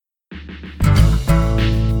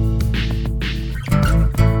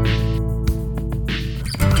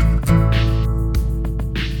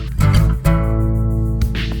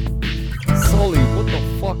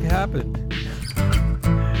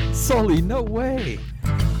happened? Sully, no way.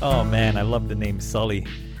 Oh man, I love the name Sully.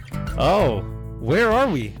 Oh, where are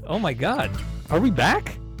we? Oh my god. Are we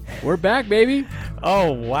back? We're back, baby.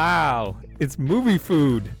 Oh wow. It's movie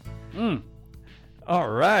food. All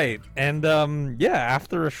right. And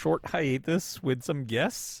after a short hiatus with some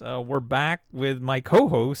guests, we're back with my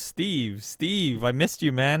co-host Steve. Steve, I missed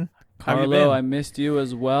you, man. How you been? Carlo, I missed you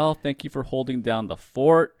as well. Thank you for holding down the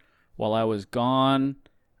fort while I was gone.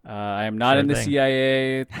 I am not in the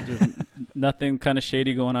CIA. There's nothing kind of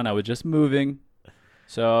shady going on. I was just moving.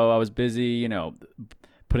 So I was busy,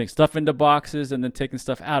 putting stuff into boxes and then taking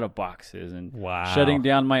stuff out of boxes and shutting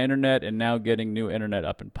down my internet and now getting new internet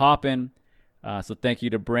up and popping. So thank you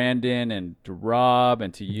to Brandon and to Rob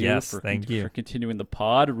and to you for continuing the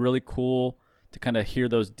pod. Really cool to kind of hear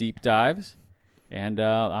those deep dives. And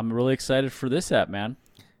I'm really excited for this app, man.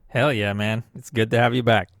 Hell yeah, man. It's good to have you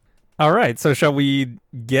back. All right, so shall we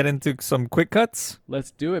get into some quick cuts? Let's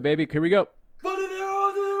do it, baby. Here we go.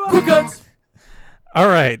 Quick cuts! All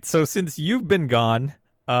right, so since you've been gone,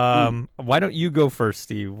 why don't you go first,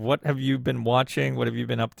 Steve? What have you been watching? What have you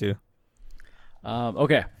been up to?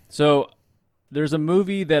 Okay, so there's a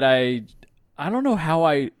movie that I don't know how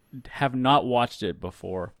I have not watched it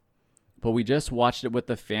before, but we just watched it with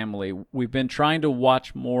the family. We've been trying to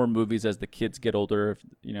watch more movies as the kids get older.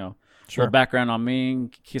 Sure. Little background on me, in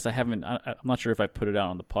case I'm not sure if I put it out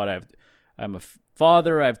on the pod. I'm a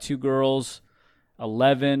father. I have two girls,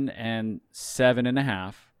 11 and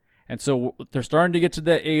 7.5. And so they're starting to get to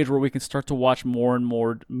that age where we can start to watch more and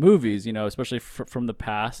more movies, especially from the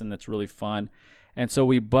past, and that's really fun. And so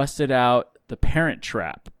we busted out The Parent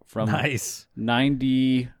Trap from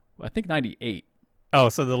 98. Oh,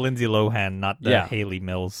 so the Lindsay Lohan, not the Haley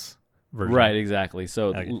Mills version. Right, exactly. So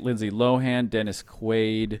Lindsay Lohan, Dennis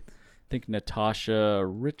Quaid, I think Natasha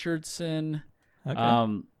Richardson.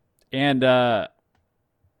 Okay. And I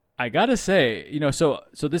gotta say, so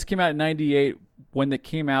this came out in 98. When it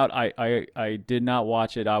came out, I did not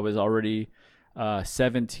watch it. I was already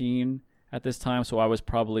 17 at this time, so I was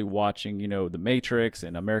probably watching, The Matrix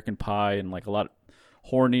and American Pie and like a lot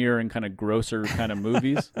hornier and kind of grosser kind of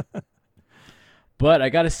movies. But I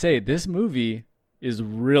gotta say, this movie is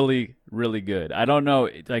really, really good. I don't know,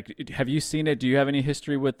 like, have you seen it? Do you have any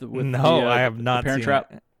history with No, I have not Parent seen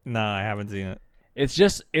Trap? it. No, I haven't seen it. It's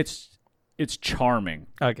just, it's charming.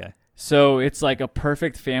 Okay. So it's like a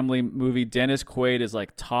perfect family movie. Dennis Quaid is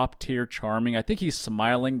like top tier charming. I think he's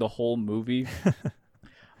smiling the whole movie.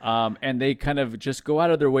 And they kind of just go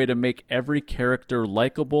out of their way to make every character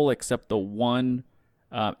likable except the one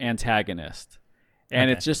antagonist. And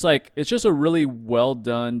it's just a really well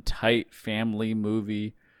done, tight family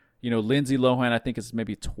movie. Lindsay Lohan, I think, is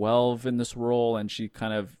maybe 12 in this role, and she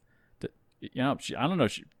kind of, I don't know.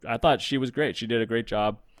 I thought she was great. She did a great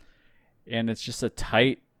job, and it's just a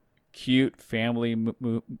tight, cute family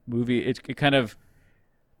movie. It kind of,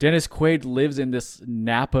 Dennis Quaid lives in this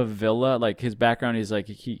Napa villa. Like his background is like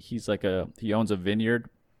he owns a vineyard,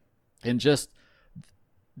 and just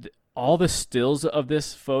all the stills of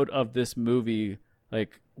this movie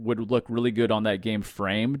like would look really good on that game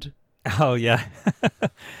Framed. Oh yeah.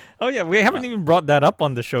 Oh yeah, we haven't even brought that up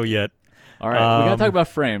on the show yet. All right, we gotta talk about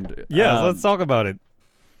Framed. Yeah, let's talk about it.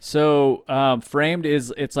 So Framed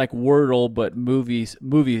it's like Wordle but movie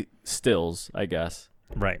stills, I guess.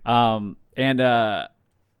 Right. And I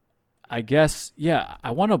guess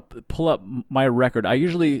I want to pull up my record. I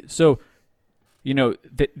usually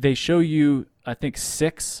they show you, I think,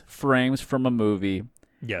 6 frames from a movie.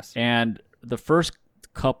 Yes. And the first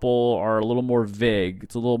couple are a little more vague.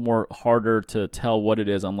 It's a little more harder to tell what it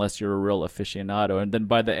is unless you're a real aficionado. And then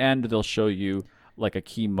by the end, they'll show you like a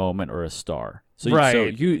key moment or a star. So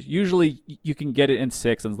usually you can get it in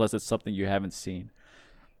 6 unless it's something you haven't seen.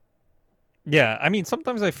 Yeah, I mean,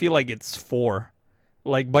 sometimes I feel like it's 4.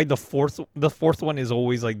 Like by the fourth one is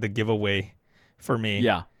always like the giveaway for me.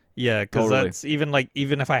 Yeah. Yeah, because that's even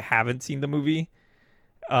if I haven't seen the movie.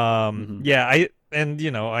 I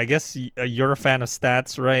guess you're a fan of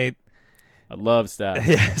stats, right? I love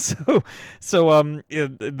stats. Yeah,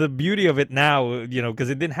 the beauty of it now, because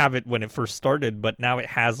it didn't have it when it first started, but now it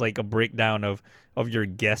has like a breakdown of your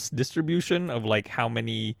guest distribution of like how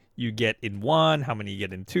many you get in 1, how many you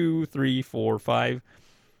get in 2, 3, 4, 5.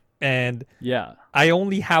 And I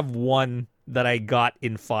only have one that I got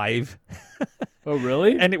in 5. Oh,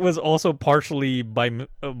 really? And it was also partially by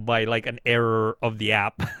like an error of the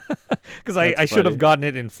app, because I should have gotten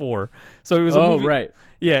it in 4. So it was a movie, right.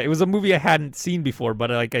 Yeah, it was a movie I hadn't seen before.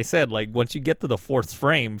 But like I said, like once you get to the 4th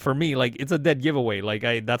frame, for me, like it's a dead giveaway. Like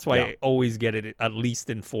that's why I always get it at least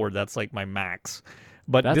in 4. That's like my max.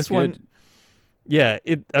 But this one, Yeah,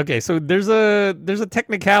 it okay, so there's a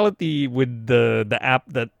technicality with the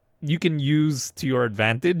app that you can use to your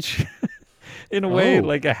advantage in a way, Oh,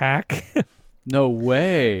 like a hack. no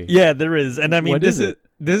way. Yeah, there is. And I mean What is it?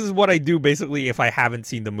 this is what I do basically if I haven't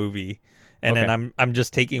seen the movie and then Okay. I'm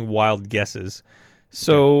just taking wild guesses. Okay.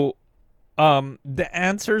 So the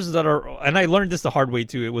answers that are and I learned this the hard way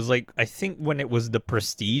too. It was like I think when it was the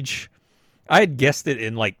Prestige, I had guessed it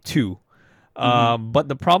in like two. Mm-hmm. But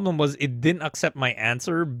the problem was it didn't accept my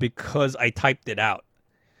answer because I typed it out.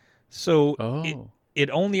 So Oh, it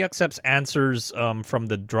only accepts answers from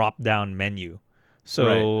the drop down menu. right.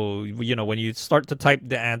 So when you start to type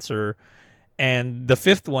the answer, and the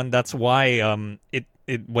fifth one, that's why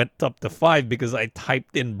it went up to five because I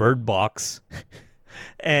typed in Bird Box,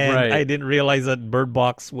 and I Right. didn't realize that Bird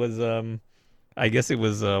Box was I guess it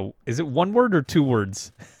was is it one word or two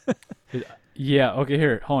words? Yeah. Okay.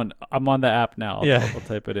 Here, hold on. I'm on the app now. Yeah, I'll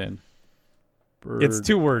type it in. it's Bird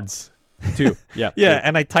two words. two. Yeah. Yeah, Two.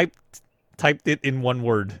 and I typed it in one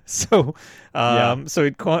word. So Yeah. so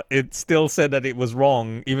it still said that it was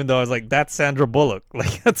wrong, even though I was like, that's Sandra Bullock.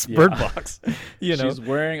 Like that's Bird Yeah. Box. you know? She's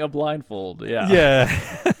wearing a blindfold. Yeah. Yeah.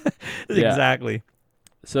 Yeah. exactly.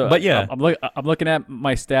 So But yeah. I'm looking at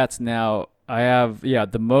my stats now. I have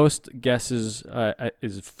the most guesses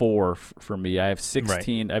is four for me. I have Right.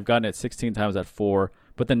 16. I've gotten it 16 times at four,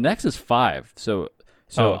 but the next is five. So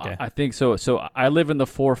Oh, so okay. I think so. So I live in the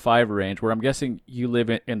 4-5 range, where I'm guessing you live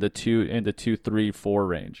in the 2, 3, 4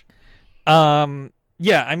 range.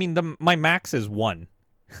 Yeah, I mean the my max is one.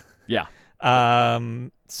 Yeah.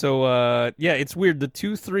 So yeah, it's weird. The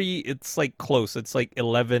 2 3 it's like close. It's like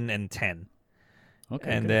 11 and 10. Okay.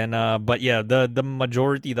 And Good. then but yeah, the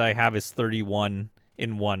majority that I have is 31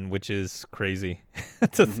 in one, which is crazy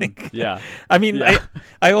to think. Yeah. I mean, Yeah.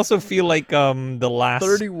 I also feel like the last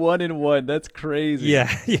 31 in one. That's crazy. yeah,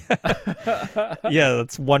 yeah. Yeah,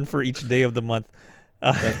 that's one for each day of the month.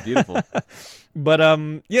 That's beautiful. But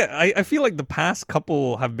yeah, I feel like the past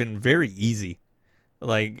couple have been very easy.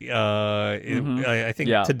 Like Hmm. I think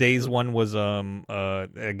Yeah. today's one was I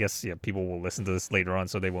guess yeah, people will listen to this later on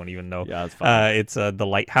so they won't even know. Yeah. That's fine. It's the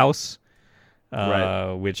Lighthouse,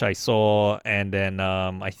 Right. which I saw, and then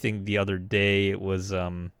I think the other day it was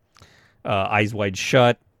Eyes Wide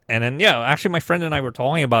Shut, and then yeah, actually my friend and I were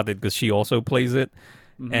talking about it because she also plays it,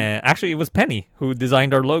 Hmm. and actually it was Penny who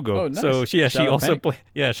designed our logo. Oh, So nice. she Shout out also Penny. play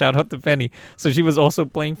yeah, shout out to Penny. So she was also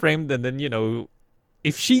playing Framed, and then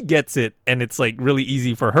if she gets it and it's like really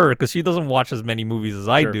easy for her because she doesn't watch as many movies as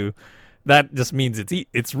I Sure. do, that just means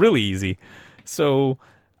it's really easy. So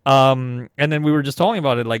and then we were just talking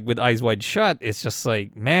about it like with Eyes Wide Shut, it's just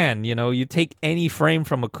like, man, you take any frame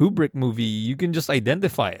from a Kubrick movie, you can just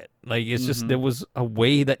identify it. Like it's just Hmm. there was a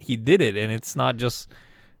way that he did it, and it's not just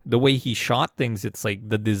the way he shot things, it's like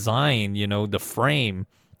the design, the frame,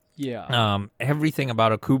 Yeah. everything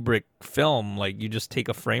about a Kubrick film, like you just take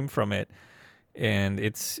a frame from it and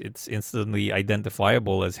it's instantly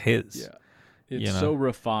identifiable as his. Yeah. You It's know, so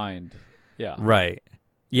refined. Yeah. right?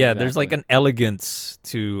 Yeah, there's like Exactly. an elegance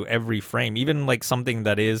to every frame, even like something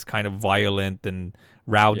that is kind of violent and Yeah.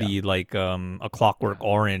 rowdy, like A Clockwork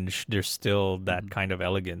Orange. There's still that Mhm. kind of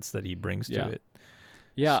elegance that he brings to Yeah. it.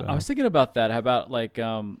 Yeah. I So was thinking about that. How about like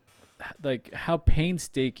how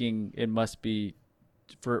painstaking it must be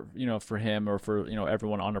for for him or for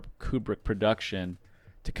everyone on a Kubrick production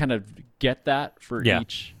to kind of get that for yeah,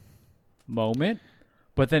 each moment,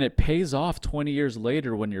 but then it pays off 20 years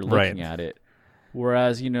later when you're right. looking at it.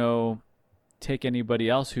 Whereas, take anybody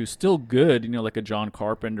else who's still good, like a John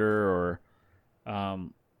Carpenter or,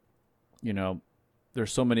 um, you know,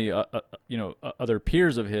 there's so many, other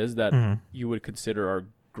peers of his that Hmm. you would consider are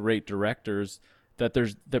great directors. But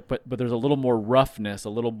there's a little more roughness, a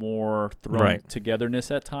little more thrown Right.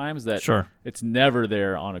 togetherness at times that Sure. it's never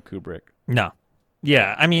there on a Kubrick. No.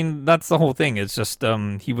 Yeah, I mean that's the whole thing. It's just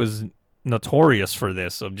he was notorious for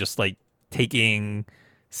this of just like taking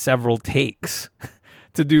several takes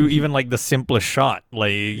to do even like the simplest shot.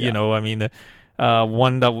 Like, Yeah. I mean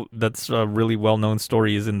one that's a really well-known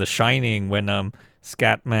story is in The Shining when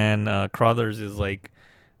Scatman Crothers is like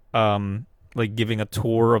giving a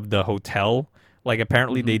tour of the hotel. Like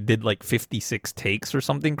apparently Hmm. they did like 56 takes or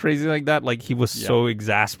something crazy like that. Like he was Yeah. so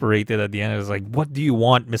exasperated at the end. It was like, "What do you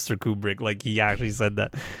want, Mr. Kubrick?" Like he actually said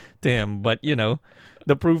that to him. But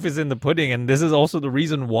the proof is in the pudding, and this is also the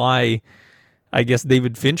reason why I guess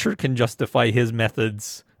David Fincher can justify his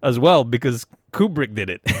methods as well because Kubrick did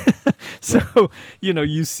it. Right. So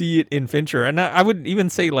you see it in Fincher, and I would even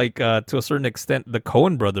say like to a certain extent the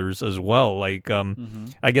Coen brothers as well. Like Hmm.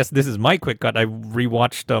 I guess this is my quick cut. I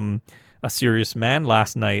rewatched A Serious Man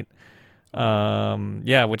last night,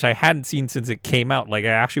 Yeah, which I hadn't seen since it came out. Like I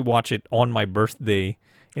actually watched it on my birthday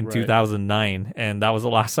in Right. 2009, and that was the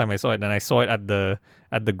last time I saw it. And I saw it at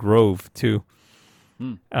the Grove too.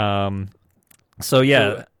 Hmm. Um, so So,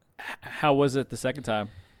 yeah, how was it the second time?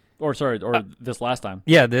 Or sorry, uh, or this last time?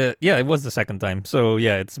 yeah, it was the second time. So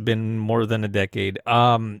yeah, it's been more than a decade.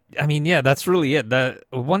 I mean, yeah, that's really it. The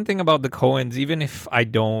one thing about the Coens, even if I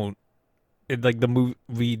don't like the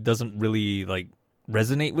movie doesn't really like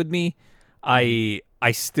resonate with me, Hmm.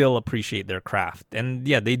 I still appreciate their craft. And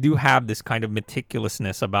yeah, they do have this kind of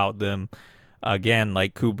meticulousness about them, again,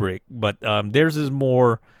 like Kubrick, but theirs is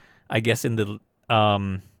more, I guess, in the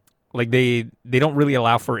like they don't really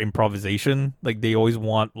allow for improvisation. Like they always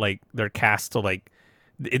want like their cast to like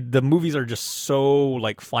the movies are just so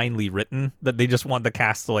like finely written that they just want the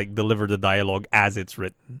cast to like deliver the dialogue as it's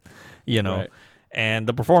written, you know. Right. And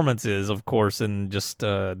the performances, of course, and just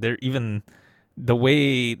they're even the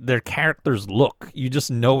way their characters look, you just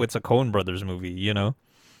know it's a Coen Brothers movie, you know.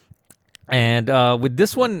 And with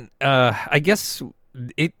this one, I guess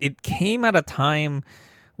it came at a time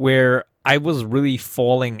where I was really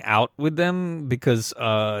falling out with them because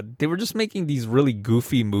they were just making these really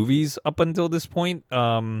goofy movies up until this point.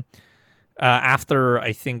 After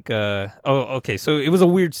I think, okay, so it was a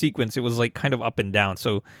weird sequence. It was like kind of up and down.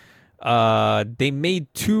 So they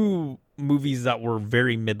made two movies that were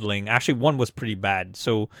very middling. Actually, one was pretty bad.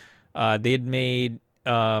 So they had made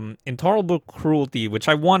Intolerable Cruelty, which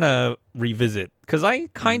I want to revisit because I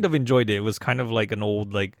kind Hmm. of enjoyed it. It was kind of like an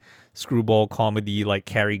old like screwball comedy, like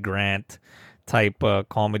Cary Grant type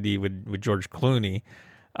comedy with George Clooney.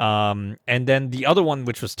 And then the other one,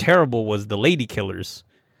 which was terrible, was The Lady Killers.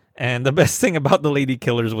 And the best thing about The Lady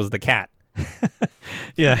Killers was the cat.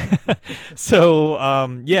 Yeah. So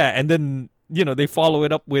yeah, and then they follow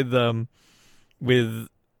it up with uh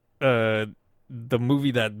the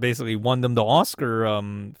movie that basically won them the Oscar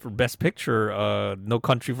for Best Picture, No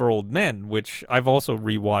Country for Old Men, which I've also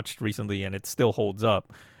rewatched recently and it still holds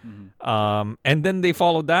up. Hmm. And then they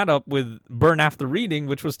followed that up with Burn After Reading,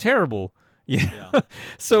 which was terrible. Yeah. Yeah.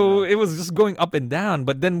 So Yeah. it was just going up and down.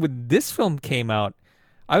 But then when this film came out,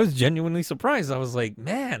 I was genuinely surprised. I was like,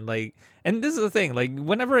 man, like, and this is the thing, like,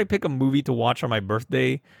 whenever I pick a movie to watch on my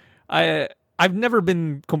birthday, I I've never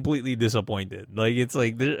been completely disappointed. Like, it's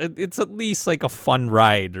like it's at least like a fun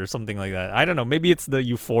ride or something like that. I don't know. Maybe it's the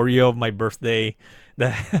euphoria of my birthday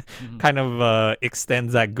that Hmm. kind of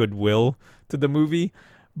extends that goodwill to the movie.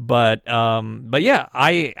 But yeah,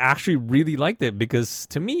 I actually really liked it because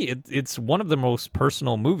to me it's one of the most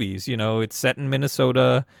personal movies. It's set in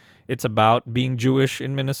Minnesota. It's about being Jewish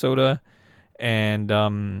in Minnesota, and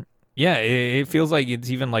yeah, it feels like it's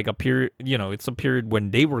even like a period. It's a period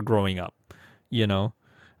when they were growing up. You know,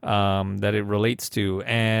 that it relates to,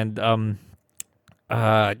 and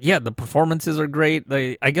yeah, the performances are great.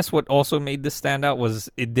 I guess what also made this stand out was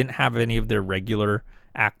it didn't have any of their regular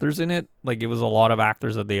actors in it. Like it was a lot of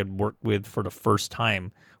actors that they had worked with for the first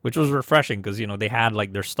time, which was refreshing because they had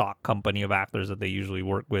like their stock company of actors that they usually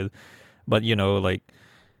work with. But like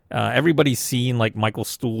everybody's seen like Michael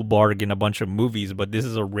Stuhlbarg in a bunch of movies, but this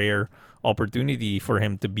is a rare opportunity for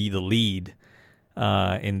him to be the lead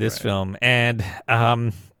in this Right. film. And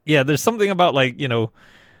yeah, there's something about like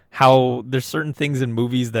how there's certain things in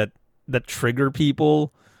movies that trigger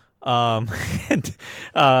people. Um, and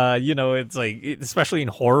it's like especially in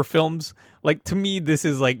horror films. Like to me, this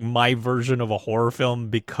is like my version of a horror film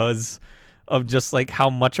because of just like how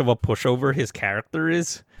much of a pushover his character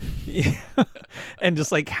is. And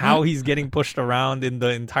just like how he's getting pushed around in the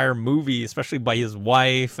entire movie, especially by his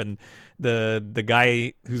wife and the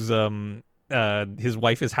guy who's his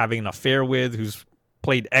wife is having an affair with, who's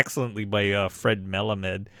played excellently by Fred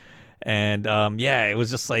Melamed. And yeah, it was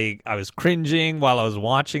just like I was cringing while I was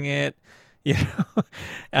watching it. You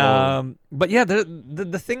Totally. but yeah,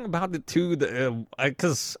 the thing about it too,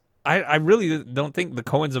 because I really don't think the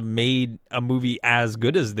Coens have made a movie as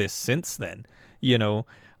good as this since then. You know,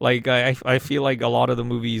 like I feel like a lot of the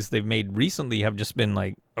movies they've made recently have just been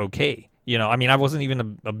like okay. I mean, I wasn't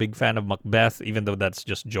even a big fan of Macbeth, even though that's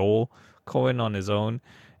just Joel Cohen on his own.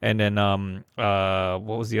 And then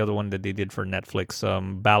what was the other one that they did for Netflix?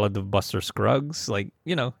 Ballad of Buster Scruggs. Like,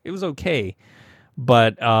 it was okay.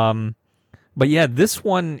 But yeah, this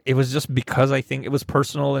one it was just because I think it was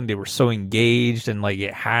personal and they were so engaged and like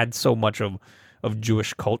it had so much of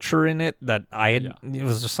Jewish culture in it that Yeah. it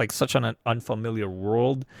was just like such an unfamiliar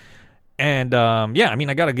world. And yeah, I mean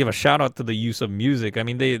I gotta give a shout out to the use of music. I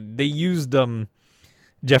mean they used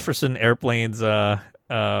Jefferson Airplane's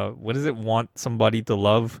what is it? Want Somebody to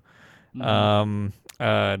Love. Hmm.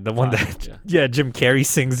 The one Classic. that Yeah. yeah, Jim Carrey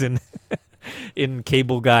sings in. in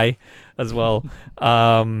Cable Guy as well.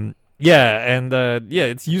 Yeah, and yeah,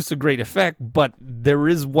 it's used to great effect, but there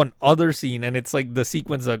is one other scene, and it's like the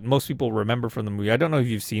sequence that most people remember from the movie. I don't know if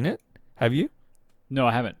you've seen it. Have you? No,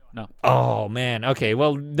 I haven't. No. Oh man. Okay.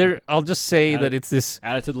 Well, there. I'll just say Add that it. it's this.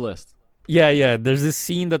 Add it to the list. Yeah, yeah. There's this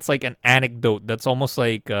scene that's like an anecdote. That's almost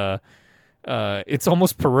like it's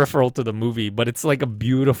almost peripheral to the movie, but it's like a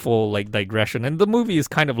beautiful like digression. And the movie is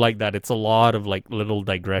kind of like that. It's a lot of like little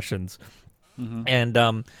digressions, Mm-hmm.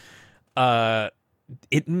 and uh,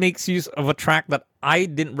 it makes use of a track that I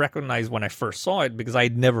didn't recognize when I first saw it because I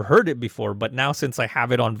had never heard it before. But now since I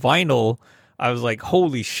have it on vinyl, I was like,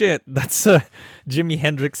 holy shit, that's Jimi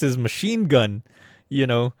Hendrix's Machine Gun, you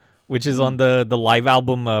know, which is on Mm. the live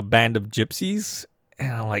album Band of Gypsies.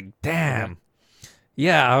 And I'm like, Okay. damn.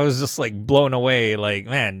 Yeah, I was just like blown away. Like,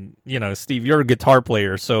 man, you know, Steve, you're a guitar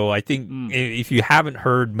player. So I think Mm. if you haven't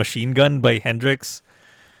heard Machine Gun by Hendrix,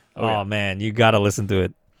 Oh oh yeah. man, you got to listen to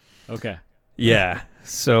it. Okay. Yeah.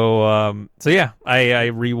 So yeah,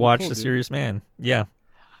 I Well, rewatched cool, The dude. Serious Man. Yeah.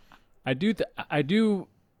 I do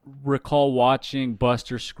recall watching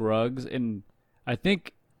Buster Scruggs, and I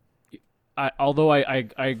think although I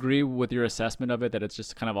agree with your assessment of it that it's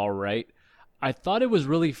just kind of all right. I thought it was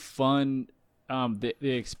really fun, the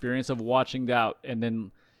experience of watching that, and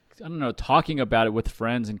then I don't know, talking about it with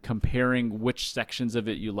friends and comparing which sections of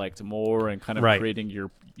it you liked more, and kind of Right. creating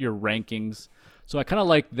your rankings. So I kind of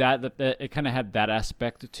like that it kind of had that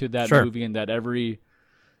aspect to that Sure. movie, and that every,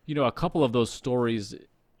 a couple of those stories,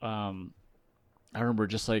 um, I remember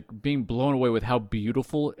just like being blown away with how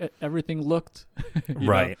beautiful everything looked. you know,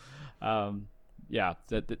 Right. um, yeah.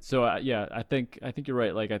 So yeah, I think you're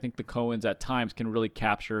right. Like I think the Coens at times can really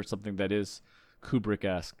capture something that is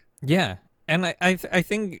Kubrick-esque. Yeah. And I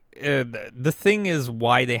think the thing is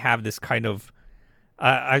why they have this kind of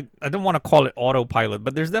I don't want to call it autopilot,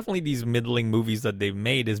 but there's definitely these middling movies that they've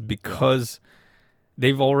made is Yeah. because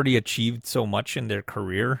they've already achieved so much in their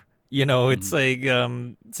career. You know, it's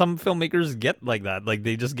Mhm. like some filmmakers get like that. Like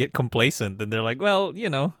they just get complacent and they're like, well, you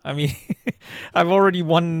know, I mean, I've already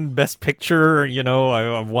won Best Picture, you know,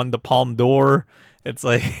 I've won the Palme d'Or. It's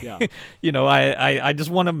Yeah. like, you know, I just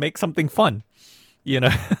want to make something fun, you know?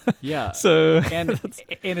 Yeah. So, And that's,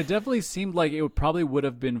 and it definitely seemed like it probably would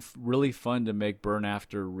have been really fun to make Burn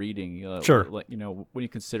After Reading. sure. Like when you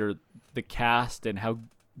consider the cast and how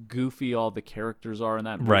goofy all the characters are in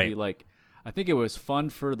that movie. Right. Like, I think it was fun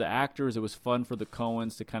for the actors. It was fun for the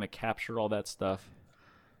Coens to kind of capture all that stuff.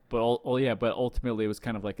 But ultimately it was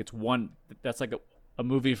kind of like it's one that's like a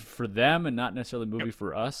movie for them and not necessarily a movie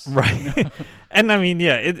for us. Right. And I mean,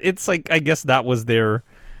 yeah, it's like I guess that was their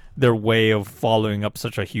way of following up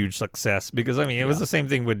such a huge success because I mean, it was Yeah. the same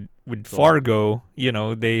thing with Totally. Fargo, you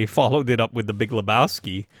know, they followed it up with The Big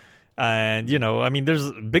Lebowski. And you know, I mean,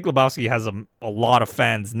 there's Big Lebowski has a lot of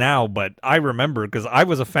fans now, but I remember because I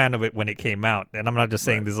was a fan of it when it came out, and I'm not just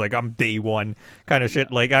saying Right. this like I'm day one kind of Yeah.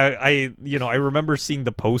 shit. Like you know, I remember seeing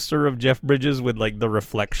the poster of Jeff Bridges with like the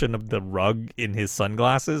reflection of the rug in his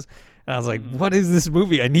sunglasses, and I was like, Mhm. "What is this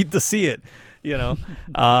movie? I need to see it." You know,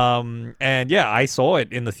 and yeah, I saw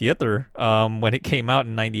it in the theater when it came out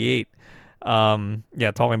in '98.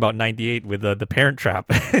 Yeah, talking about '98 with the Parent Trap,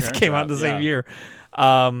 it Parent came out Trap. the same Yeah. year.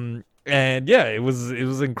 And yeah, it was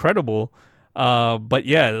incredible. But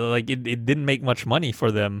yeah, like it didn't make much money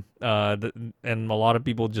for them. And a lot of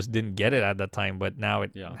people just didn't get it at that time. But now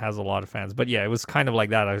it Yeah. has a lot of fans. But yeah, it was kind of like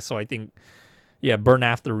that. So I think yeah, Burn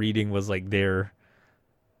After Reading was like their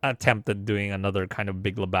attempt at doing another kind of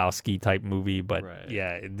Big Lebowski type movie. But Right.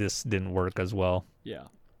 yeah, this didn't work as well. Yeah.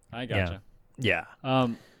 I Yeah, gotcha. yeah.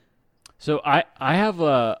 So I have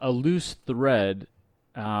a loose thread.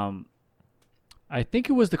 Um, I think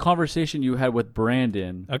it was the conversation you had with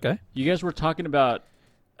Brandon. Okay. You guys were talking about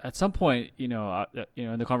at some point, in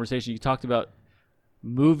the conversation you talked about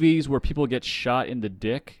movies where people get shot in the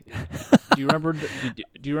dick. Do you remember?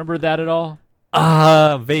 Do you remember that at all?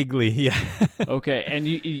 Vaguely, yeah. Okay, and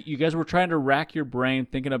you guys were trying to rack your brain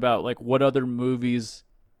thinking about like what other movies.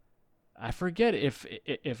 I forget if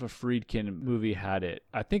a Friedkin movie had it.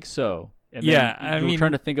 I think so. And Yeah, then I you were mean,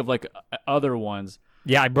 trying to think of like other ones.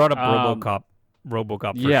 yeah, I brought up Um,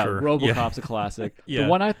 RoboCop for Yeah, sure. RoboCop's a classic. Yeah. The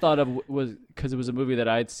one I thought of was because it was a movie that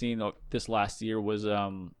I'd seen this last year was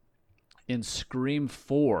in Scream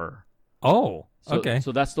 4. Oh, So okay.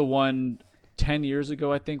 so that's the one 10 years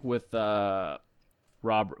ago I think with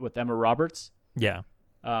with Emma Roberts. Yeah.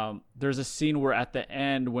 There's a scene where at the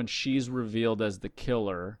end when she's revealed as the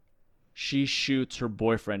killer, she shoots her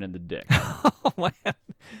boyfriend in the dick. Oh man,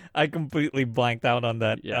 I completely blanked out on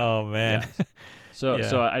that. Yeah. Oh man. Yeah. So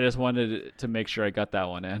Yeah. I just wanted to make sure I got that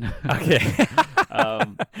one in. Okay.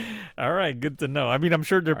 um, All right, good to know. I mean, I'm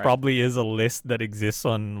sure there all right. probably is a list that exists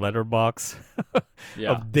on Letterbox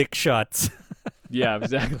Yeah. of dick shots. Yeah.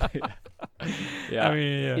 Exactly. I Yeah.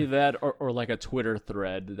 mean, yeah. Either that or like a Twitter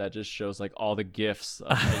thread that just shows like all the gifs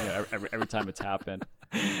every time it's happened.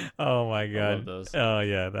 Oh my I love God. those. Oh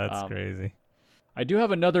yeah, that's Um, crazy. I do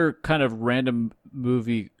have another kind of random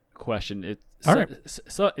movie question. All right.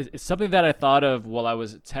 It's something that I thought of while I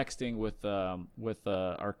was texting with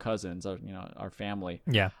our cousins, our family.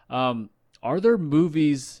 Yeah. Are there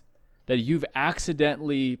movies that you've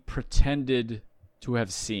accidentally pretended to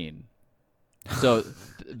have seen? So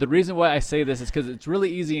the reason why I say this is because it's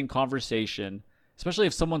really easy in conversation, especially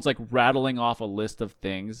if someone's like rattling off a list of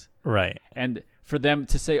things, Right. and for them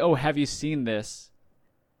to say, "Oh, have you seen this?"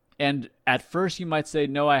 And at first you might say,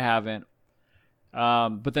 "No, I haven't,"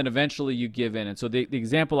 but then eventually you give in. And so the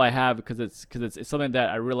example I have, because it's something that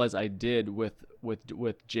I realized I did with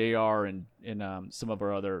Jr. and some of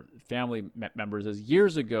our other family members, is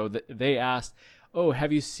years ago that they asked, "Oh,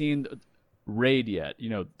 have you seen Raid yet?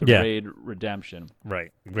 The Yeah. Raid Redemption."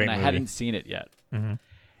 Right. Great And I movie. hadn't seen it yet. Hmm.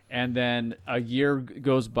 And then a year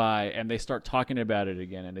goes by, and they start talking about it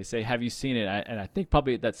again, and they say, "Have you seen it?" And I think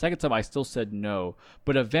probably that second time I still said no,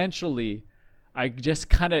 but eventually, I just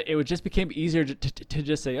it just became easier to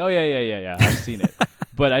just say, "Oh yeah, I've seen it."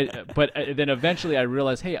 But then eventually I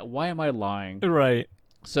realized, hey, why am I lying? Right.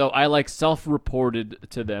 So I like self-reported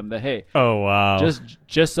to them that, hey, Oh wow.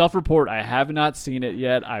 just self-report. I have not seen it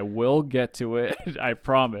yet. I will get to it. I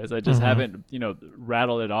promise. I just haven't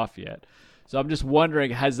rattled it off yet. So I'm just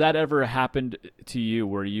wondering, has that ever happened to you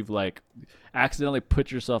where you've like accidentally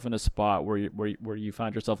put yourself in a spot where you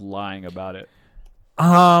find yourself lying about it?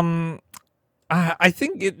 Um, I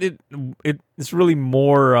think it's really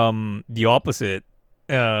more the opposite.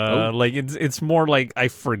 Oh, Like it's more like I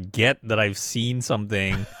forget that I've seen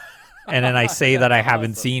something, and then I say that I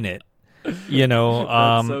haven't awesome. seen it. You know,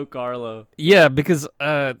 That's so Carlo. yeah, because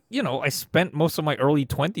I spent most of my early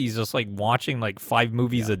 20s just like watching like 5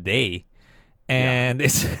 movies Yeah, a day. yeah, And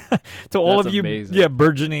it's to all that's of you, amazing. yeah,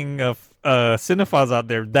 burgeoning cinephiles out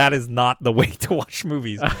there, that is not the way to watch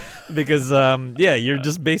movies, because yeah, you're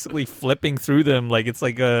just basically flipping through them like it's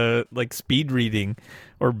like speed reading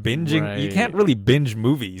or binging. You can't Right. really binge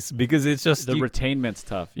movies because it's just The you. retainment's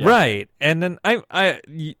tough. Yeah. Right. And then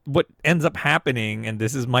what ends up happening, and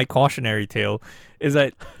this is my cautionary tale, is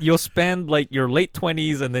that you'll spend like your late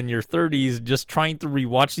 20s and then your 30s just trying to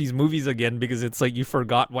rewatch these movies again because it's like you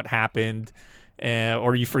forgot what happened,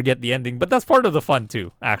 or you forget the ending. But that's part of the fun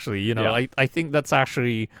too, actually. Yeah. I think that's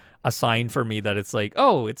actually a sign for me that it's like,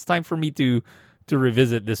 oh, it's time for me to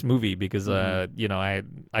revisit this movie because Hmm.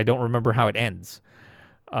 I don't remember how it ends.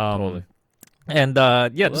 Um Totally. and yeah, Well,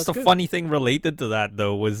 just that's a good. funny thing related to that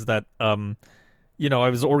though was that I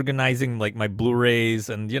was organizing like my Blu-rays,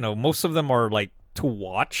 and most of them are like to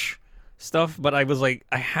watch stuff, but I was like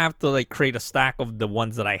I have to like create a stack of the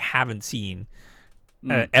ones that I haven't seen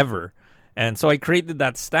Mm. ever. And so I created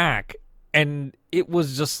that stack, and it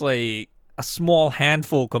was just like a small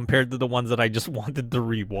handful compared to the ones that I just wanted to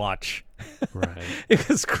rewatch. Right. It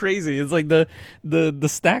was crazy. It's like the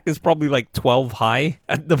stack is probably like 12 high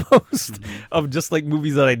at the most Hmm. of just like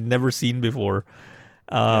movies that I'd never seen before.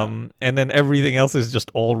 Yeah. And then everything else is just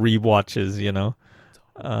all rewatches.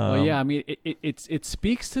 Well, yeah. Um, I mean, it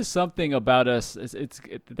speaks to something about us.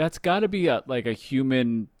 That's got to be like a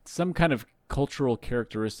human, some kind of cultural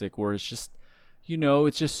characteristic where it's just,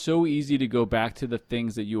 it's just so easy to go back to the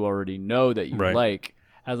things that you already know that you right. like,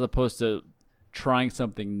 as opposed to trying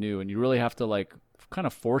something new. And you really have to like kind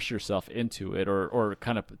of force yourself into it, or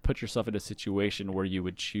kind of put yourself in a situation where you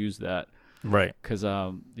would choose that. Right. Because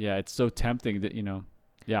yeah, it's so tempting that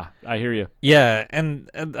yeah, I hear you. Yeah, and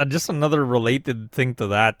just another related thing to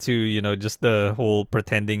that too, just the whole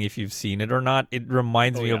pretending if you've seen it or not. It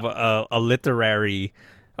reminds Oh me of yeah. a literary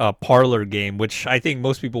parlor game, which I think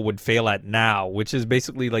most people would fail at now, which is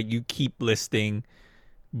basically like you keep listing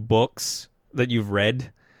books that you've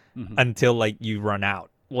read Hmm. until like you run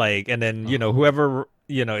out. Like, and then, Oh whoever,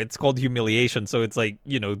 it's called humiliation. So it's like,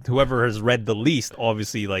 whoever has read the least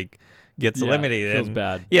obviously like gets yeah, eliminated. feels And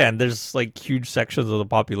bad. yeah, and there's like huge sections of the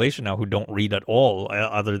population now who don't read at all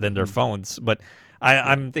other than their Hmm. phones. But I, Yeah,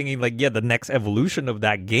 I'm thinking like, yeah, the next evolution of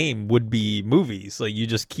that game would be movies. Like you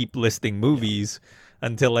just keep listing yeah, movies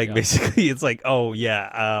until like yeah. basically it's like, oh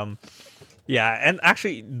yeah, yeah, and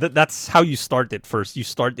actually that's how you start it first. You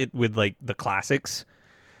start it with like the classics.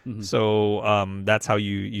 Hmm. So that's how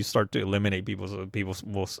you start to eliminate people. So people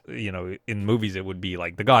will, in movies it would be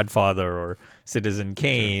like The Godfather or Citizen Sure.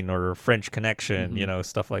 Kane or French Connection, Hmm.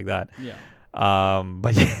 stuff like that. Yeah.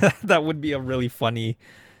 But yeah, that would be a really funny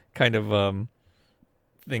kind of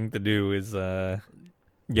thing to do is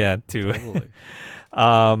yeah, to Totally.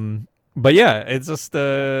 but yeah, it's just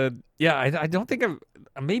yeah, I don't think I've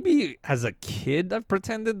maybe as a kid I've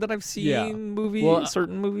pretended that I've Yeah. seen Well,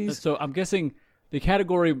 certain movies. so I'm guessing the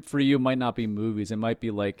category for you might not be movies. It might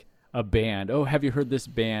be like a band. Oh, have you heard this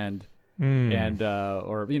band? Hmm. And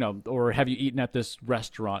or or have you eaten at this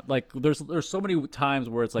restaurant? Like there's so many times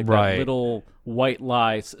where it's like that Right. little white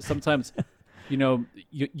lie. Sometimes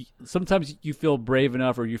sometimes you feel brave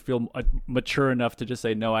enough or you feel mature enough to just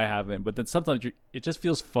say no, I haven't. But then sometimes it just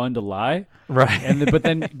feels fun to lie, and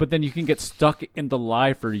Right. but then you can get stuck in the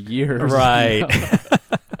lie for years. Right. Yeah,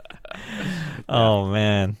 Oh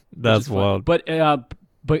man, which is that's fun. wild.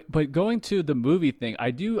 But going to the movie thing,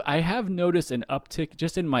 I have noticed an uptick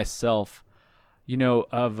just in myself.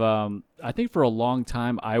 Of I think for a long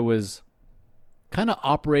time I was kind of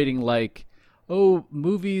operating like, oh,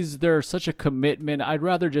 movies, they're such a commitment. I'd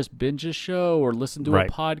rather just binge a show or listen to a Right.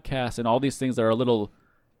 podcast and all these things that are a little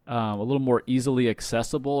more easily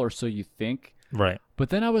accessible, or so you think. Right. But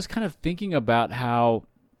then I was kind of thinking about how,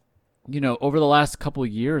 over the last couple of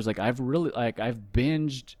years, like I've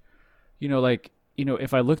binged,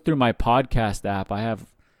 if I look through my podcast app, I have,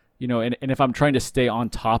 and if I'm trying to stay on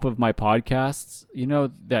top of my podcasts,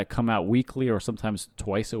 that come out weekly or sometimes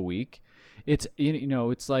twice a week, it's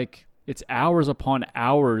like it's hours upon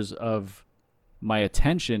hours of my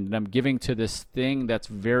attention that I'm giving to this thing that's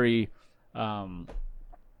very, um,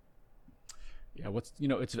 yeah,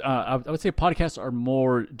 it's I would say podcasts are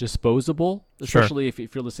more disposable, Sure. especially if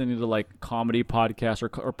you're listening to like comedy podcasts or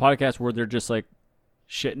podcasts where they're just like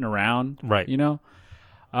shitting around, Right.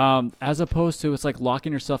 as opposed to it's like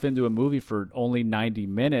locking yourself into a movie for only 90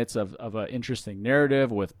 minutes of an interesting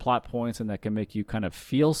narrative with plot points and that can make you kind of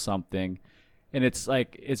feel something. And it's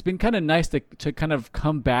like it's been kind of nice to kind of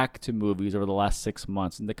come back to movies over the last 6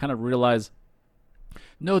 months and to kind of realize,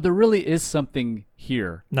 no, there really is something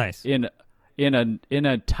here Nice. in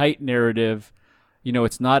a tight narrative.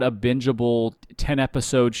 It's not a bingeable 10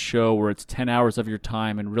 episode show where it's 10 hours of your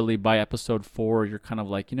time, and really by episode 4 you're kind of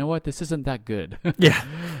like, you know what, this isn't that good. Yeah. um,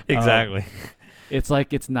 Exactly. it's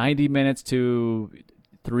like it's 90 minutes to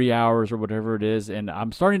 3 hours or whatever it is, and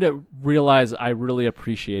I'm starting to realize I really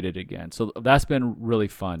appreciate it again. So that's been really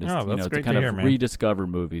fun, is Oh, that's to great to kind hear, of man. rediscover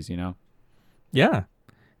movies. Yeah.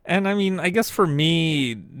 And I mean, I guess for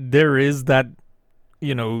me, there is that,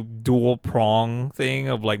 dual prong thing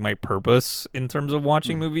of like my purpose in terms of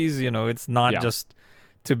watching Mm. movies. It's not Yeah, just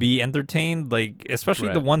to be entertained, like, especially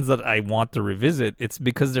the right. ones that I want to revisit. It's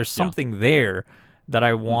because there's Yeah. something there that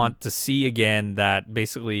I Hmm. want to see again that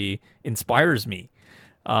basically inspires me.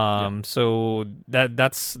 Yeah. So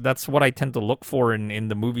that's what I tend to look for in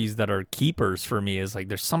the movies that are keepers for me is like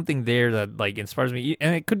there's something there that like inspires me,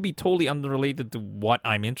 and it could be totally unrelated to what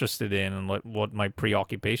I'm interested in and what my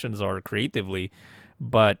preoccupations are creatively,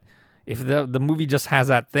 but if the movie just has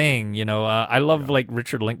that thing, I love Yeah. like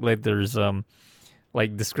Richard Linklater's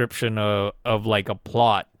like description of like a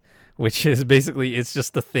plot, which is basically it's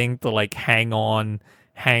just a thing to like hang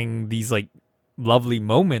these like lovely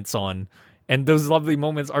moments on, and those lovely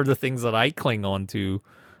moments are the things that I cling on to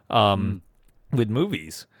um Mm. with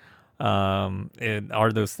movies. And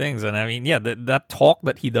are those things. And I mean, yeah, that talk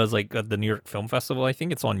that he does like at the New York Film Festival, I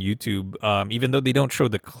think it's on YouTube, even though they don't show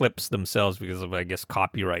the clips themselves because of, I guess,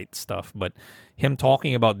 copyright stuff, but him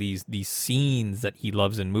talking about these scenes that he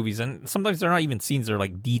loves in movies, and sometimes they're not even scenes, they're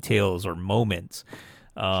like details or moments.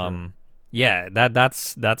 Sure. um yeah,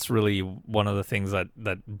 that's really one of the things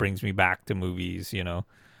that brings me back to movies.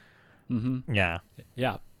 Hmm. Yeah.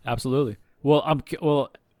 Yeah, absolutely. Well,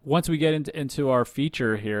 once we get into our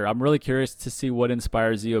feature here, I'm really curious to see what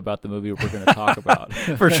inspires you about the movie we're going to talk about.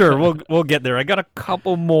 For sure, we'll get there. I got a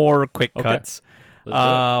couple more quick Okay, cuts.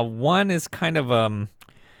 let's do it. One is kind of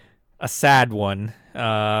a sad one,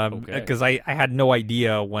 Okay. because I had no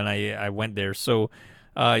idea when I went there. So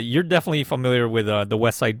you're definitely familiar with the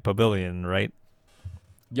West Side Pavilion, right?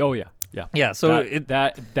 Oh yeah, yeah. Yeah. So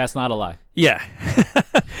That's not a lie. yeah,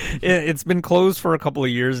 it's been closed for a couple of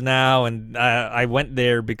years now, and I went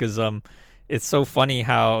there because it's so funny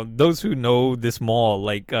how those who know this mall,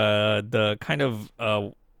 like the kind of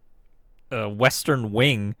western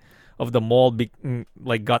wing of the mall,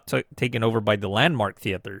 like got taken over by the Landmark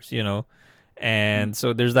theaters. Mm. And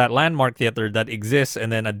so there's that Landmark theater that exists,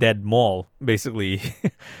 and then a dead mall, basically,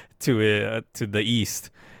 to the east.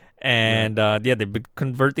 Right. And yeah, they've been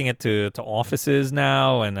converting it to offices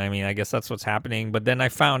now, and I mean, I guess that's what's happening. But then I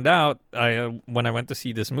found out, when I went to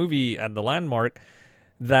see this movie at the Landmark,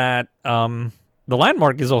 that the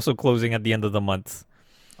Landmark is also closing at the end of the month.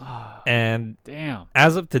 Ah, And damn.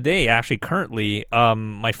 as of today, actually, currently,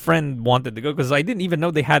 my friend wanted to go because I didn't even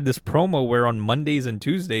know they had this promo where on Mondays and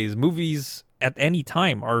Tuesdays, movies at any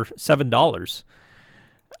time are $7.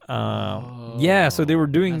 Yeah, so they were Oh,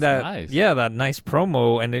 doing that's that. nice. Yeah, that nice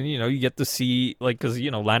promo, and then you get to see like because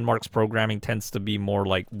Landmark's programming tends to be more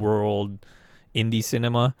like world indie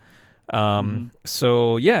cinema. Mm-hmm.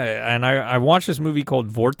 So yeah, and I watched this movie called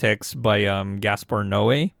Vortex by Gaspar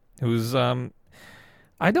Noé, who's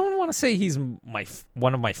I don't want to say he's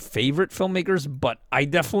one of my favorite filmmakers, but I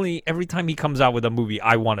definitely every time he comes out with a movie,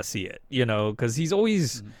 I want to see it. Because he's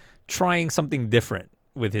always Mm-hmm. trying something different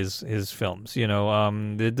with his films.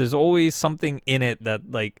 There's always something in it that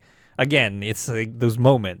like again, it's like those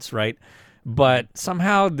moments, right? Mm-hmm. But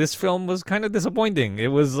somehow this film was kind of disappointing. It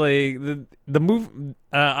was like the move.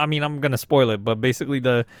 I mean, I'm gonna spoil it, but basically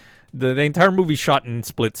the entire movie shot in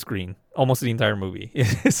split screen. Almost the entire movie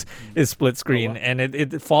is split Oh screen, well. and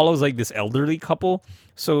it follows like this elderly couple.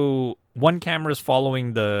 So one camera is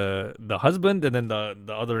following the husband, and then the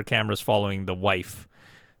other camera is following the wife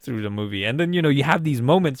through the movie. And then you have these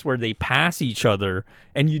moments where they pass each other,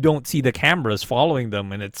 and you don't see the cameras following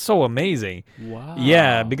them, and it's so amazing.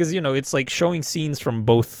 Yeah, Wow. because it's like showing scenes from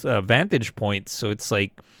both vantage points, so it's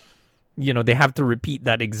like they have to repeat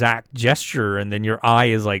that exact gesture and then your eye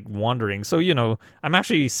is like wandering. So, I'm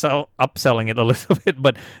actually upselling it a little bit,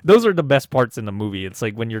 but those are the best parts in the movie. It's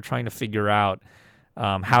like when you're trying to figure out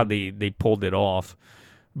how Mm-hmm. they pulled it off.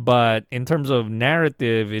 But in terms of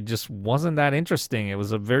narrative, it just wasn't that interesting. It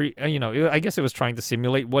was a very, I guess it was trying to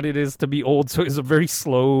simulate what it is to be old. So it's a very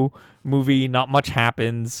slow movie. Not much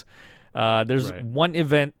happens. There's Right. one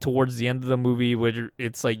event towards the end of the movie where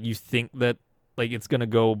it's like you think that like it's gonna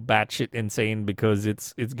go batshit insane because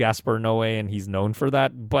it's Gaspar Noé and he's known for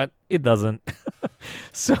that, but it doesn't.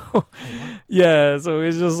 So Oh wow. yeah, so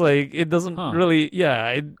it's just like it doesn't Huh. really, yeah,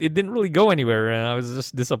 it didn't really go anywhere, and I was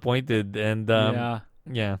just disappointed. And Yeah.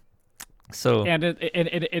 yeah, so And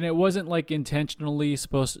it wasn't like intentionally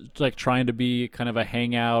supposed to, like trying to be kind of a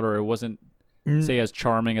hangout, or it wasn't n- say as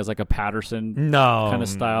charming as like a Patterson no, kind of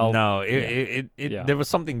style. no, Yeah. it Yeah. there was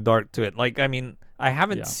something dark to it. Like I mean, I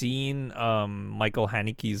haven't Yeah. seen Michael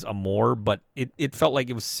Haneke's Amour, but it felt like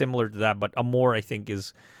it was similar to that. But Amour, I think,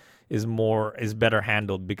 is better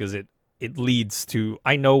handled because it leads to,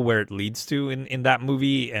 I know where it leads to in that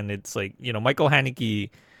movie, and it's like Michael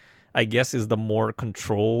Haneke, I guess, is the more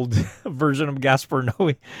controlled version of Gaspar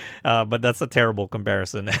Noé, but that's a terrible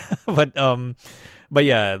comparison. But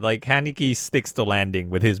yeah, like Haneke sticks to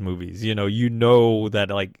landing with his movies. You know that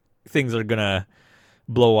like things are gonna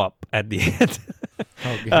blow up at the end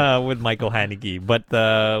Okay. with Michael Haneke. But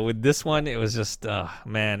with this one, it was just,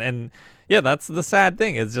 man. And yeah, that's the sad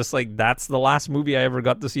thing. It's just like that's the last movie I ever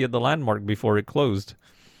got to see at the Landmark before it closed.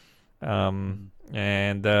 Mhm.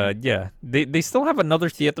 And Yeah. yeah, they still have another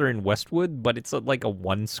theater in Westwood, but it's like a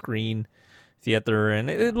one screen theater, and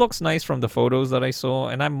it looks nice from the photos that I saw.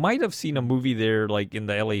 And I might have seen a movie there, like in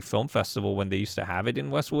the LA Film Festival when they used to have it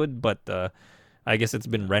in Westwood, but I guess it's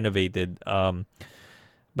been renovated.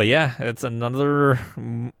 But yeah, it's another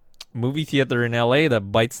movie theater in LA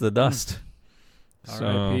that bites the Mm. dust. So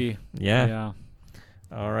R.I.P. yeah, Yeah.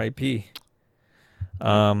 R.I.P.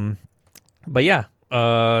 Um, but yeah,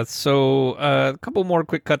 so a couple more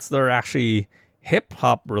quick cuts that are actually hip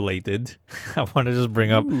hop related. I want to just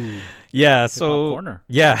bring up. Ooh. Yeah, Hip hop so corner.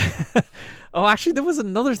 yeah. Oh, actually, there was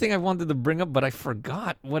another thing I wanted to bring up, but I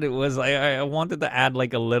forgot what it was. I wanted to add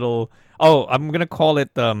like a little. Oh, I'm gonna call it.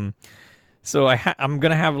 So I'm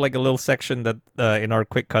gonna have like a little section that in our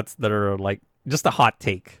quick cuts that are like just a hot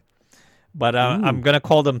take, but I'm Ooh. gonna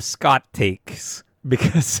call them Scott takes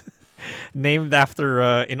because named after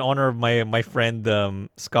in honor of my friend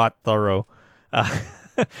Scott Thorough, uh,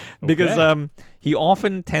 because Okay. he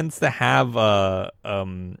often tends to have uh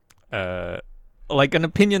like an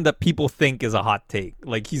opinion that people think is a hot take.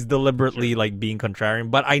 Like he's Sure. deliberately like being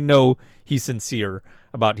contrarian, but I know he's sincere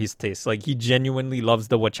about his taste. Like he genuinely loves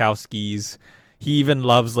the Wachowskis. He even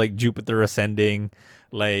loves like Jupiter Ascending.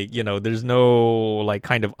 Like, there's no like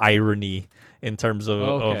kind of irony in terms of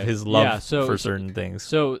Okay. his Yeah. love for certain things.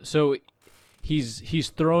 So he's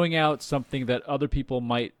throwing out something that other people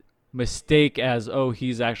might mistake as, oh,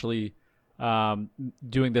 he's actually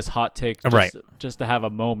doing this hot take Right. just to have a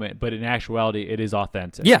moment, but in actuality it is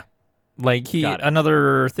authentic. Yeah. Like he Got it.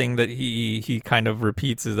 another thing that he kind of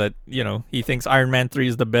repeats is that, he thinks Iron Man 3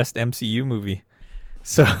 is the best MCU movie.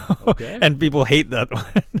 So Okay. and people hate that one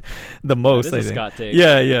the That most, is I a think. Scott take.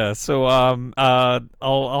 Yeah, yeah. So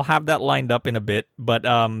I'll have that lined up in a bit, but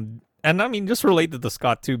and I mean, just related to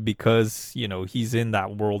Scott too, because he's in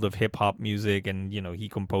that world of hip hop music, and he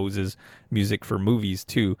composes music for movies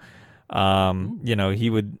too. Ooh, He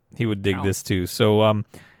would dig wow. this too. So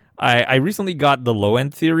I recently got the Low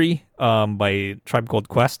End Theory by Tribe Called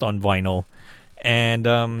Quest on vinyl, and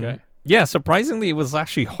Okay. yeah, surprisingly, it was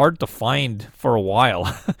actually hard to find for a while.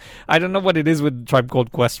 I don't know what it is with Tribe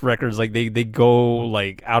Called Quest records. Like they go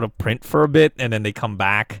like out of print for a bit and then they come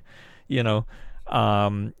back, you know.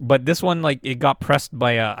 But this one, like, it got pressed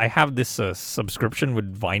by I have this subscription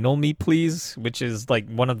with Vinyl Me Please, which is like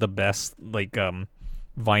one of the best like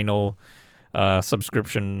vinyl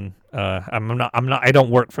subscription. I'm not I don't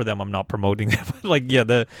work for them. I'm not promoting them. But like, yeah,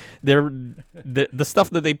 the stuff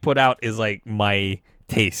that they put out is like my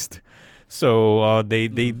taste. So they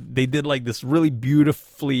did like this really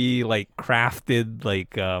beautifully like crafted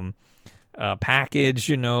like package,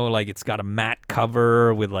 like it's got a matte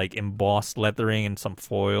cover with like embossed lettering and some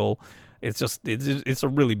foil. It's a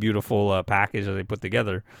really beautiful package that they put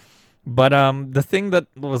together. But the thing that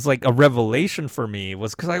was like a revelation for me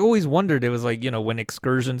was because I always wondered, it was like, when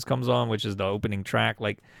Excursions comes on, which is the opening track,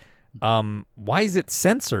 like why is it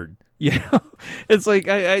censored? It's like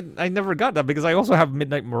I never got that, because I also have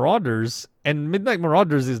Midnight Marauders, and Midnight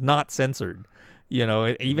Marauders is not censored.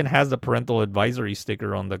 It even has the parental advisory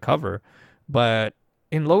sticker on the cover. But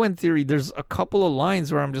in Low End Theory, there's a couple of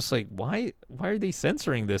lines where I'm just like, why are they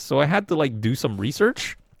censoring this? So I had to like do some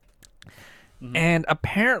research, Mm-hmm. and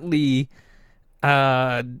apparently,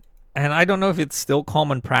 uh, and I don't know if it's still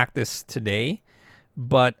common practice today,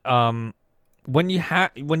 but when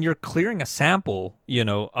you're clearing a sample,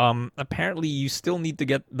 apparently you still need to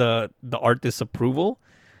get the artist's approval,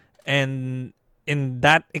 and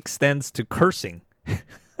that extends to cursing.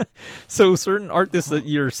 So certain artists that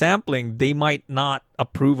you're sampling, they might not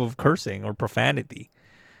approve of cursing or profanity.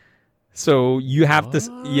 So you have to,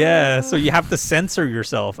 yeah, so What? you have to censor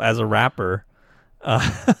yourself as a rapper.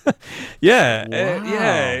 Uh, yeah,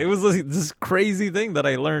 it Wow. was like this crazy thing that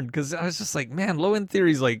I learned, because I was just like, man, Low End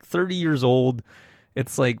Theory is like 30 years old.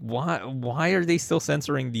 It's like, why are they still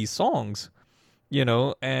censoring these songs?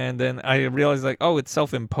 And then I realized, like, oh, it's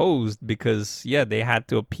self-imposed, because yeah, they had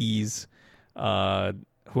to appease uh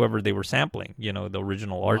whoever they were sampling, the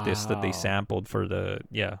original artist that they Wow. sampled for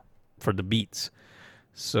the beats.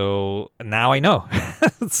 So now I know.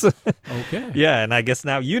 So, Okay. yeah, and I guess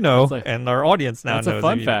now That's like and our audience now that's a knows. If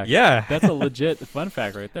fun you know. fact. Yeah, That's a legit fun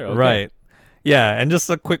fact right there. Okay. right. Yeah, and just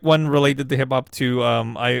a quick one related to hip hop too.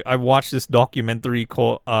 I watched this documentary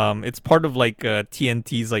called it's part of like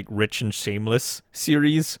TNT's like Rich and Shameless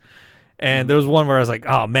series, and Hmm. there was one where I was like,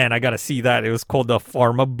 oh man, I gotta see that. It was called the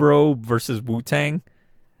Pharma Bro versus Wu Tang,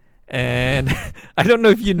 and I don't know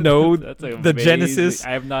if you know That's the amazing. genesis.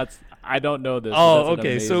 I have not. I don't know this, but Oh, that's an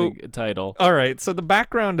okay. So amazing title. all right. So the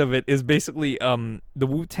background of it is basically the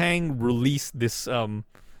Wu Tang released this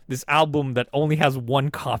album that only has one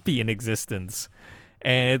copy in existence.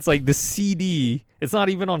 And it's like the CD. It's not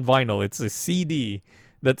even on vinyl. It's a CD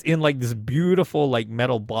that's in like this beautiful like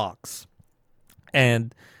metal box.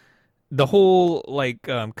 And the whole like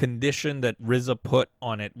condition that RZA put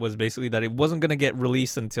on it was basically that it wasn't gonna get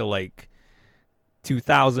released until like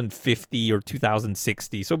 2050 or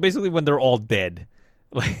 2060. So basically, when they're all dead,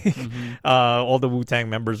 like Hmm. all the Wu Tang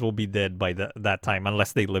members will be dead by that time,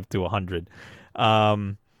 unless they live to 100.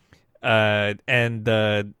 Um, and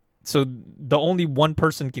so the only one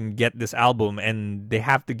person can get this album, and they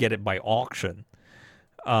have to get it by auction.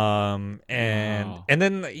 And Wow. and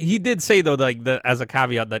then he did say though, like as a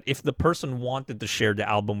caveat, that if the person wanted to share the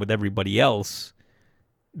album with everybody else,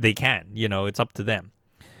 they can. It's up to them.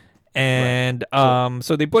 Right. And So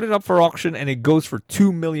so they put it up for auction, and it goes for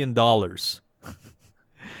 $2 million.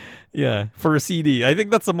 Yeah, for a CD. I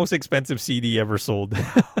think that's the most expensive CD ever sold.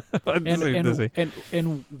 and Safe to and say. and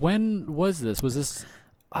and when was this? Was this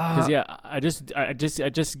because Uh, yeah, I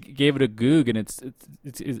just gave it a goog and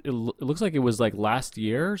it looks like it was like last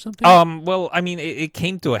year or something. well, I mean, it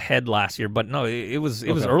came to a head last year, but no, it was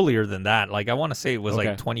Okay. earlier than that. Like, I want to say it was like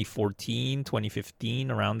Okay. 2014, 2015,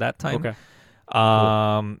 around that time. Okay.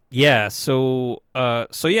 Cool. Yeah, so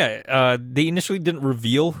yeah, they initially didn't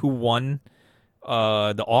reveal who won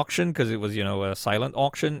the auction, because it was, a silent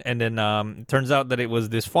auction, and then it turns out that it was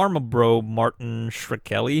this pharma bro, Martin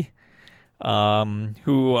Shkreli,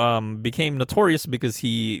 who became notorious because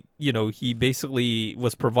he basically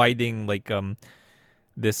was providing like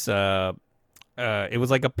this it was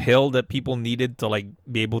like a pill that people needed to like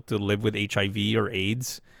be able to live with HIV or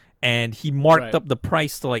AIDS, and he marked Right. up the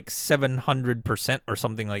price to like 700% or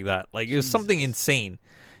something like that. Like, it was something Jesus. insane.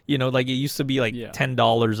 Like it used to be like Yeah.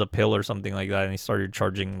 $10 a pill or something like that, and they started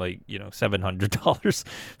charging like $700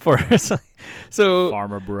 for it. So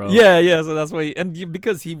Farmer bro. yeah, yeah. So that's why, and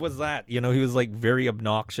because he was that, he was like very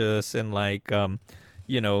obnoxious and like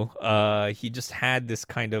he just had this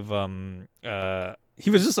kind of he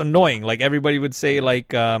was just annoying. Like everybody would say Yeah.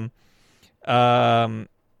 like um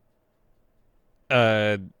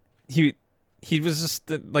uh he he was just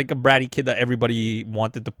like a bratty kid that everybody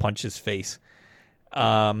wanted to punch his face.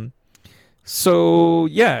 Um so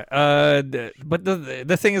yeah, but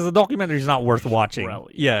the thing is the documentary is not worth watching.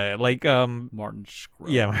 Shkreli. Yeah, like Martin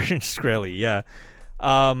yeah, Shkreli. Martin Shkreli, yeah.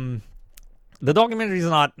 Um the documentary is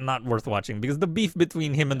not worth watching because the beef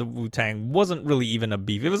between him and the Wu-Tang wasn't really even a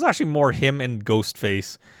beef. It was actually more him and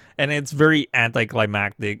Ghostface, and it's very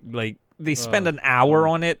anticlimactic. Like they spend an hour Mm.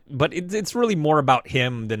 on it, but it's really more about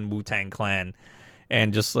him than Wu-Tang Clan,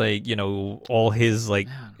 and just like all his like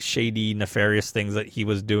Man, shady, nefarious things that he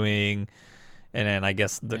was doing, and then I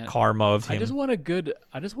guess the man. karma of I just him. want a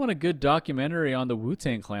good documentary on the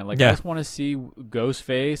Wu-Tang Clan. Like I Yeah, just want to see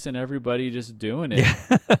Ghostface and everybody just doing it. yeah,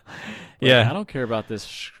 Like I yeah, don't care about this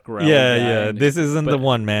Shkreli yeah, guy. yeah. This isn't the But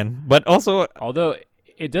one, man. But also, although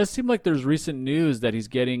it does seem like there's recent news that he's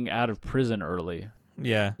getting out of prison early.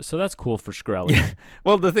 yeah. So that's cool for Shkreli. Yeah.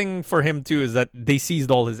 Well, the thing for him too is that they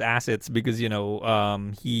seized all his assets because he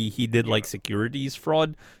did like securities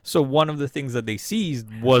fraud. So one of the things that they seized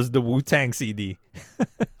was the Wu Tang CD.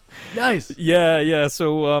 Nice. Yeah, yeah.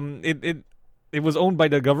 So it was owned by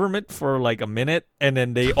the government for like a minute, and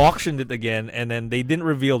then they auctioned it again, and then they didn't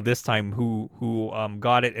reveal this time who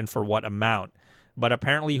got it and for what amount. But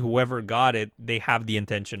apparently, whoever got it, they have the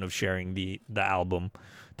intention of sharing the album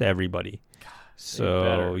to everybody. They So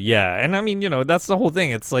better. yeah, and I mean, that's the whole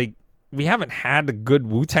thing. It's like we haven't had a good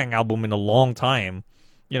Wu Tang album in a long time.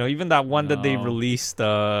 Even that one that they No. released,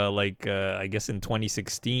 I guess in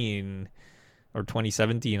 2016 or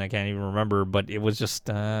 2017, I can't even remember, but it was just,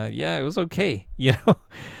 yeah, it was okay.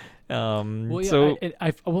 Well, yeah, So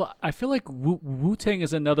I feel like Wu Tang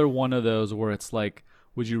is another one of those where it's like,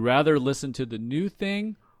 would you rather listen to the new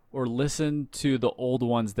thing or listen to the old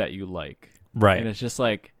ones that you like? And right, it's just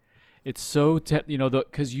like, it's so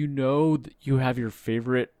because you have your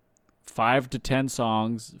favorite 5 to 10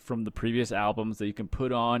 songs from the previous albums that you can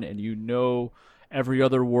put on, and every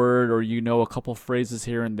other word or a couple phrases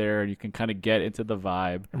here and there, and you can kind of get into the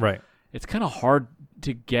vibe. right. It's kind of hard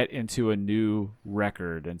to get into a new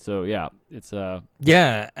record, and so yeah, it's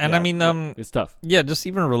Yeah, and I yeah, mean, it's tough. yeah, just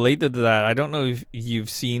even related to that, I don't know if you've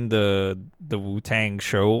seen the Wu Tang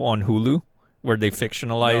show on Hulu where they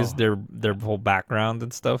fictionalize No. their whole background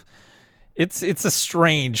and stuff. It's a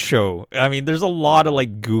strange show. I mean, there's a lot of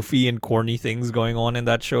like goofy and corny things going on in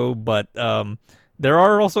that show, but there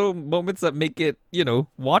are also moments that make it,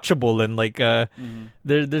 watchable, and like Mhm.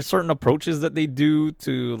 there's certain approaches that they do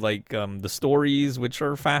to like the stories which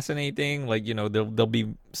are fascinating. Like, there'll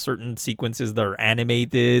be certain sequences that are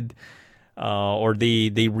animated, or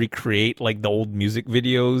they recreate like the old music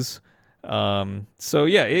videos. So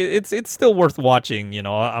yeah, it's still worth watching.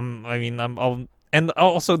 I mean, I'll and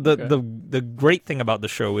also Okay. the great thing about the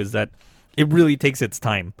show is that it really takes its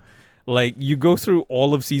time. Like you go through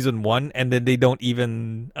all of season one, and then they don't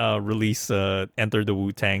even release Enter the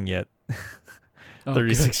Wu Tang yet. Oh,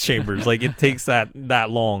 good. 36 Chambers. Like it takes that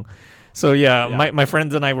long. So yeah, Yeah. my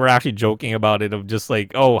friends and I were actually joking about it of just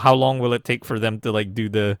like, oh, how long will it take for them to like do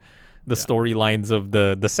the Yeah. storylines of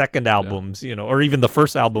the second Yeah. albums, or even the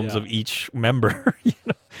first albums Yeah. of each member, I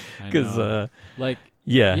because know. Like,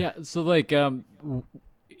 yeah. yeah. So like,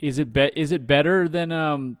 is it better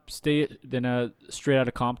than Straight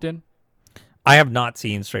Outta Compton? I have not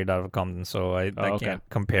seen Straight Outta Compton, so Oh, I okay. can't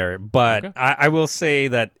compare it. But Okay. I will say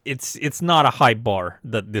that it's not a high bar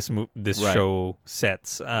that this Right. show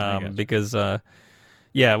sets, I guess. because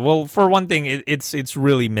yeah, well, for one thing, it's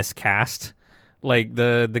really miscast. Like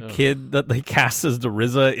the Ugh. kid that they cast as the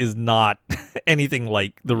RZA is not anything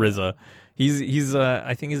like the Yeah. RZA. He's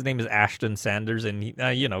I think his name is Ashton Sanders, and he,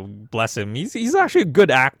 bless him, he's actually a good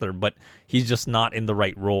actor, but he's just not in the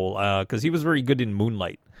right role, because he was very good in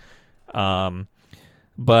Moonlight. Um,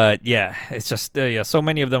 but yeah, it's just yeah, so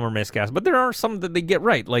many of them are miscast, but there are some that they get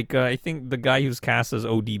right. Like I think the guy who's cast as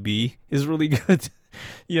ODB is really good.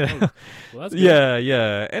 you Oh, know, well, that's good. yeah,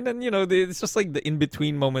 yeah, and then it's just like the in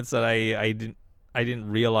between moments that I didn't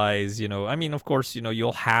realize. I mean, of course,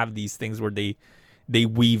 you'll have these things where they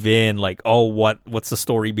weave in like, oh, what's the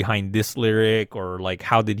story behind this lyric, or like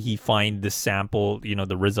how did he find this sample, the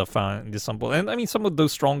RZA found this sample. And I mean, some of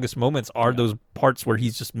those strongest moments are Yeah. those parts where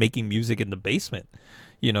he's just making music in the basement.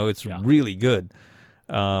 It's Yeah. really good.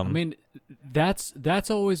 I Um, mean,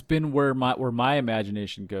 that's always been where my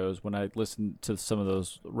imagination goes when I listen to some of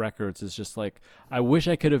those records. Is just like I wish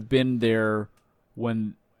I could have been there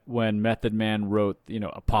when Method Man wrote,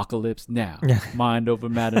 Apocalypse Now, yeah, Mind Over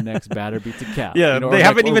Matter Next, Batter Beat the Cow, yeah, or they like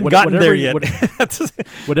haven't or even gotten whatever there yet. That's-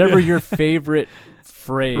 whatever your favorite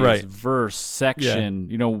phrase, right. verse, Yeah. section,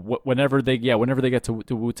 whenever they get to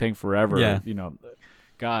Wu Tang Yeah. Forever,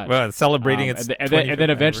 God. Well, celebrating its And then 25th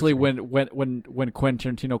eventually anniversary. when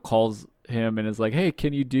Quentin Tarantino calls him and is like, "Hey,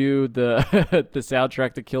 can you do the the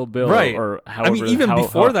soundtrack to Kill Bill?" Right. or I mean, however even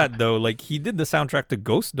before how that though, like he did the soundtrack to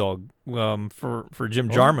Ghost Dog, for Jim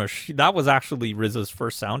oh Jarmusch. That was actually RZA's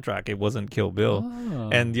first soundtrack. It wasn't Kill Bill, oh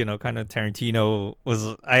and kind of Tarantino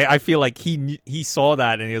was. I feel like he saw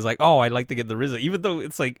that and he was like, oh, I'd like to get the RZA, even though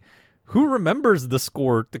it's like, who remembers the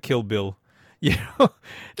score to Kill Bill? You know,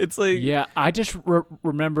 it's like, yeah, I just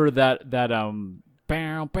remember that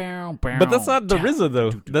bow bow but that's bow not the RZA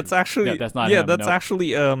though. That's yeah, actually, that's not yeah, him. that's No.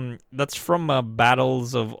 actually that's from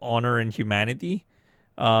Battles of Honor and Humanity,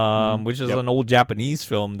 which is Yep. an old Japanese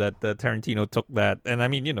film that Tarantino took that. And I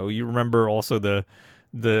mean, you remember also the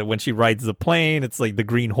when she rides the plane, it's like the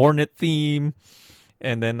Green Hornet theme,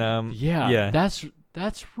 and then Yeah, yeah, that's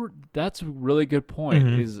a really good point.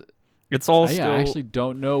 hmm Is it's all Yeah, I still actually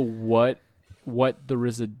don't know what the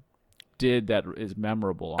RZA did that is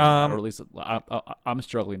memorable on that, or um at least I'm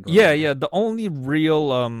struggling to yeah, remember. yeah. The only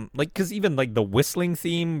real like, cause even like the whistling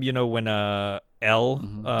theme, when L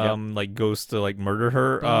Yep. like goes to like murder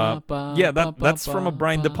her, Ba, ba, yeah, ba, ba, that's from a ba,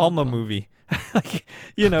 Brian De ba, Palma ba. movie. Like,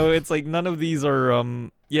 it's like none of these are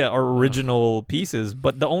yeah, are Ugh. original pieces,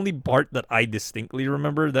 but the only part that I distinctly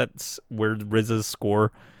remember that's where RZA's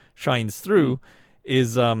score shines Mm. through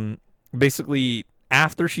is basically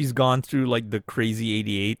after she's gone through like the crazy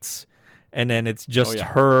 88s, and then it's Oh just yeah.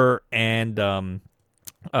 her and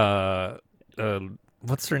uh uh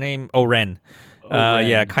what's her name? Oh, Ren. Oh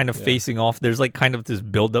Yeah, Ren. kind of Yeah. facing off. There's like kind of this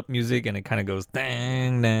build up music and it kind of goes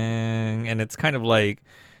dang dang, and it's kind of like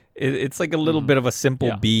it's like a little hmm bit of a simple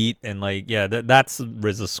Yeah. beat, and like, yeah, that's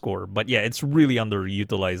RZA's score. But yeah, it's really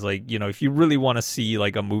underutilized. Like, if you really want to see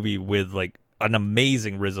like a movie with like an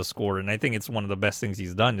amazing RZA score, and I think it's one of the best things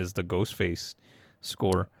he's done, is the Ghostface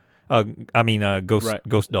score. I mean, Right.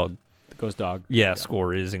 Ghost Dog. The Ghost Dog. Yeah, Yeah.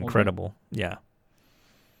 score is Okay. incredible. Yeah.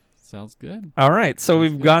 Sounds good. All right, so Sounds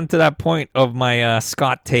we've good. gotten to that point of my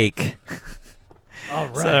Scott take.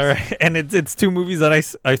 All So, right. and it's two movies that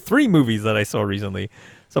three movies that I saw recently.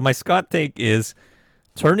 So my Scott take is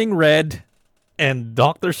Turning Red and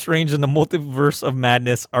Doctor Strange and the Multiverse of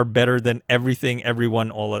Madness are better than Everything Everyone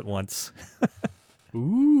All at Once.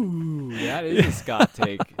 Ooh, that is a Scott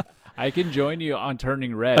take. I can join you on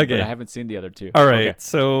Turning Red, but I Okay. haven't seen the other two. All Okay. right.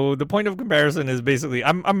 So the point of comparison is basically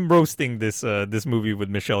I'm roasting this movie with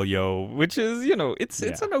Michelle Yeoh, which is, it's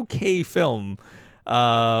Yeah. an okay film.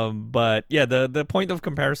 But yeah, the point of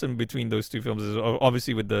comparison between those two films is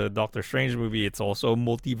obviously with the Doctor Strange movie, it's also a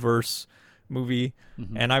multiverse movie,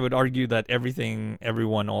 hmm and I would argue that Everything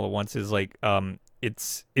Everyone All at Once is like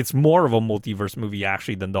it's more of a multiverse movie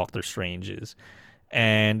actually than Doctor Strange is.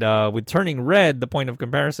 And with Turning Red, the point of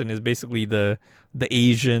comparison is basically the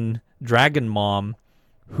Asian dragon mom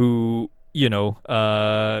who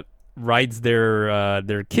rides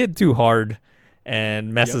their kid too hard and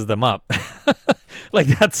Yep. messes them up. Like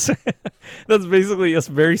that's basically a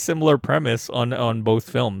very similar premise on both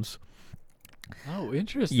films. Oh,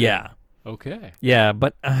 interesting. Yeah, Okay. yeah,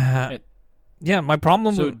 but And yeah, my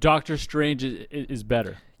problem so with Doctor Strange is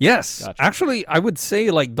better. yes, Gotcha. actually, I would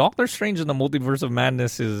say like Doctor Strange and the Multiverse of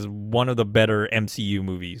Madness is one of the better MCU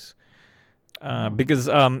movies. Oh. Because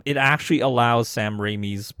it actually allows Sam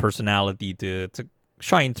Raimi's personality to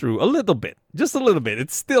shine through a little bit, just a little bit.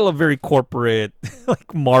 It's still a very corporate,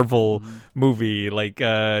 like Marvel hmm movie. Like,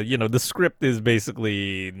 the script is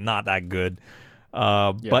basically not that good.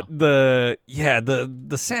 Yeah. But the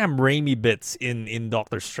Sam Raimi bits in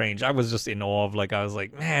Doctor Strange, I was just in awe of. Like, I was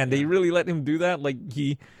like, man, they Yeah. really let him do that. Like,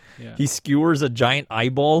 Yeah. he skewers a giant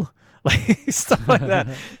eyeball, like stuff like that.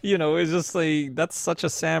 It's just like that's such a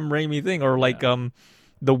Sam Raimi thing. Or like Yeah.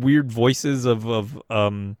 the weird voices of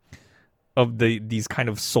these kind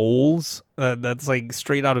of souls, that's like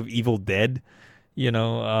straight out of Evil Dead.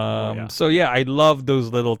 Oh yeah. So yeah, I love those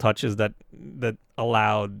little touches that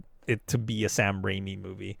allowed it to be a Sam Raimi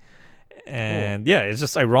movie. Cool. And yeah, it's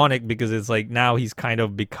just ironic because it's like now he's kind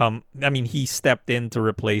of become. I mean, he stepped in to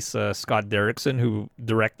replace Scott Derrickson, who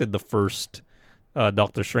directed the first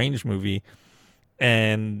Doctor Strange movie,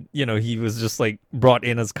 and he was just like brought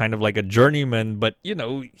in as kind of like a journeyman. But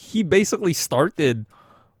he basically started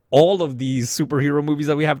all of these superhero movies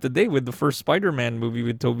that we have today with the first Spider-Man movie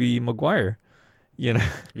with Tobey Maguire. you know.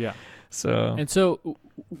 Yeah. So And so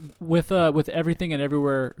with everything and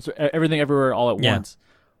everywhere, so everything everywhere all at yeah. once.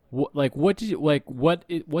 Like what did you like? What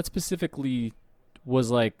specifically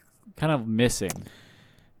was like kind of missing?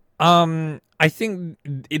 I think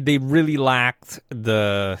they really lacked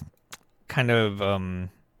the kind of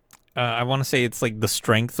I want to say it's like the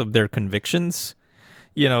strength of their convictions.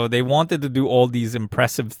 You know, they wanted to do all these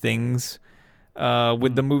impressive things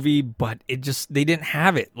with the Mm. movie, but it just they didn't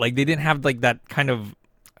have it. Like they didn't have like that kind of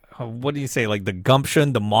what do you say, like the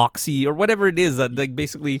gumption, the moxie, or whatever it is that like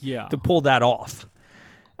basically Yeah. to pull that off.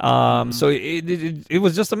 Mm-hmm. So it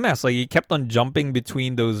was just a mess. Like he kept on jumping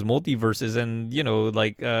between those multiverses, and you know,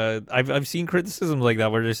 like I've seen criticisms like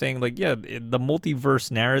that where they're saying like, yeah, the multiverse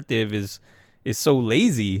narrative is so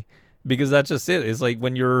lazy because that's just it. It's like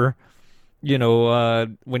when you're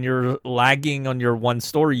when you're lagging on your one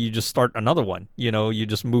story, you just start another one. You know, you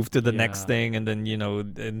just move to the next Yeah. thing, and then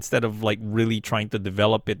instead of like really trying to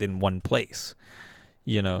develop it in one place.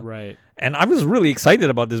 You know, Right. and I was really excited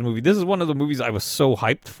about this movie. This is one of the movies I was so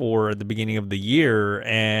hyped for at the beginning of the year,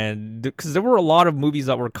 and because there were a lot of movies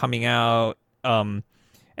that were coming out. And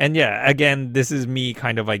yeah, again, this is me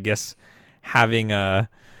kind of, I guess, having a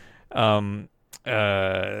um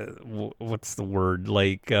what's the word,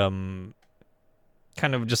 like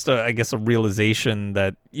kind of just I guess a realization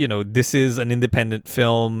that this is an independent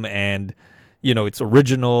film and it's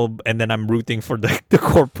original, and then I'm rooting for the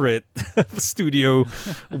corporate studio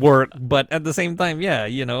work, but at the same time, yeah,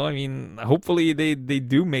 I mean, hopefully they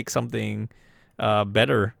do make something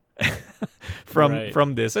better from Right.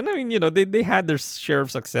 from this. And I mean, they had their share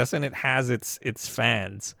of success, and it has its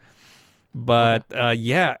fans. Okay. But yeah,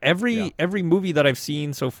 Yeah. every movie that I've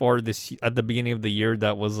seen so far this at the beginning of the year,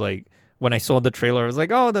 that was like when I saw the trailer, I was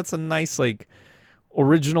like, oh, that's a nice like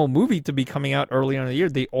original movie to be coming out early in the year.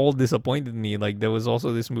 They all disappointed me. Like there was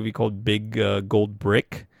also this movie called Big Gold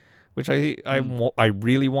Brick, which Mm. I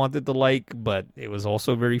really wanted to like, but it was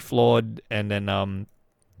also very flawed. And then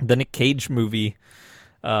the Nick Cage movie,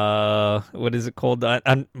 what is it called?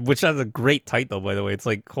 Which has a great title, by the way. It's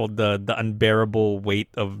like called the Unbearable Weight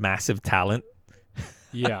of Massive Talent.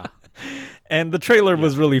 Yeah. And the trailer Yeah.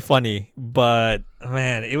 was really funny, but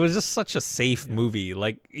man, it was just such a safe Yeah. movie.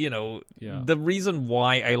 Like, Yeah. the reason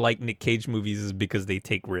why I like Nick Cage movies is because they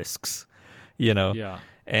take risks, you know, Yeah.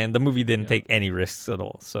 and the movie didn't Yeah. take any risks at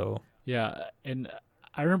all. So, Yeah. And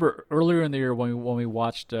I remember earlier in the year when we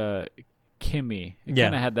watched Kimmy, it kind yeah,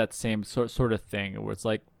 of had that same sort of thing where it's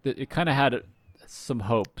like it kind of had some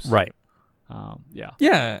hopes. right. Yeah.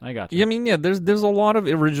 Yeah. I got Yeah, you. I mean, yeah, there's a lot of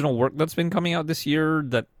original work that's been coming out this year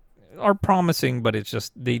that are promising, but it's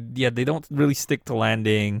just they don't really stick to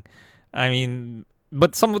landing. I mean,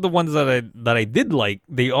 but some of the ones that I did like,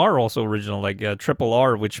 they are also original, like Triple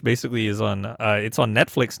R, which basically is on it's on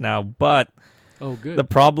Netflix now, but Oh, the good.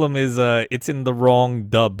 problem is it's in the wrong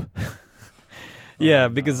dub. Oh Yeah,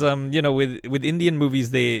 because no. with Indian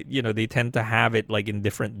movies, they tend to have it like in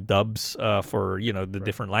different dubs for the Right.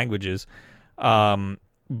 different languages.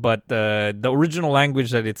 But the original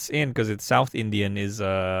language that it's in, because it's South Indian, is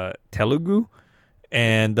Telugu,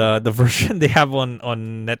 and Okay. the version they have on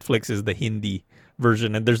Netflix is the Hindi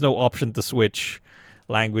version, and there's no option to switch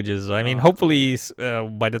languages. I mean, Ah. hopefully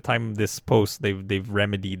by the time this posts, they've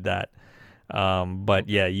remedied that. But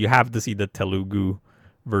Okay. yeah, you have to see the Telugu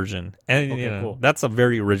version, and Okay. Cool. that's a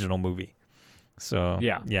very original movie. So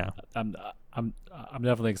Yeah. yeah, I'm I'm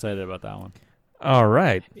definitely excited about that one. all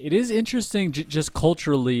right, It is interesting, just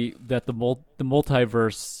culturally, that the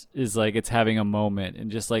multiverse is like it's having a moment, and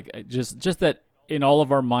just like just that in all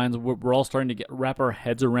of our minds, we're all starting to wrap our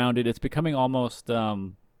heads around it. It's becoming almost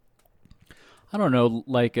I don't know,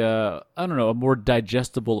 like I don't know, a more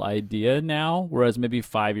digestible idea now. Whereas maybe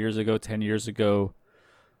 5 years ago, 10 years ago,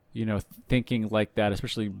 thinking like that,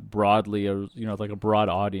 especially broadly, or like a broad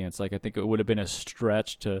audience, like I think it would have been a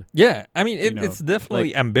stretch to, yeah. I mean, you it's know, definitely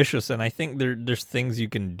like. ambitious, and I think there's things you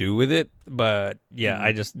can do with it, but yeah,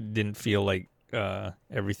 I Mm, just didn't feel like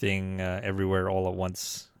everything everywhere all at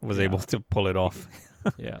once was able yeah, to pull it off.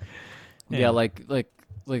 yeah. Yeah, Yeah, like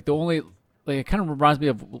the only like it kind of reminds me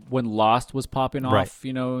of when Lost was popping right. off,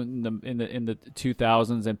 in the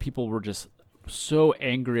 2000s, and people were just so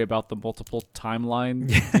angry about the multiple timeline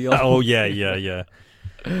deal. Oh yeah, yeah, yeah.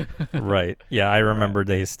 Right. Yeah, I Right. remember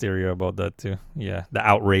the hysteria about that too. Yeah, the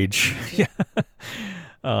outrage. Yeah. Yeah.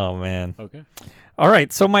 Oh man. Okay. All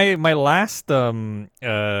right. So my last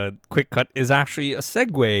quick cut is actually a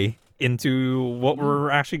segue into what Mm. we're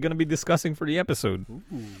actually going to be discussing for the episode. Ooh.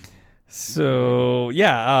 Okay. So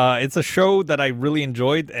yeah, it's a show that I really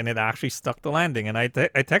enjoyed, and it actually stuck the landing. And I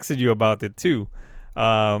texted you about it too. It's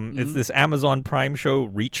Mm-hmm. this Amazon Prime show,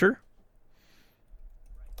 Reacher.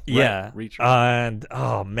 Yeah. Reacher. And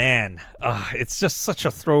oh man, it's just such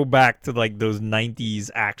a throwback to like those 90s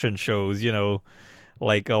action shows,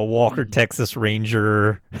 like a Walker Mhm. Texas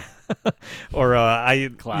Ranger or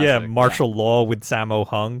Classic. Yeah. Martial Law with Sammo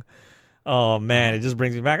Hung. Oh man, Uh-huh. it just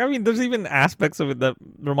brings me back. I mean, there's even aspects of it that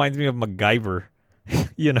reminds me of MacGyver.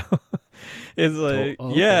 you know, it's like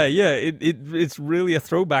Okay. it's really a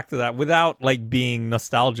throwback to that without like being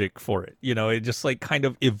nostalgic for it. It just like kind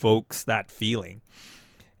of evokes that feeling.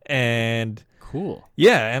 And Cool.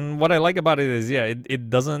 yeah, and what I like about it is it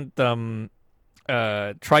doesn't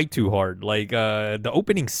try too hard. Like the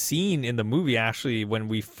opening scene in the movie actually when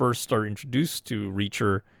we first are introduced to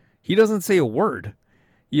Reacher, he doesn't say a word.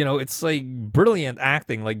 It's like brilliant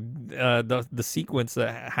acting, like the sequence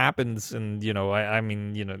that happens, and I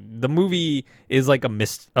mean, the movie is like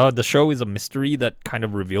the show is a mystery that kind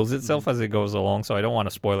of reveals Hmm. itself as it goes along. So I don't want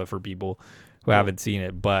to spoil it for people who Cool. haven't seen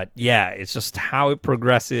it, but yeah, it's just how it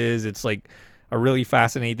progresses. It's like a really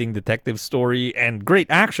fascinating detective story and great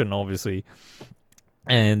action, obviously.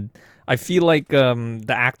 And I feel like the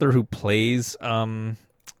actor who plays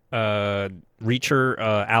uh, Reacher,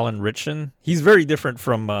 Alan Ritchson. He's very different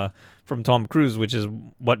from Tom Cruise, which is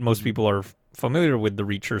what most Hmm. people are familiar with the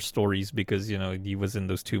Reacher stories because he was in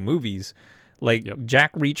those two movies. Like Yep.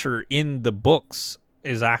 Jack Reacher in the books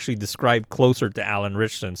is actually described closer to Alan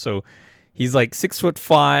Ritchson. So he's like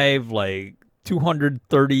 6'5", like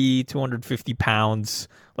 230, 250 pounds,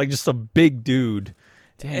 like just a big dude.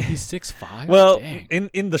 Dang, he's 6'5"? Well,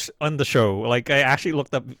 Dang. on the show, like I actually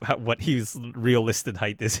looked up what his real listed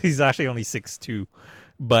height is. He's actually only 6'2",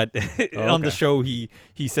 but Oh, on the okay. show he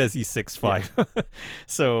says he's six Yeah. five.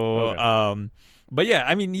 So, Okay. but yeah,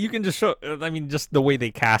 I mean, you can just show. I mean, just the way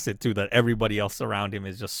they cast it too, that everybody else around him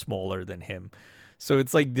is just smaller than him. So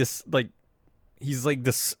it's like this, like he's like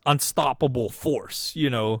this unstoppable force,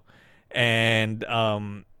 and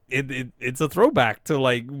it's a throwback to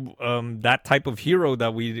like that type of hero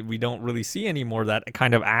that we don't really see anymore. That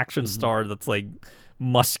kind of action Hmm. star that's like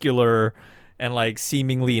muscular and like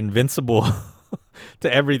seemingly invincible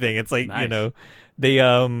to everything. It's like Nice.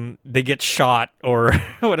 they get shot or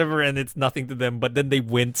whatever, and it's nothing to them. But then they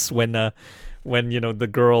wince when the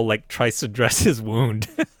girl like tries to dress his wound.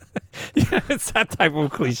 Yeah, it's that type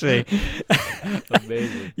of cliche.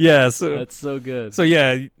 Amazing. Yeah, so That's so good. so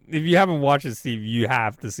yeah, if you haven't watched it, Steve, you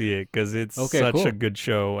have to see it because it's Okay, such a cool. good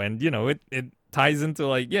show, and it ties into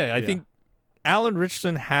like I Yeah. think Alan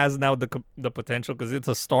Richardson has now the potential because it's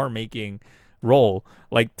a star making role,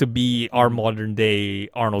 like to be our Hmm. modern day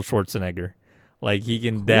Arnold Schwarzenegger. Like he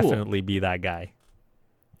can Cool. definitely be that guy.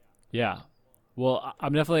 Yeah. Well,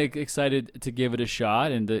 I'm definitely excited to give it a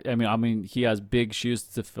shot, and I mean, he has big shoes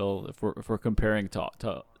to fill if we're comparing to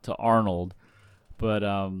Arnold. But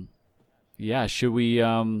yeah, should we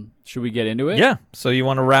get into it? Yeah. So you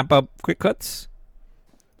want to wrap up quick cuts?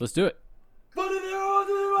 Let's do it.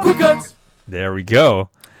 Quick cuts. There we go.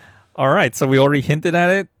 All right. So we already hinted at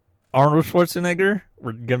it. Arnold Schwarzenegger.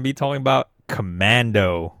 We're gonna be talking about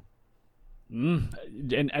Commando.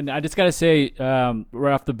 Mm. And I just gotta say,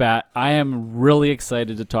 right off the bat, I am really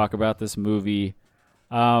excited to talk about this movie.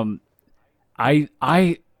 Um,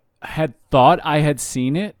 I had thought I had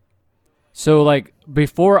seen it, so like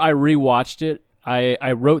before I rewatched it,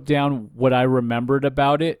 I wrote down what I remembered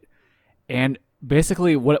about it, and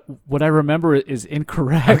basically what I remember is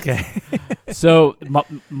incorrect. Okay. So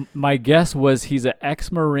my guess was he's an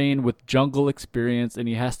ex-marine with jungle experience, and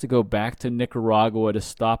he has to go back to Nicaragua to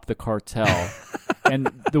stop the cartel. And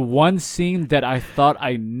the one scene that I thought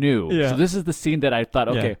I knew, so Yeah. this is the scene that I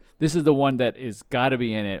thought, Yeah. okay, this is the one that is got to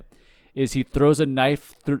be in it. Is he throws a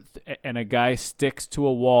knife through, and a guy sticks to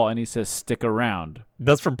a wall, and he says, "Stick around."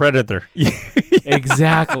 That's from Predator.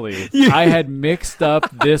 Exactly. Yeah. I had mixed up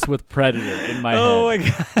this with Predator in my Oh head, my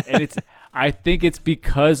god. and I think it's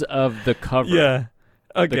because of the cover. Yeah.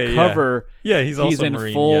 The Okay. Yeah. cover, Yeah. he's Also in Marine.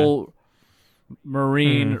 Yeah. full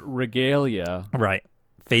marine Mhm. regalia. Right.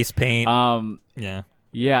 Face paint. Um, Yeah.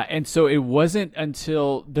 yeah, and so it wasn't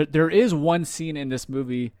until there is one scene in this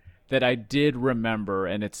movie that I did remember,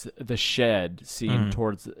 and it's the shed scene Mhm.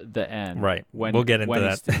 towards the end. Right. When We'll get into when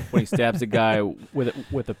that. when he stabs a guy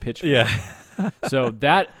with a pitchfork. Yeah.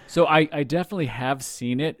 So I definitely have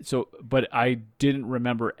seen it. So but I didn't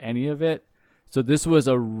remember any of it. So this was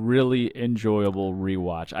a really enjoyable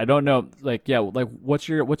rewatch. I don't know, like what's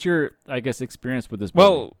your I guess experience with this movie?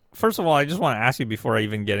 Well, first of all, I just want to ask you before I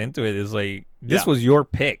even get into it is like this Yeah. was your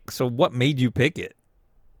pick. So what made you pick it?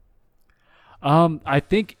 I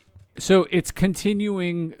think so. It's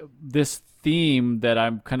continuing this theme that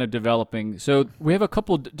I'm kind of developing. So we have a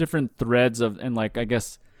couple different threads of, and like I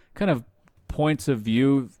guess, kind of points of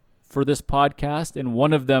view for this podcast, and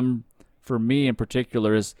one of them for me in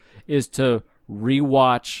particular is to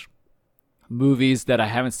rewatch movies that I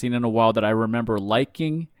haven't seen in a while that I remember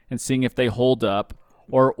liking and seeing if they hold up,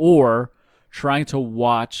 or trying to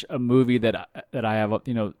watch a movie that I have,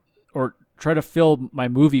 or try to fill my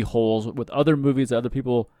movie holes with other movies that other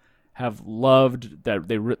people have loved, that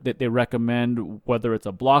they recommend, whether it's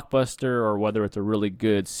a blockbuster or whether it's a really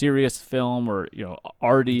good serious film or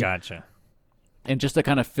arty. Gotcha. And just to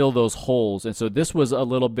kind of fill those holes. And so this was a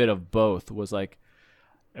little bit of both. It was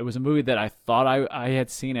a movie that I thought I had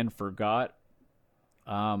seen and forgot.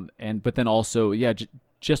 But then also,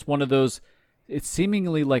 just one of those. It's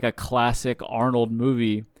seemingly like a classic Arnold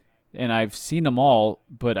movie, and I've seen them all,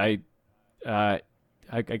 but I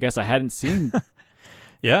guess I hadn't seen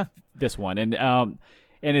this one, and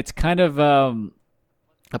it's kind of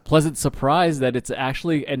a pleasant surprise that it's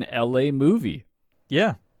actually an LA movie.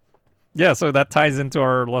 Yeah. So that ties into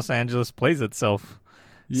our Los Angeles Plays Itself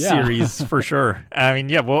series for sure. I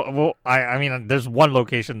mean, I mean, there's one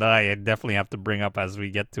location that I definitely have to bring up as we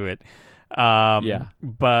get to it.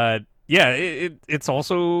 But yeah, it's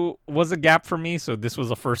also was a gap for me. So this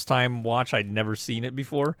was a first time watch. I'd never seen it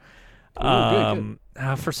before. Good.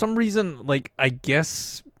 For some reason, like I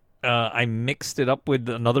guess I mixed it up with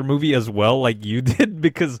another movie as well, like you did,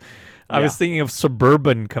 because I was thinking of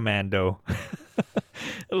Suburban Commando.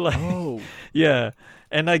 Yeah.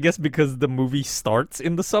 And I guess because the movie starts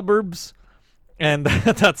in the suburbs, and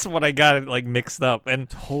that's what I got like mixed up. And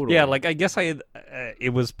totally. Yeah, like I guess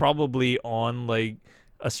it was probably on like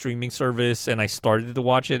a streaming service, and I started to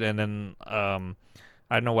watch it, and then I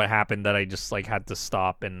don't know what happened that I just like had to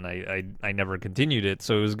stop, and I never continued it.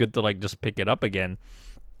 So it was good to like just pick it up again.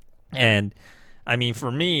 And I mean,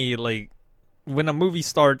 for me, like when a movie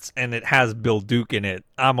starts and it has Bill Duke in it,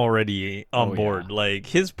 I'm already on board. Yeah. Like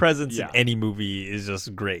his presence in any movie is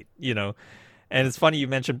just great, And it's funny you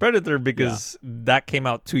mentioned Predator because that came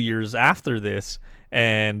out 2 years after this,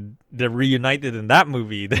 and they're reunited in that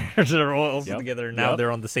movie. They're all also together, and now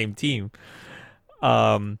they're on the same team.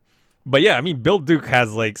 But yeah, I mean, Bill Duke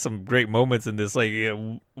has like some great moments in this. Like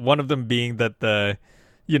one of them being that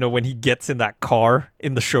when he gets in that car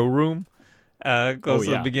in the showroom, close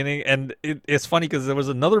to the beginning, and it's funny because there was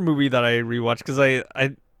another movie that I rewatched because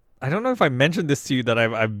I don't know if I mentioned this to you that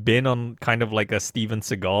I've been on kind of like a Steven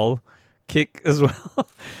Seagal kick as well.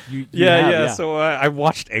 So I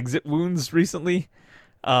watched Exit Wounds recently.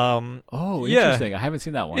 Interesting. I haven't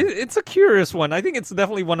seen that one. It's a curious one. I think it's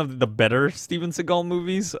definitely one of the better Steven Seagal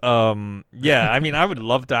movies. I mean, I would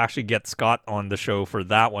love to actually get Scott on the show for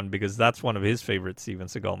that one because that's one of his favorite Steven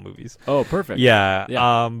Seagal movies. Oh, perfect.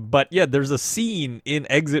 Yeah. But yeah, there's a scene in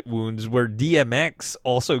Exit Wounds where DMX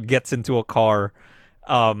also gets into a car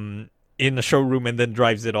in the showroom and then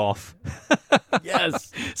drives it off.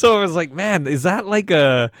 Yes. So I was like, man, is that like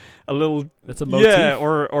a little? That's a motif. Yeah,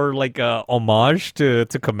 or like a homage to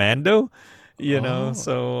Commando, know?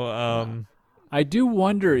 So I do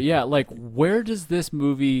wonder, like where does this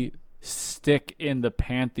movie stick in the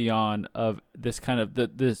pantheon of this kind of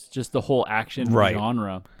the whole action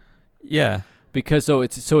genre? Yeah. Because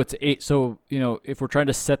if we're trying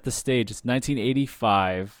to set the stage, it's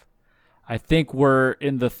 1985. I think we're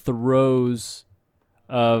in the throes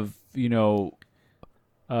of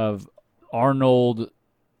of Arnold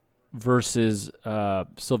versus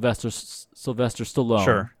Sylvester Stallone.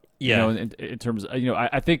 Sure. Yeah. In terms of,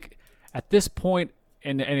 I think at this point,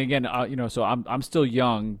 and again, so I'm still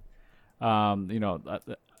young. I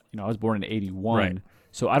was born in 81. Right.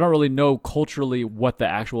 So I don't really know culturally what the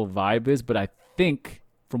actual vibe is, but I think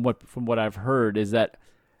from what I've heard is that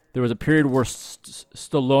there was a period where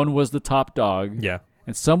Stallone was the top dog. Yeah.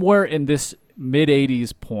 And somewhere in this mid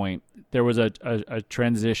 80s point, there was a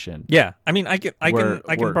transition. Yeah, I mean, I can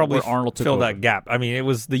probably Arnold fill that gap. I mean, it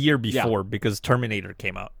was the year before because Terminator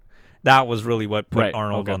came out. That was really what put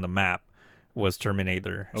Arnold on the map, was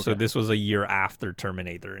Terminator. Okay. So this was a year after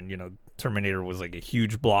Terminator, and Terminator was like a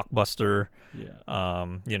huge blockbuster.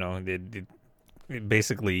 Yeah. It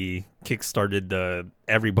basically kickstarted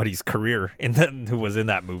everybody's career who was in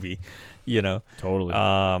that movie. Totally.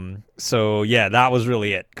 So yeah, that was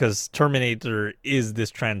really it, because Terminator is this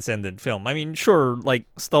transcendent film. I mean, sure, like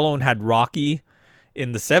Stallone had Rocky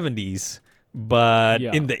in the 70s, but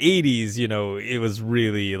in the 80s, it was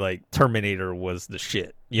really like Terminator was the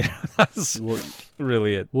shit. That's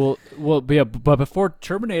really it. But before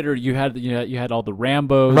Terminator, you had all the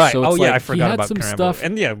Rambos. Right. So I forgot about some Rambo. Stuff.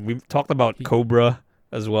 And yeah, we talked about Cobra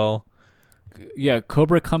as well. Yeah,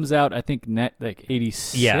 Cobra comes out, I think, like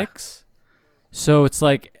 86. Yeah. So it's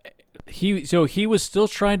like he was still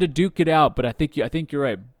trying to duke it out, but I think you're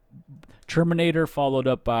right. Terminator, followed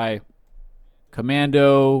up by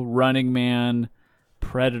Commando, Running Man,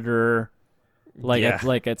 Predator. Yeah,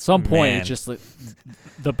 Like at some point, it's man. just like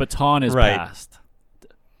the baton is Right. passed.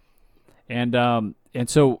 And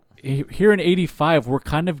so here in '85, we're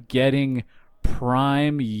kind of getting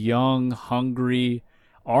prime, young, hungry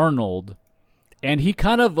Arnold, and he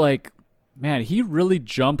kind of like, man, he really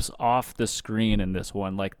jumps off the screen in this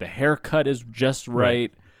one. Like the haircut is just Right.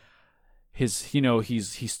 right. His, he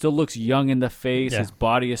still looks young in the face. Yeah. His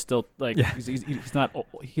body is still like Yeah. he's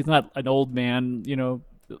not an old man,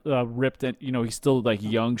 ripped and he's still like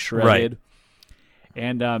young, Right. shredded,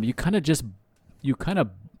 and you kind of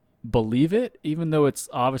believe it, even though it's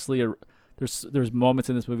obviously there's moments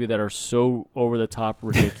in this movie that are so over the top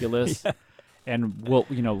ridiculous, Yeah. and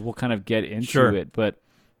we'll kind of get into Sure. it, but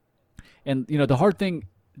the hard thing,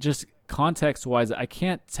 just context wise, I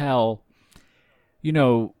can't tell,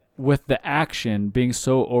 with the action being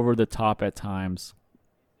so over the top at times,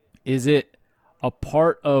 is it a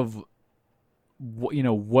part of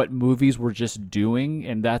what movies were just doing,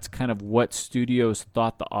 and that's kind of what studios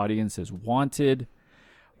thought the audiences wanted,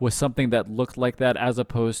 was something that looked like that, as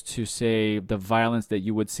opposed to, say, the violence that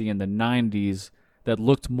you would see in the 90s that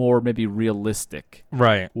looked more maybe realistic,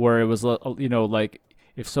 Right. where it was like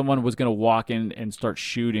if someone was going to walk in and start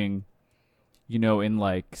shooting, in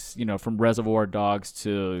like, from Reservoir Dogs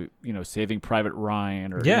to, Saving Private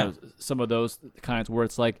Ryan, or Yeah. some of those kinds, where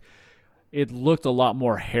it's like it looked a lot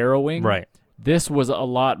more harrowing. Right. This was a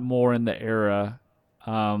lot more in the era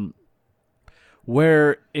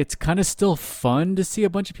where it's kind of still fun to see a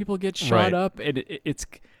bunch of people get shot Right. up,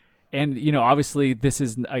 and obviously this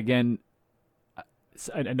is, again,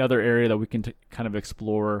 another area that we can kind of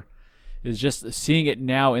explore, is just seeing it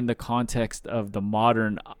now in the context of the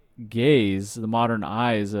modern gaze, the modern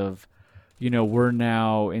eyes of, we're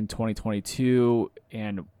now in 2022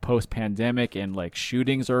 and post-pandemic, and like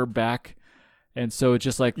shootings are back, and so it's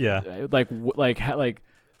just like, Yeah. like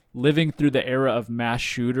living through the era of mass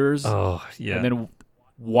shooters, Oh, yeah. and then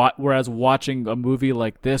whereas watching a movie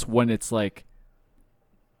like this, when it's like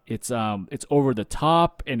it's over the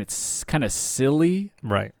top and it's kind of silly,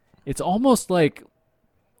 Right. it's almost like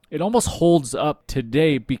it almost holds up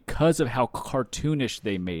today because of how cartoonish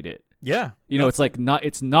they made it. Yeah.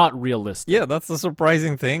 It's not realistic. Yeah, that's the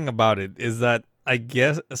surprising thing about it, is that I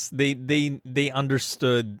guess they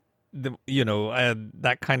understood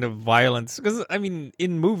that kind of violence, because I mean,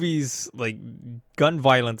 in movies, like gun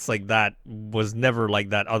violence like that was never like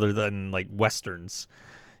that other than like westerns.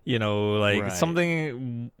 Like Right.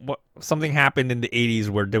 something happened in the 80s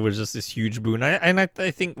where there was just this huge boom. I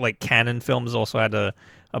think like Canon Films also had a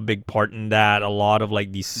big part in that. A lot of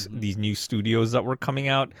like these new studios that were coming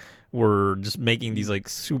out were just making these like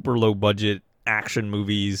super low budget action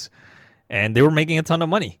movies, and they were making a ton of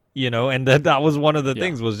money, and that was one of the Yeah.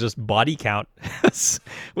 things, was just body count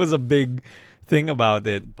was a big thing about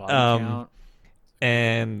it. Body count.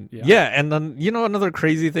 And Yeah. and then another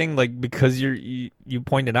crazy thing, like, because you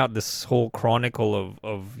pointed out this whole chronicle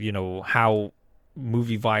of how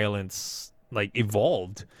movie violence like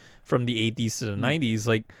evolved from the 80s to the 90s.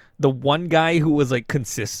 Like, the one guy who was like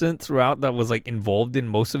consistent throughout, that was like involved in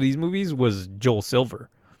most of these movies, was Joel Silver.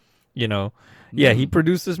 Yeah, he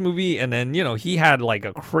produced this movie, and then he had like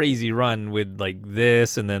a crazy run with like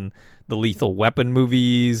this, and then the Lethal Weapon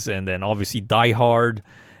movies, and then obviously Die Hard.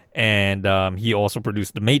 And he also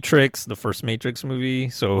produced The Matrix, the first Matrix movie.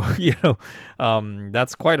 So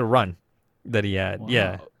that's quite a run that he had. Wow.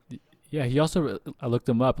 Yeah. Yeah, he also, I looked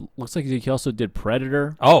him up. Looks like he also did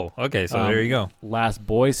Predator, Oh, okay. So there you go. Last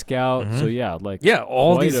Boy Scout. So yeah, like, Yeah,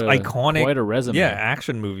 all quite these a- iconic, quite a resume.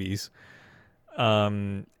 action movies.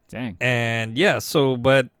 Dang. And yeah, so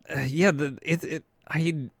but yeah,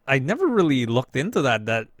 I never really looked into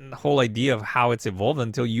that whole idea of how it's evolved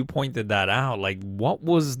until you pointed that out. Like, what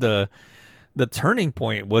was the turning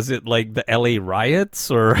point? Was it like the LA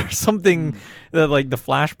riots or something, that like the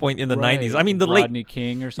flashpoint in the 90s? I mean, the late Rodney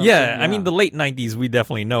King or something. Yeah, I mean, the late 90s, we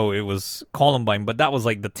definitely know it was Columbine, but that was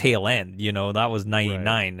like the tail end, that was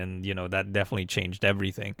 99, and that definitely changed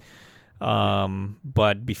everything.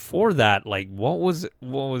 But before that, like, what was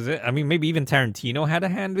it? I mean, maybe even Tarantino had a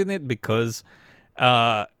hand in it, because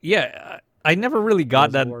yeah, I never really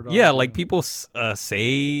got Reservoir that. Dogs, Yeah, yeah. like, people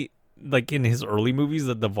say, like, in his early movies,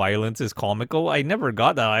 that the violence is comical. I never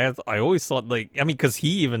got that. I always thought, like, I mean, because he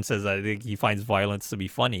even says that, I think he finds violence to be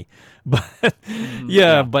funny. But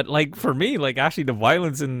yeah, but like, for me, like, actually the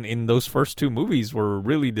violence in those first two movies were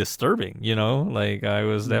really disturbing. Like, I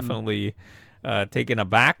was definitely taken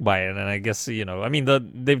aback by it. And I guess, I mean,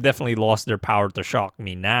 they've definitely lost their power to shock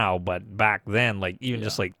me now, but back then, like, even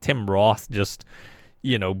just like Tim Roth just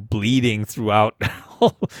bleeding throughout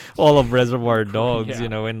all of Reservoir Dogs,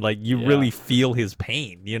 Yeah. and like you Yeah. really feel his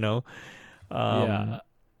pain. Um, Yeah.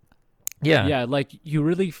 yeah. Yeah, like you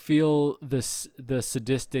really feel the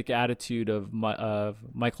sadistic attitude of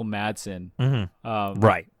Michael Madsen. Hmm. Um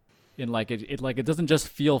Right. in like it doesn't just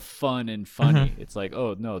feel fun and funny. Hmm. It's like,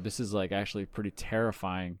 oh no, this is like actually pretty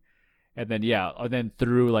terrifying. And then yeah, and then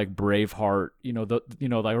through like Braveheart,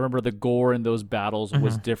 I remember the gore in those battles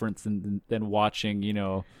was Hmm. different than watching,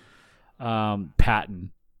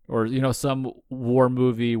 Patton, or some war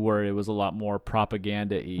movie where it was a lot more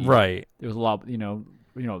propaganda-y. Right. It was a lot,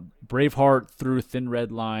 Braveheart through Thin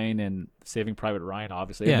Red Line and Saving Private Ryan,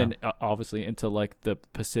 obviously, and Yeah. then obviously into like the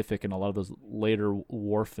Pacific and a lot of those later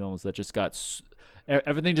war films that just got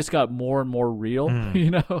everything just got more and more real,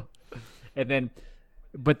 Mm. and then,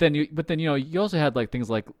 you also had like things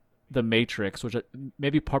like the Matrix, which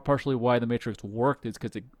maybe partially why the Matrix worked is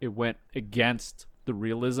because it went against the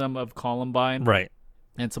realism of Columbine Right.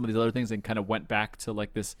 and some of these other things and kind of went back to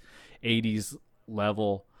like this 80s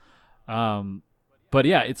level. But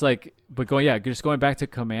yeah, it's like, just going back to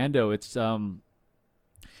Commando, it's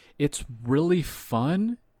really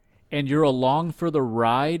fun and you're along for the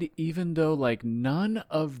ride, even though like none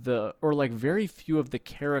of the, or like very few of the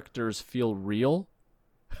characters feel real.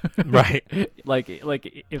 Right. like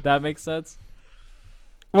if that makes sense.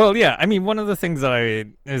 Well, yeah. I mean, one of the things that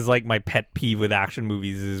is like my pet peeve with action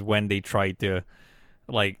movies is when they try to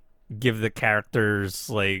like give the characters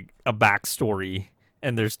like a backstory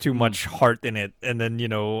and there's too Mm. much heart in it, and then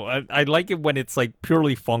I like it when it's like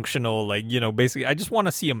purely functional, like basically I just want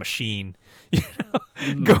to see a machine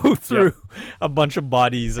you go Yep. through a bunch of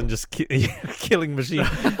bodies and just killing machine.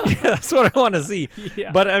 Yeah, that's what I want to see.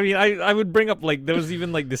 Yeah. But I mean, I would bring up like there was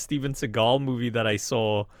even like the Steven Seagal movie that I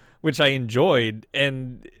saw, which I enjoyed,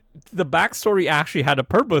 and the backstory actually had a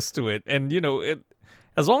purpose to it, and it,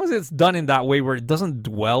 as long as it's done in that way where it doesn't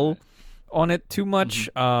dwell on it too Mm-hmm. much.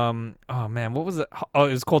 Oh man, what was it? Oh,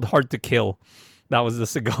 it was called Hard to Kill. That was the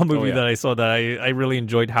Seagal Oh movie yeah. that I saw that I really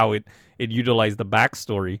enjoyed how it utilized the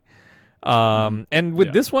backstory. Mm-hmm. And with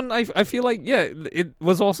Yeah. this one, I feel like, yeah, it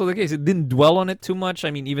was also the case. It didn't dwell on it too much.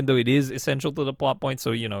 I mean, even though it is essential to the plot point,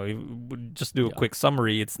 so just do a Yeah. quick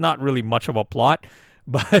summary. It's not really much of a plot,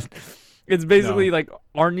 but it's basically No. like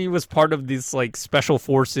Arnie was part of these like special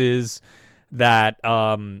forces that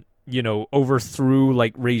overthrew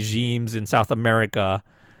like regimes in South America,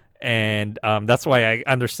 and that's why I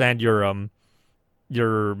understand you're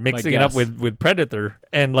My mixing it up guess. with Predator,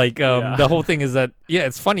 and like Yeah. the whole thing is that, yeah,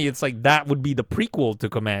 it's funny, it's like that would be the prequel to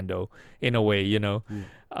Commando in a way. Ooh.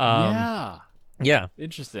 um Yeah. yeah,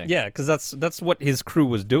 Interesting. yeah, because that's what his crew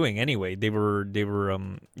was doing anyway. They were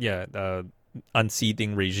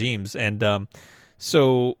unseating regimes, and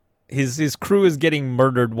so his crew is getting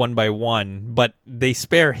murdered one by one, but they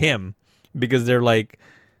spare him because they're like,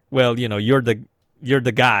 well, you're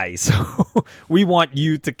the guy, so we want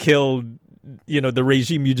you to kill the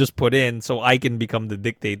regime you just put in, so I can become the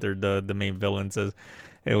dictator. The main villain says,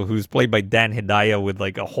 who's played by Dan Hedaya with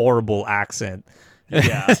like a horrible accent.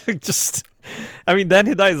 Yeah. Just, I mean, Dan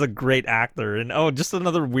Hedaya is a great actor, and just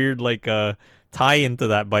another weird like tie into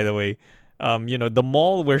that, by the way. The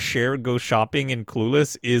mall where Cher goes shopping in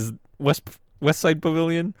Clueless is West Side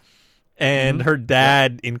Pavilion, and Mm-hmm. her Yep.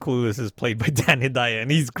 dad in Clueless is played by Dan Hedaya, and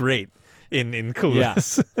he's great in Yeah.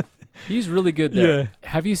 Clueless. He's really good Yeah. there.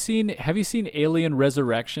 Have you seen Alien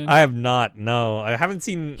Resurrection? I have not. No, I haven't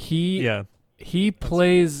seen. He Yeah. he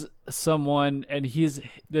plays someone, and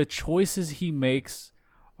the choices he makes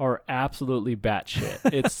are absolutely batshit.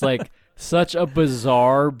 It's like such a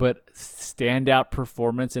bizarre but standout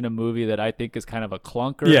performance in a movie that I think is kind of a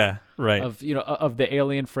clunker Yeah. Right. of the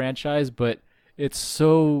Alien franchise, but it's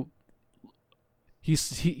so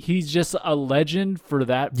he's just a legend for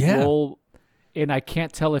that Yeah. role, and I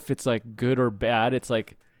can't tell if it's like good or bad. It's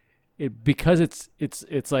like because it's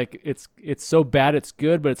like it's so bad it's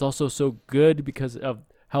good, but it's also so good because of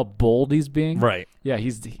how bold he's being. Right. Yeah,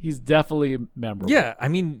 he's definitely memorable. Yeah. I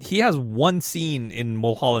mean, he has one scene in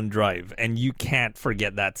Mulholland Drive, and you can't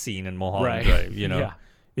forget that scene in Mulholland Right. Drive. Yeah.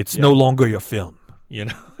 It's Yeah. no longer your film. You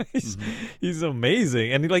know, he's Mhm. he's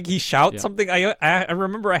amazing, and he shouts Yeah. something. I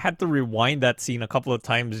remember I had to rewind that scene a couple of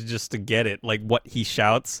times just to get it, like what he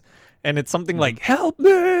shouts, and it's something like "Help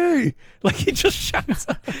me!" Like he just shouts.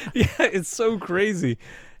 Yeah, it's so crazy,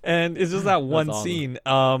 and it's just that one awesome. scene.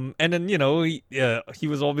 And then he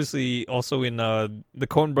was obviously also in the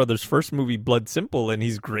Coen Brothers' first movie, Blood Simple, and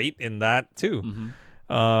he's great in that too. Mhm.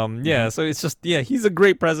 Yeah, so it's just, yeah, he's a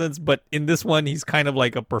great presence, but in this one he's kind of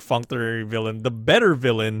like a perfunctory villain. The better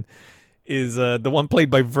villain is the one played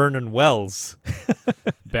by Vernon Wells.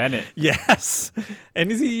 Bennett. Yes,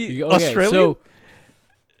 and is he Okay, Australian? so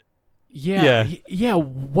yeah, Yeah, yeah.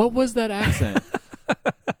 What was that accent?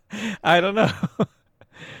 I don't know.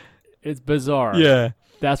 It's bizarre. Yeah,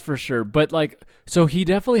 That's for sure. But like, so he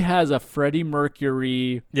definitely has a Freddie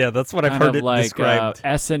Mercury yeah, that's what I've kind heard of it like described.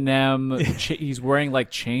 S&M. He's wearing like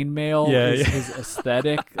chainmail. Yeah, Is yeah. his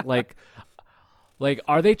aesthetic like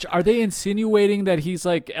are they insinuating that he's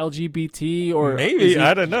like LGBT or Maybe,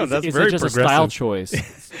 I don't know. That's is very it just a style progressive.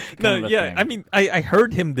 choice? No, Kind of a yeah. I thing. mean, I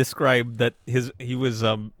heard him describe that he was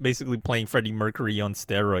basically playing Freddie Mercury on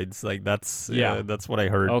steroids. Like Yeah. that's what I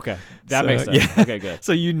heard. Okay, that So, makes sense. yeah. Okay, good.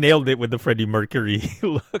 So you nailed it with the Freddie Mercury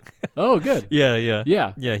look. Oh, good. Yeah, yeah,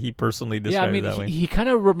 Yeah. yeah. He personally Yeah, I described mean, it that way. he kind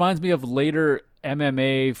of reminds me of later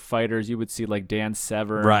MMA fighters. You would see like Dan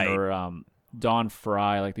Severn Right. or Don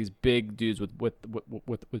Fry, like these big dudes with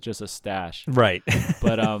just a stash. Right.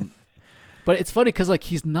 But it's funny because like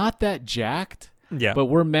he's not that jacked, Yeah. but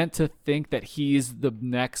we're meant to think that he's the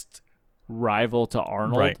next rival to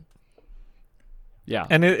Arnold. Right. Yeah,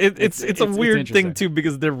 And it's a weird thing interesting. too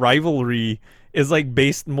because their rivalry is like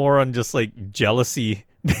based more on just like jealousy.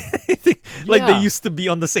 I think, like they Yeah. used to be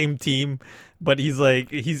on the same team, but he's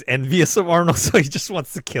envious of Arnold, so he just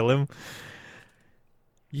wants to kill him.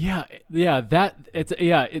 Yeah,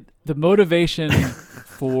 the motivation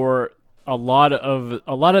for a lot of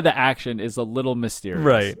the action is a little mysterious.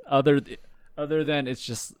 Right. Other than it's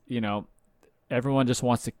just, everyone just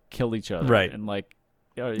wants to kill each other. Right. And like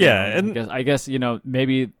Yeah, and I guess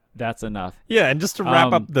maybe that's enough. yeah, and just to wrap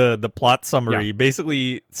up Um, the plot summary, yeah.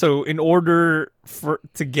 basically, so in order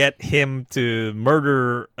to get him to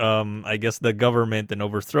murder, I guess the government and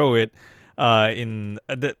overthrow it,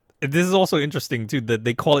 this is also interesting too that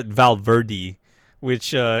they call it Valverde,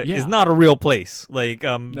 which is Yeah. not a real place. Like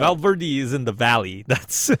No. Valverde is in the valley.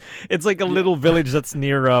 It's like a little village that's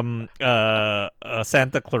near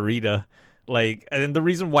Santa Clarita. Like, and the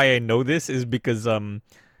reason why I know this is because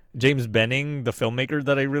James Benning, the filmmaker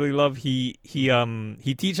that I really love, he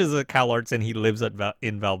teaches at Cal Arts and he lives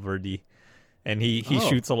in Valverde, and he Oh.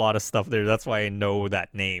 shoots a lot of stuff there. That's why I know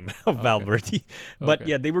that name of Valverde. But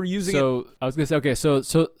Okay. yeah, they were using it. So I was gonna say, okay, so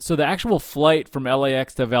the actual flight from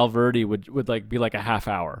LAX to Valverde would like be like a half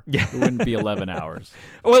hour. Yeah. It wouldn't be 11 hours.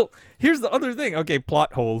 Well, here's the other thing. Okay,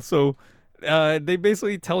 plot hole. So they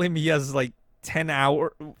basically tell him he has like 10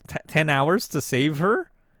 hours to save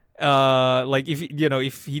her. Like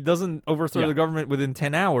if he doesn't overthrow Yeah. the government within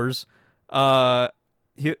 10 hours,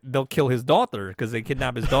 they'll kill his daughter because they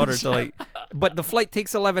kidnap his daughter. So like, but the flight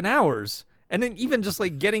takes 11 hours, and then even just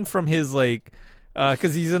like getting from his like,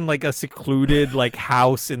 because he's in like a secluded like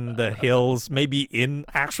house in the hills, maybe in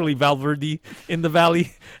actually Valverde in the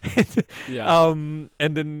valley. Yeah. And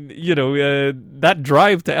then that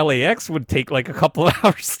drive to LAX would take like a couple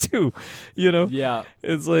hours too. Yeah.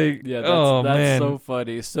 It's like, Yeah, oh that's man, so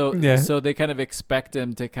funny. So Yeah. so they kind of expect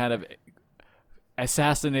him to kind of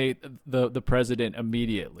assassinate the president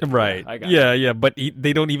immediately. right? I got Yeah. But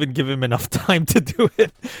they don't even give him enough time to do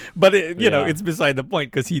it. But Yeah. it's beside the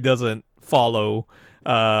point because he doesn't follow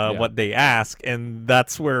what they ask, and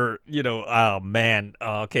that's where oh man.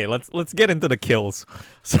 Okay, let's get into the kills.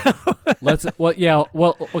 So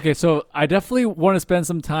Okay, so I definitely want to spend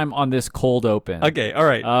some time on this cold open. okay, all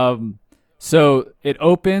right. So it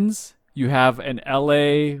opens, you have an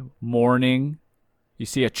LA morning. You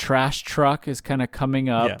see a trash truck is kind of coming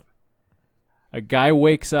up. Yeah. A guy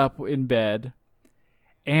wakes up in bed,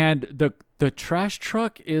 and the trash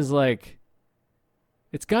truck is like,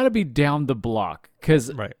 it's got to be down the block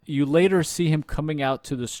because Right. you later see him coming out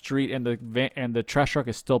to the street, and the trash truck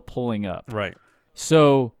is still pulling up. Right.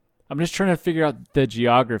 So I'm just trying to figure out the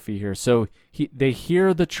geography here. So they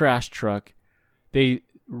hear the trash truck, they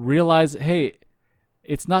realize, hey,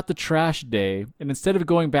 it's not the trash day, and instead of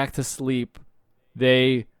going back to sleep,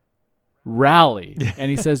 they rally. And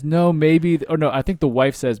he says, no, maybe, or no, I think the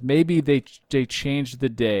wife says maybe they changed the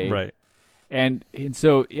day. Right. And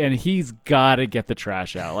so he's got to get the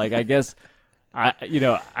trash out. Like I guess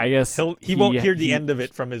He won't hear the end of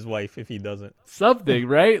it from his wife if he doesn't. something,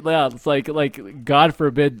 right? Yeah, it's like God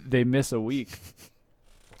forbid they miss a week.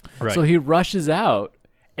 Right. So he rushes out,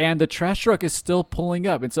 and the trash truck is still pulling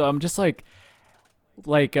up. And so I'm just like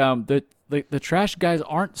the trash guys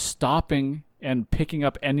aren't stopping and picking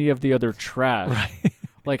up any of the other trash. Right.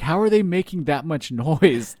 Like, how are they making that much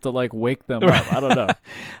noise to like wake them up? I don't know.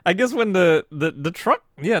 I guess when the truck,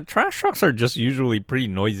 trash trucks are just usually pretty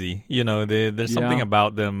noisy. There's something Yeah.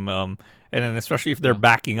 about them, and then especially if they're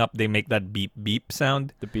backing up, they make that beep beep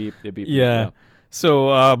sound. The beep. Yeah. So,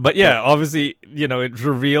 but But yeah, obviously, it's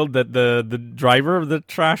revealed that the driver of the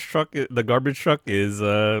trash truck, the garbage truck, is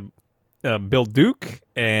Bill Duke,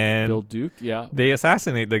 Bill and Duke, yeah, they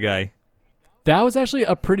assassinate the guy. that was actually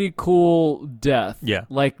a pretty cool death. Yeah,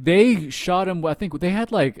 Like they shot him. I think they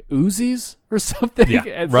had like Uzis or something. yeah,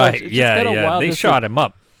 And so right, it's just yeah, kind of yeah. wild. They shot him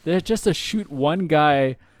up. Just to shoot one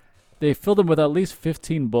guy. They filled him with at least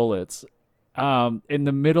 15 bullets in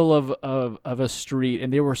the middle of a street,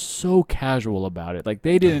 and they were so casual about it. Like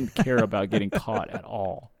they didn't care about getting caught at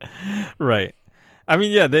all. Right. I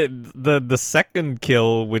mean, yeah, the second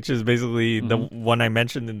kill, which is basically the Hmm. one I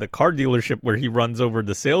mentioned in the car dealership where he runs over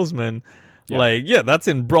the salesman, Yeah. that's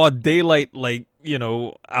in broad daylight, like,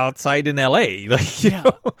 outside in LA, like, Yeah.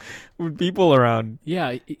 with people around. Yeah,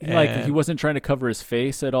 like he And wasn't trying to cover his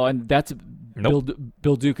face at all, and that's nope.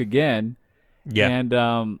 Bill Duke again. Yeah.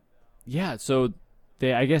 And yeah, so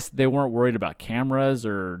I guess they weren't worried about cameras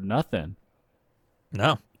or nothing.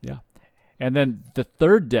 No. Yeah, and then the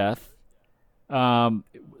third death,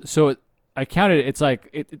 so I counted. It's like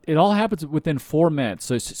it all happens within 4 minutes.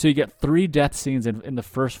 So you get 3 death scenes in the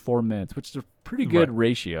first 4 minutes, which is a pretty good Right.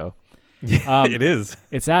 ratio. Yeah, it is.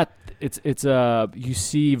 It's you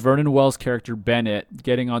see Vernon Wells' character Bennett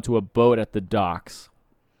getting onto a boat at the docks,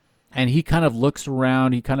 and he kind of looks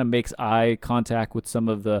around. He kind of makes eye contact with some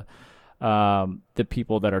of the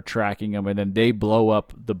people that are tracking him, and then they blow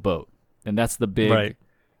up the boat. And that's the big. Right.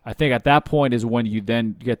 I think at that point is when you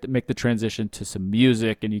then get to make the transition to some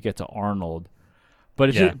music, and you get to Arnold.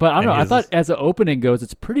 But Yeah. but I don't And know. he I has thought this- as the opening goes,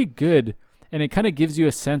 it's pretty good, and it kind of gives you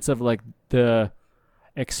a sense of like the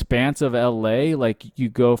expanse of LA. Like you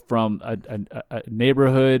go from a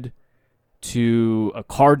neighborhood to a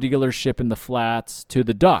car dealership in the flats to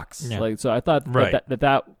the docks. Yeah. Like so, I thought Right.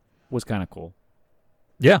 that was kind of cool.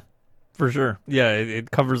 Yeah, for sure. Yeah, it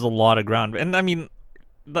covers a lot of ground. And I mean,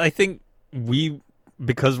 I think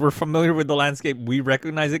because we're familiar with the landscape, we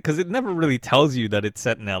recognize it because it never really tells you that it's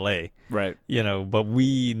set in LA, Right. but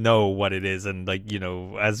we know what it is. And like,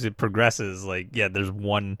 as it progresses, like, yeah, there's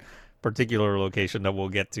one particular location that we'll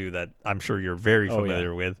get to that I'm sure you're very Oh, yeah.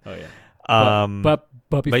 familiar with. Oh yeah. But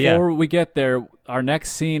But before yeah. we get there, our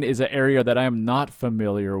next scene is an area that I am not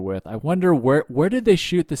familiar with. I wonder where did they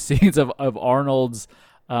shoot the scenes of Arnold's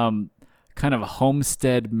kind of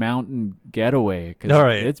homestead mountain getaway? 'Cause All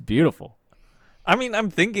right. it's beautiful. I mean, I'm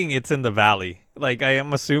thinking it's in the valley. Like, I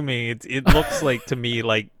am assuming it looks like to me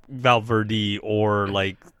like Valverde or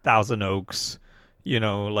like Thousand Oaks,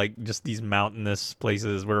 like just these mountainous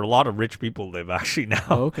places where a lot of rich people live actually now.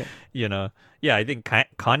 Oh, okay. Yeah, I think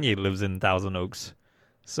Kanye lives in Thousand Oaks.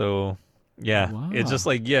 So, yeah, it's just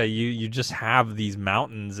Wow. like, yeah, you just have these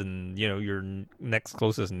mountains and, your next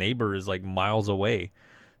closest neighbor is like miles away.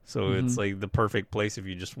 So it's Mhm. like the perfect place if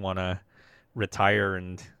you just want to retire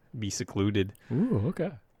and be secluded. Ooh,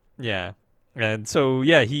 okay. Yeah. And so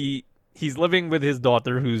yeah, he's living with his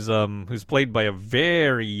daughter who's played by a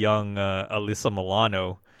very young Alyssa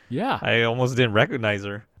Milano. Yeah. I almost didn't recognize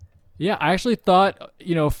her. Yeah, I actually thought,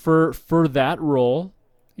 for that role,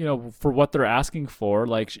 for what they're asking for,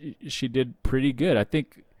 like she did pretty good.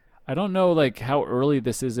 I don't know like how early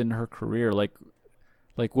this is in her career. Like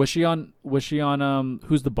was she on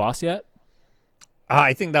Who's the Boss yet?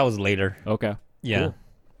 I think that was later. Okay. Yeah. Cool.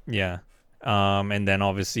 Yeah. And then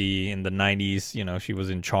obviously in the 90s, she was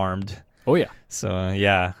in Charmed. Oh yeah. So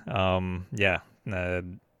yeah. Yeah.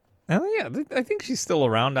 Yeah, I think she's still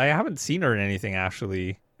around. I haven't seen her in anything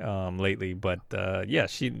actually lately, but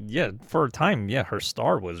for a time, yeah, her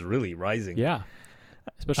star was really rising. Yeah.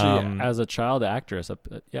 Especially Um, as a child actress.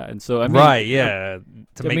 Yeah, and so I mean, Right, yeah,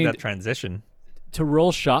 to I make mean, that transition. to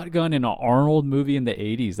roll shotgun in an Arnold movie in the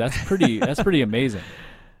 80s, that's pretty amazing.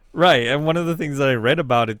 Right, and one of the things that I read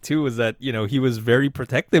about it too was that he was very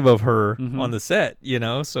protective of her Mhm. on the set.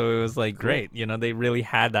 So it was like Cool. great. They really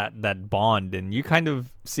had that bond, and you kind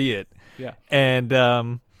of see it. Yeah.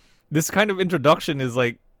 And this kind of introduction is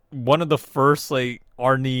like one of the first like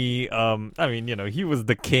Arnie. I mean, he was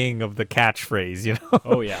the king of the catchphrase.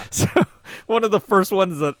 Oh yeah. So one of the first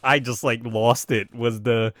ones that I just like lost it was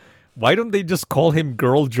the why don't they just call him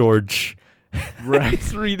Girl George? Right.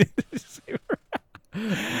 Just read it.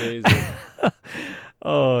 Amazing.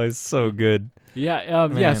 Oh, it's so good. Yeah, yeah.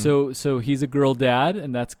 Man. So he's a girl dad,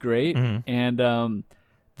 and that's great. Mhm. And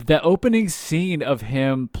the opening scene of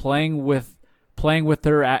him playing with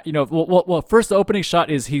her, well, first the opening shot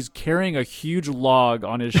is he's carrying a huge log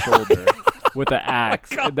on his shoulder with an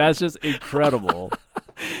axe. And that's just incredible.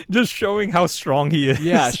 Just showing how strong he is.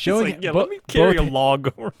 Yeah, It's showing like, yeah, bo- let me carry a both-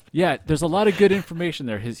 log over. Yeah, there's a lot of good information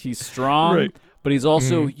there. He's strong, Right. but he's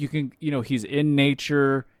also you can he's in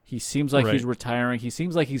nature. He seems like he's Right. retiring. He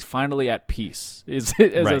seems like he's finally at peace. Is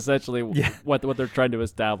Right. essentially Yeah. what they're trying to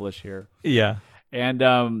establish here. Yeah. And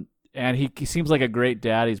he seems like a great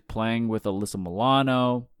dad. He's playing with Alyssa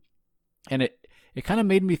Milano, and it kind of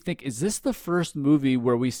made me think: is this the first movie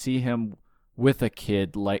where we see him with a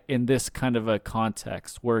kid, like in this kind of a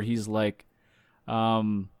context where he's like, a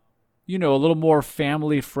little more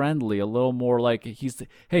family friendly, a little more like he's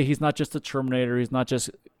not just a Terminator, he's not just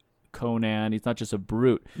Conan, he's not just a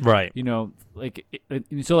brute, Right.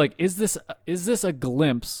 is this a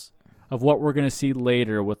glimpse of what we're gonna see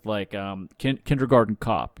later with like Kindergarten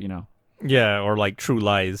Cop, Yeah, or like True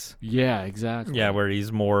Lies. Yeah, exactly. Yeah, where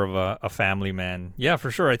he's more of a family man. Yeah,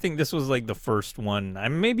 for sure. I think this was like the first one.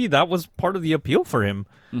 And maybe that was part of the appeal for him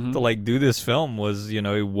to like do this film was,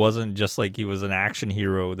 it wasn't just like he was an action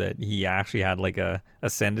hero, that he actually had like a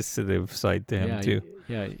sensitive side to him too.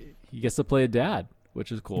 He gets to play a dad,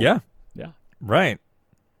 which is cool. Yeah, Yeah. right.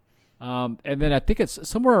 And then I think it's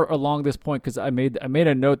somewhere along this point because I made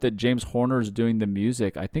a note that James Horner is doing the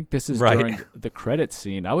music. I think this is Right. during the credit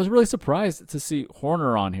scene. I was really surprised to see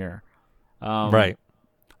Horner on here. Right.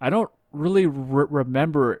 I don't really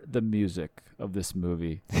remember the music of this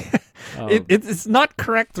movie. It's not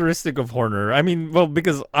characteristic of Horner. I mean, well,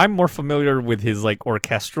 because I'm more familiar with his like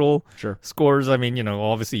orchestral Sure. scores. I mean,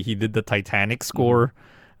 obviously he did the Titanic score.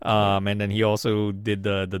 And then he also did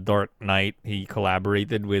the Dark Knight. He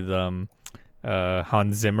collaborated with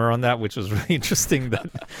Hans Zimmer on that, which was really interesting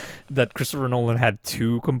that Christopher Nolan had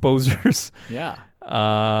two composers. Yeah.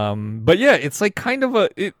 But yeah, it's like kind of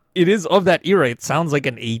it is of that era. It sounds like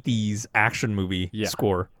an 80s action movie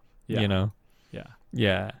score, Yeah. Yeah.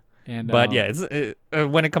 Yeah. And But yeah,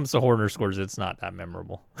 when it comes to Horner scores, it's not that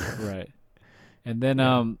memorable. right. And then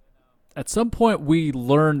at some point we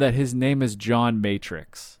learned that his name is John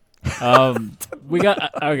Matrix. We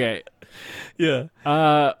got okay. Yeah.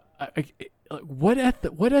 What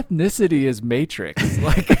ethnicity is Matrix?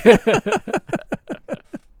 Like,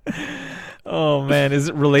 oh man, is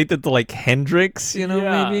it related to like Hendrix?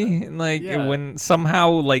 Yeah. Maybe like Yeah. when somehow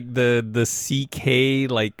like the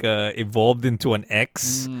CK like evolved into an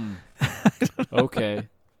X. okay.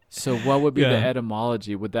 So what would be the Yeah.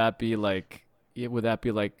 etymology? Would that be like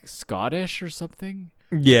Scottish or something?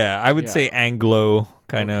 Yeah, I would Yeah. say Anglo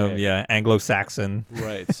kind of. Okay. Yeah, Anglo-Saxon.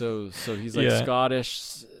 Right. So he's like Yeah.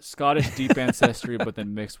 Scottish deep ancestry, but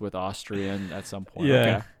then mixed with Austrian at some point. Yeah.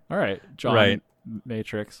 Okay. All right. John Right.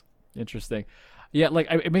 Matrix. Interesting. Yeah. Like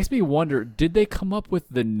it makes me wonder: did they come up with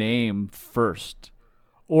the name first,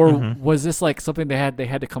 or Mm-hmm. was this like something they had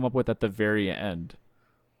to come up with at the very end?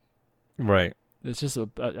 Right. It's just I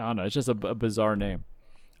don't know. It's just a bizarre name.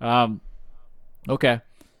 Okay.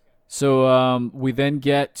 So we then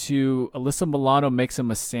get to Alyssa Milano makes him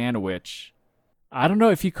a sandwich. I don't know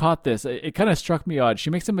if you caught this. It kind of struck me odd. She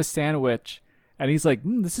makes him a sandwich, and he's like,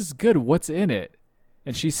 "This is good. What's in it?"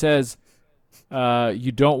 And she says,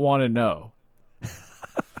 "You don't want to know."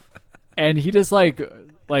 And he just like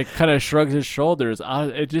kind of shrugs his shoulders.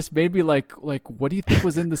 It just made me like, what do you think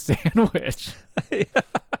was in the sandwich?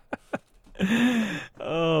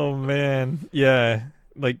 Oh man. Yeah.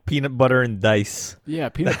 Like peanut butter and dice. Yeah,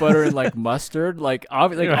 peanut butter and like mustard.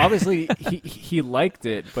 Obviously he liked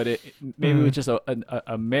it, but maybe it was just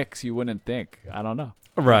a mix you wouldn't think. I don't know.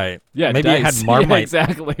 Right. Yeah, Maybe dice. it had Marmite. Yeah,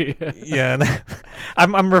 exactly. Yeah.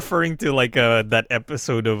 I'm referring to like that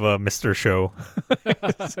episode of Mr. Show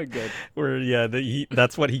Good. where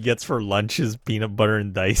that's what he gets for lunch is peanut butter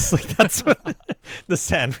and dice. Like that's what the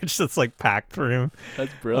sandwich that's like packed for him.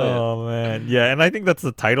 That's brilliant. Oh man. Yeah, and I think that's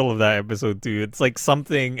the title of that episode too. It's like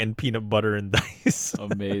something and peanut butter and dice.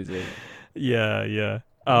 Amazing. Yeah, yeah.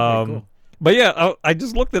 Okay, cool. But yeah, I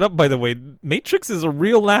just looked it up by the way. Matrix is a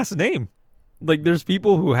real last name. Like there's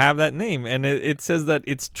people who have that name, and it says that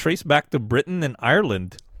it's traced back to Britain and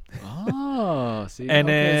Ireland. Oh, see, And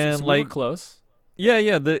okay, then, so we were like- close. Yeah,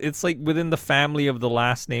 yeah. It's like within the family of the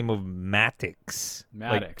last name of Mattix.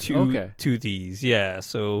 Like Mattix, two okay. two T's. Yeah,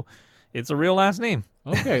 so it's a real last name.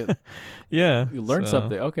 Okay, Yeah, you learned so-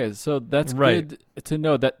 something. Okay, so that's Right. good to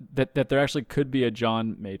know that there actually could be a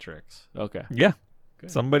John Matrix. Okay, Yeah,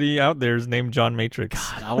 Good. somebody out there is named John Matrix.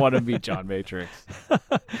 I want to be John Matrix.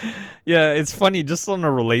 Yeah, it's funny. Just on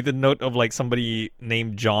a related note of like somebody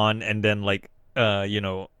named John and then like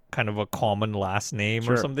kind of a common last name or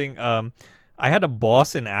Sure. something. I had a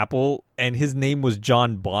boss in Apple and his name was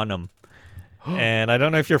John Bonham. And I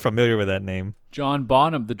don't know if you're familiar with that name. John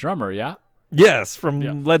Bonham, the drummer. Yeah. Yes, from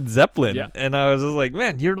Yeah. Led Zeppelin. Yeah. And I was just like,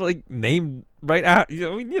 man, you're like named right out.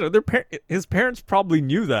 His parents probably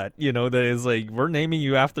knew that. That is like we're naming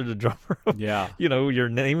you after the drummer. Yeah.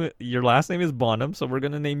 Your last name is Bonham, so we're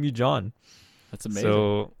gonna name you John. That's amazing.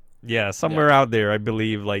 So Yeah, Yeah. somewhere out there, I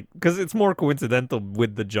believe, like, because it's more coincidental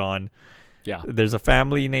with the John. Yeah. There's a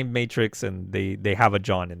family named Matrix, and they have a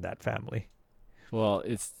John in that family. Well,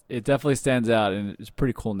 it definitely stands out, and it's a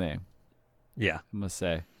pretty cool name, Yeah. I must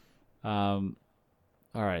say. Um,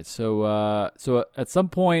 all right, so at some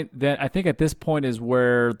point, then I think at this point is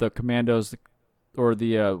where the commandos, or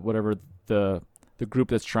the whatever the group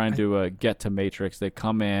that's trying to get to Matrix, they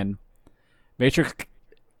come in. Matrix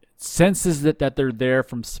senses that they're there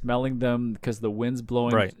from smelling them because the wind's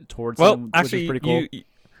blowing Right. towards Well, them, which is actually, pretty cool.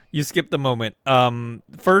 you skipped a moment.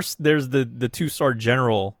 First there's the two-star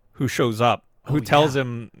general who shows up, Oh who tells yeah,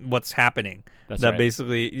 him what's happening. that's That right.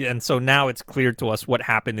 basically, and so now it's clear to us what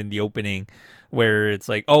happened in the opening, where it's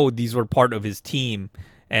like, oh, these were part of his team,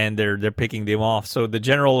 and they're picking them off. So the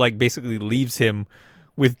general like basically leaves him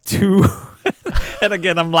with two, and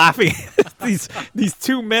again I'm laughing. these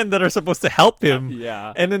two men that are supposed to help him,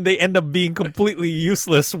 Yeah, and then they end up being completely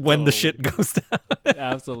useless when the totally, shit goes down.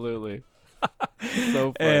 absolutely,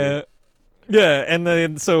 so funny. Uh, yeah, and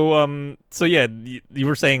then so yeah, you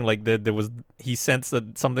were saying like that there was he sensed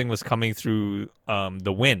that something was coming through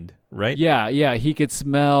the wind, right? Yeah, yeah, he could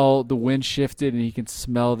smell the wind shifted, and he could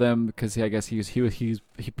smell them because I guess he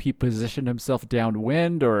positioned himself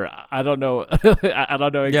downwind, or I don't know, I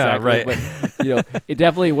don't know Yeah, exactly, right. but it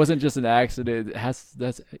definitely wasn't just an accident. It has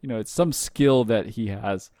that's it's some skill that he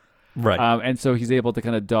has, Right. and so he's able to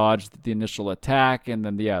kind of dodge the initial attack, and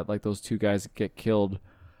then yeah, like those two guys get killed.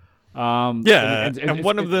 Yeah, And and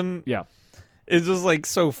one of them yeah, is just like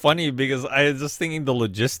so funny because I was just thinking the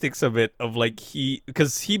logistics of it of like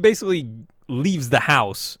because he basically leaves the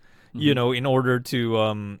house, hmm in order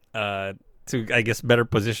to I guess better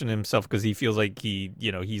position himself because he feels like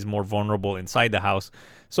he's more vulnerable inside the house.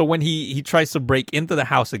 So when he tries to break into the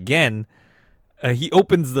house again, he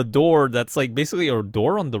opens the door that's like basically a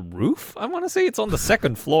door on the roof. I want to say it's on the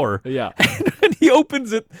second floor. yeah, And when he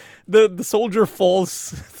opens it, the soldier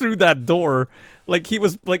falls through that door like he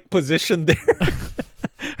was like positioned there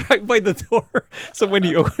right by the door. So when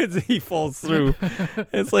he opens it, he falls through.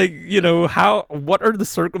 It's like, what are the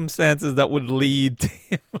circumstances that would lead to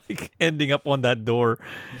him like ending up on that door?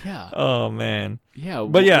 yeah. Oh man. Yeah,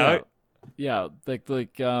 But yeah, yeah,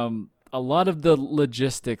 like a lot of the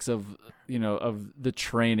logistics of of the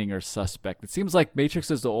training are suspect. It seems like Matrix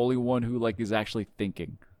is the only one who like is actually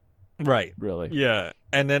thinking, right. really. Yeah.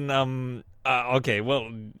 And then okay, well,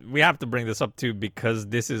 we have to bring this up too because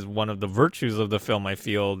this is one of the virtues of the film I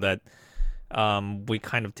feel that we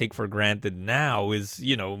kind of take for granted now is,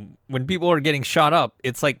 when people are getting shot up,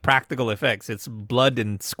 it's like practical effects. It's blood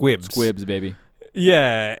and squibs. Squibs, baby.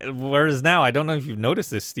 Yeah. Whereas now, I don't know if you've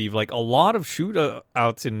noticed this, Steve, like a lot of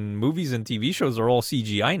shootouts in movies and TV shows are all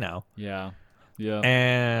CGI now. Yeah, yeah,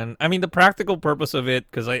 And I mean, the practical purpose of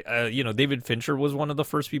it, because David Fincher was one of the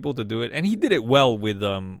first people to do it, and he did it well with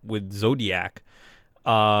Zodiac,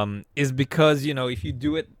 is because if you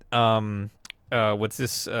do it, what's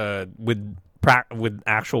this, with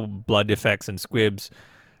actual blood effects and squibs,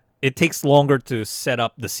 it takes longer to set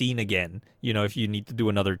up the scene again. If you need to do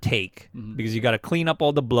another take, hmm because you got to clean up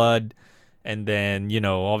all the blood, and then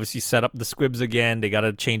obviously set up the squibs again. They got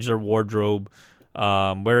to change their wardrobe.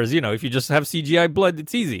 Whereas if you just have CGI blood,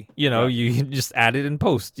 it's easy. yeah, You can just add it in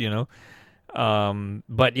post.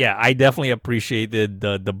 But yeah, I definitely appreciated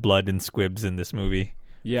the blood and squibs in this movie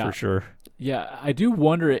yeah, for sure. yeah. I do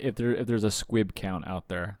wonder if there's a squib count out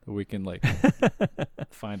there that we can like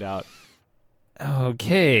find out.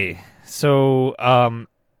 Okay, so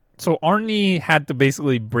so Arnie had to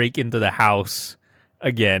basically break into the house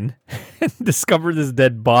again and discover this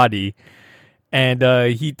dead body, and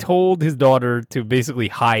he told his daughter to basically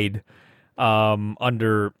hide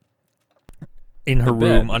under in her The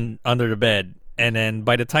room bed. under the bed. And then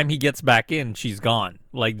by the time he gets back in, she's gone.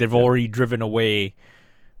 Like they've Yeah. already driven away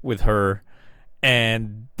with her.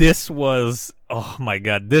 And this was, oh my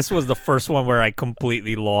god, this was the first one where I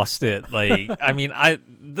completely lost it. Like, I mean,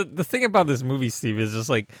 the thing about this movie, Steve, is just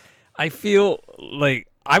like I feel like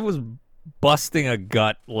I was busting a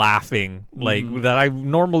gut laughing like hmm that I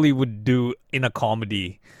normally would do in a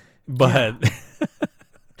comedy. Yeah. But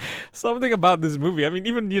something about this movie, I mean,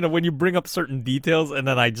 even when you bring up certain details and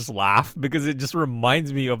then I just laugh because it just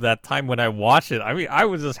reminds me of that time when I watched it. I mean, I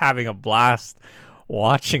was just having a blast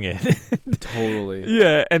watching it. Totally.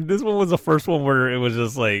 Yeah, and this one was the first one where it was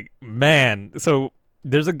just like, man. So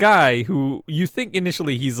there's a guy who you think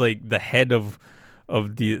initially he's like the head of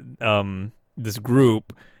the this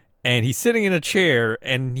group, and he's sitting in a chair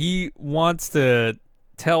and he wants to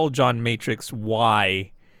tell John Matrix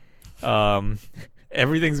why um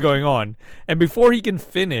everything's going on. And before he can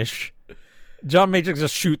finish, John Matrix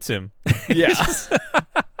just shoots him. Yeah.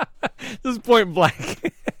 Just point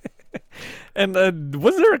blank. And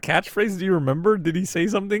was there a catchphrase? Do you remember? Did he say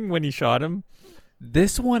something when he shot him?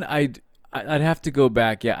 This one, I'd have to go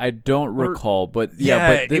back. Yeah, I don't recall, but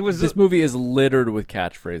this movie is littered with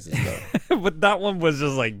catchphrases, though. But that one was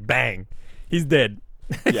just like bang, he's dead.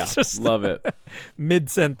 Yeah, just love it. Mid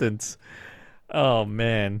sentence. Oh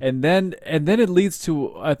man. And then it leads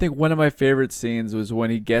to, I think, one of my favorite scenes was when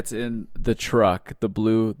he gets in the truck, the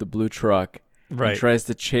blue truck, right? And tries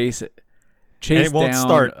to chase and it won't down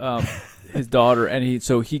start. his daughter, and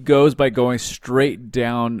he goes by going straight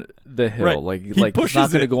down the hill, right. like he's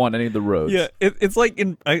not going to go on any of the roads. Yeah, it's like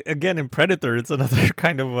in Predator, it's another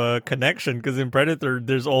kind of connection, because in Predator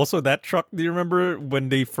there's also that truck. Do you remember when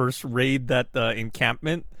they first raid that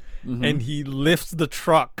encampment, and he lifts the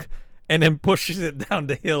truck and then pushes it down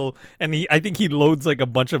the hill, and I think he loads like a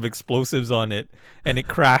bunch of explosives on it, and it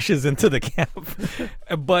crashes into the camp.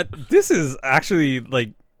 But this is actually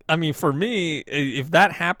like, I mean, for me, if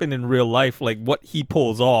that happened in real life, like what he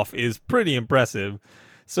pulls off is pretty impressive.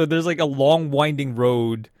 So there's like a long winding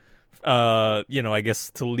road, I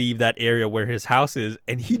guess to leave that area where his house is,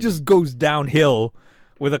 and he just goes downhill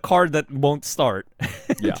with a car that won't start.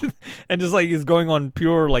 Yeah. And just like is going on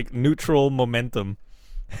pure like neutral momentum.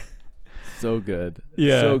 So good.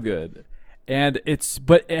 Yeah. So good. And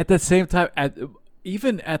but at the same time,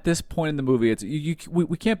 even at this point in the movie,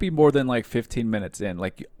 we can't be more than like 15 minutes in.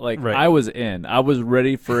 Like right. I was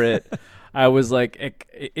ready for it. I was like,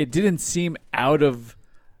 it didn't seem out of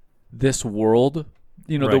this world,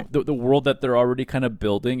 right. the world that they're already kind of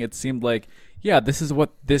building. It seemed like, yeah, this is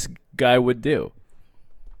what this guy would do.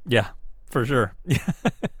 Yeah, for sure.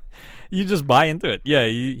 You just buy into it. Yeah,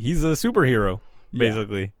 he's a superhero,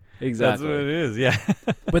 basically. Yeah, exactly. That's what it is. Yeah.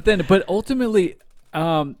 but ultimately,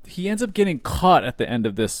 he ends up getting caught at the end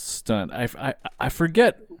of this stunt. I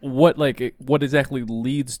forget what exactly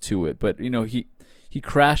leads to it, but he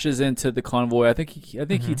crashes into the convoy. I think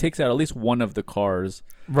he takes out at least one of the cars.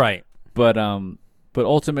 Right. But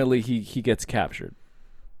ultimately he gets captured.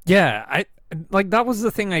 Yeah, I like that was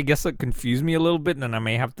the thing I guess that confused me a little bit, and then I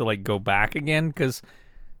may have to like go back again, because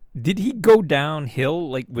did he go downhill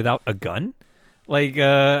like without a gun? Like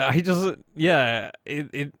I'm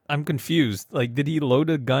confused. Like, did he load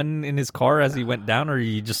a gun in his car as he went down, or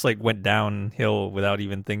he just like went downhill without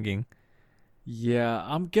even thinking? Yeah,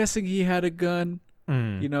 I'm guessing he had a gun.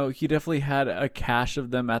 He definitely had a cache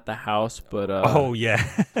of them at the house, but oh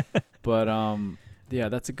yeah. But yeah,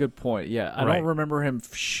 that's a good point. Yeah, I don't remember him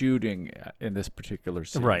shooting in this particular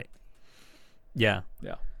scene. Right. Yeah.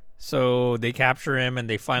 Yeah. So they capture him, and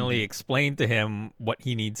they finally explain to him what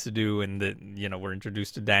he needs to do, and we're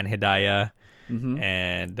introduced to Dan Hedaya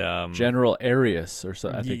and General Arias, or so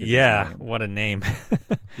I think. Yeah, what a name.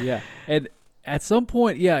 Yeah, and at some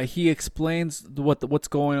point, he explains what's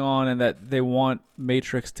going on, and that they want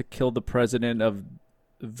Matrix to kill the president of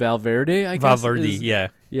Valverde. I guess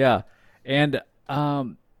yeah, and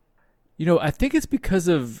I think it's because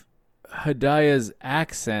of Hedaya's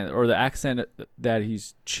accent, or the accent that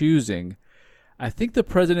he's choosing. I think the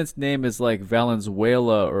president's name is like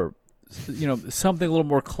Valenzuela, or something a little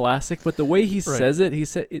more classic. But the way he says it,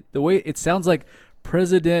 the way it sounds like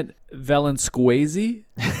President Valenzuela,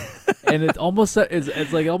 and it almost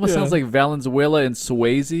sounds like Valenzuela and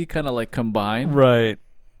Swayze kind of like combined. Right.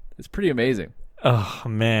 It's pretty amazing. Oh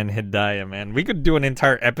man, Hedaya, man, we could do an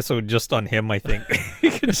entire episode just on him. I think,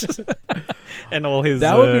 and all his.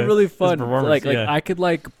 That would be really fun. Like yeah. I could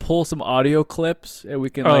like pull some audio clips, and we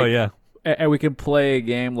can. And we can play a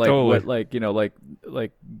game like totally.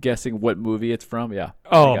 like guessing what movie it's from. Yeah.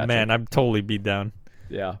 Oh man, I'd totally be down.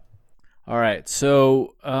 Yeah. All right.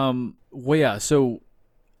 So So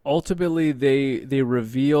ultimately, they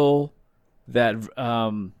reveal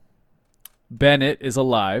that Bennett is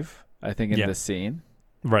alive. I think in this scene,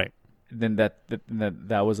 right? Then that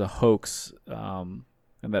was a hoax, and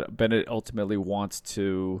that Bennett ultimately wants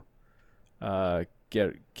to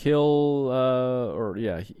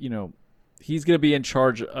he's gonna be in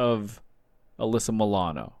charge of Alyssa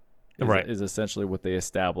Milano. Is essentially what they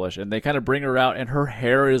establish, and they kind of bring her out, and her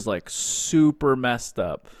hair is like super messed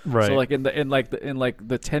up. Right. So like in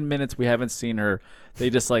the 10 minutes we haven't seen her, they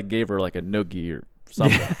just like gave her like a noogie or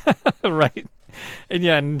something. Right.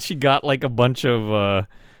 And she got like a bunch of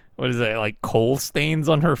what is it, like coal stains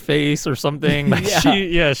on her face or something. Like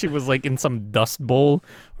she was like in some dust bowl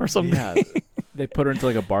or something. Yeah. They put her into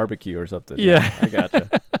like a barbecue or something. Yeah. I gotcha.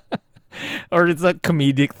 Or it's that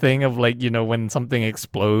comedic thing of like, when something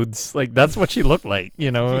explodes. Like that's what she looked like,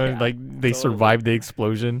 like they survived the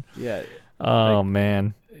explosion. Yeah. Oh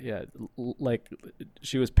man. yeah, like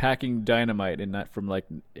she was packing dynamite in that from like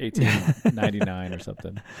 1899 or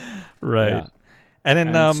something. Right. Yeah. And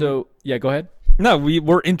then And so, yeah, go ahead. no, we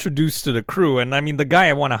were introduced to the crew, and I mean the guy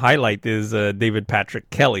I want to highlight is David Patrick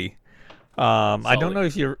Kelly. I don't know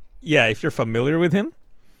Sully. if you're familiar with him.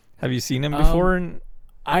 Have you seen him Um, before? And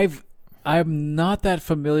I've I'm not that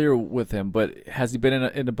familiar with him, but has he been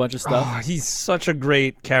in a bunch of stuff? oh, he's such a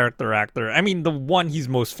great character actor. I mean, the one he's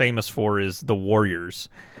most famous for is The Warriors,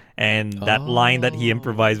 and that line that he Oh,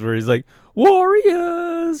 improvised where he's like,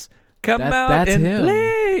 "Warriors, come out that's and him.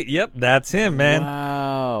 play." Yep, that's him, man.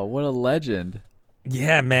 Wow, what a legend.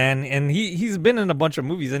 Yeah, man, and he's been in a bunch of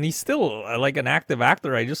movies, and he's still like an active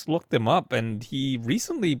actor. I just looked him up, and he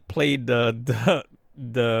recently played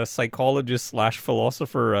the psychologist slash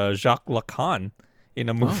philosopher Jacques Lacan in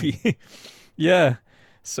a Oh, movie. Yeah,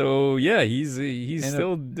 so yeah, he's and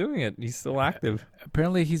still doing it. He's still active.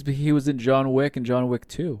 apparently he was in John Wick and John Wick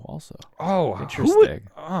 2 also. Oh, who would? Interesting.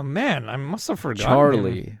 Oh man, I must have forgotten him.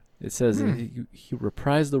 Charlie. It says he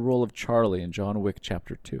reprised the role of Charlie in John Wick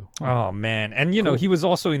Chapter 2. Oh, Oh man, and cool. he was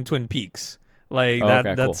also in Twin Peaks. Like Oh, that. okay,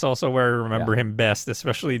 cool. That's also where I Yeah. remember him best,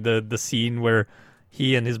 especially the scene where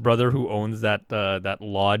he and his brother, who owns that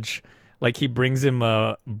lodge, like he brings him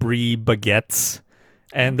brie baguettes,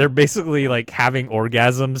 and they're basically like having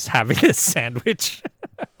orgasms, having a sandwich.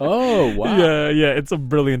 Oh, wow. Yeah, yeah, it's a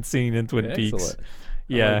brilliant scene in Twin Peaks. Excellent. I like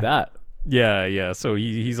Yeah, that. yeah, yeah. So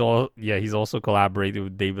he's also collaborated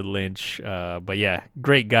with David Lynch. But yeah,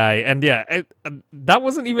 great guy. And yeah, that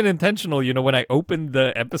wasn't even intentional. When I opened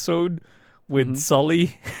the episode with Hmm.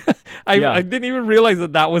 Sully, I Yeah, didn't even realize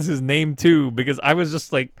that was his name too, because I was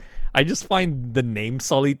just like, I just find the name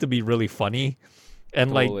Sully to be really funny.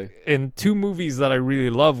 And like totally. in two movies that I really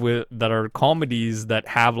love with that are comedies that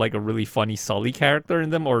have like a really funny Sully character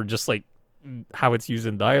in them, or just like how it's used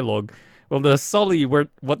in dialogue. Well, the Sully, where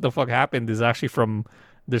what the fuck happened is actually from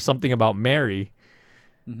There's Something About Mary,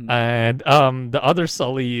 Hmm. and the other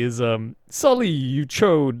Sully is Sully, you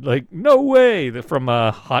chode, like no way, from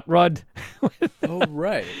Hot Rod. Oh,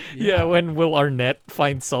 right. Yeah, Yeah. when Will Arnett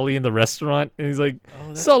finds Sully in the restaurant, and he's like, Oh,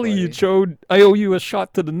 that's Sully, you funny. chode, I owe you a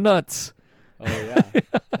shot to the nuts. Oh, yeah.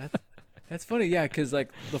 That's that's funny. Yeah, because like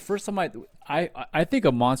the first time I think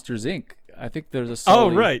of Monsters Inc. I think there's a Oh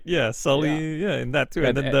Sully. right, yeah, Yeah. Sully, yeah, and that too,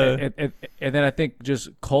 and And, then and then I think just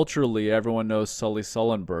culturally, everyone knows Sully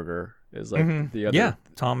Sullenberger is like the yeah, other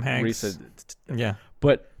Tom Hanks, recent. yeah,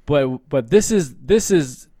 But this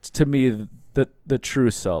is to me the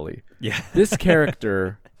true Sully. yeah, This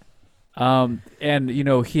character, and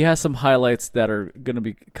he has some highlights that are going to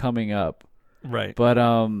be coming up. right, But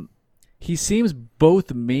he seems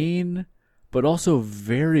both mean, but also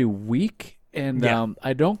very weak. And yeah.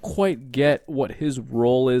 I don't quite get what his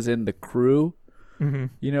role is in the crew.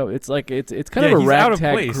 It's like it's kind Yeah, of a he's out of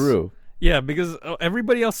ragtag place. crew. Yeah, because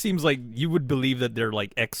everybody else seems like you would believe that they're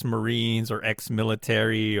like ex-Marines or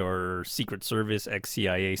ex-military or Secret Service,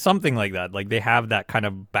 ex-CIA, something like that. Like they have that kind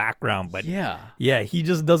of background, but Yeah, yeah, he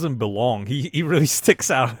just doesn't belong. He really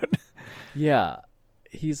sticks out. yeah.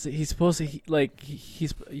 He's supposed to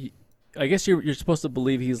I guess you're supposed to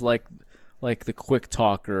believe he's like the quick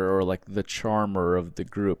talker or like the charmer of the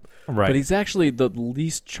group, Right. but he's actually the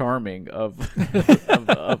least charming of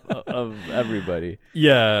of everybody.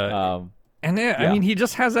 Yeah, Um, and yeah, I yeah. mean, he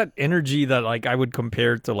just has that energy that like I would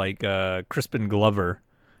compare to like Crispin Glover.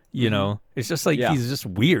 It's just like Yeah. he's just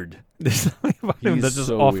weird. There's something about him He's that's just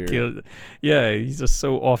so off weird. kilter. Yeah, he's just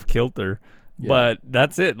so off kilter. Yeah. But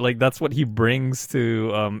that's it. Like that's what he brings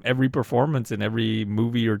to every performance in every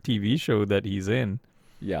movie or TV show that he's in.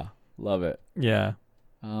 Yeah, love it. Yeah.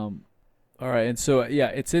 Um, all right, and so yeah,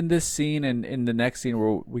 it's in this scene and in the next scene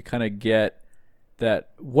where we kind of get that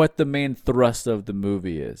what the main thrust of the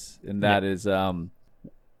movie is, and that is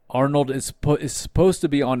Arnold is supposed to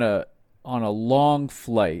be on a long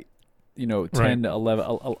flight, 10 to 11,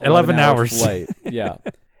 11 hour hours. flight, yeah,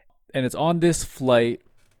 and it's on this flight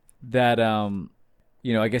that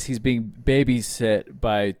I guess he's being babysit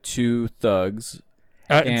by two thugs.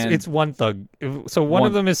 And It's one thug. So one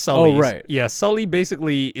of them is Sully. Oh, right. Yeah, Sully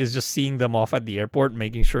basically is just seeing them off at the airport,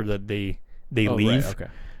 making sure that they Oh, leave. right, okay.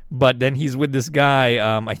 But then he's with this guy.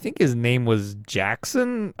 I think his name was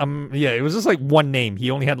Jackson. Yeah, it was just like one name.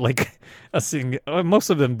 He only had like a single. Most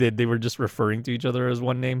of them did. They were just referring to each other as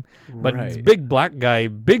one name. But this Right. big black guy,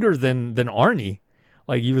 bigger than Arnie.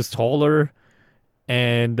 Like he was taller,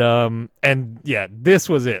 and yeah, this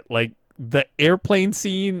was it. Like the airplane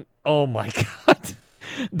scene. Oh my god,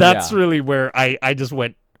 that's Yeah. really where I just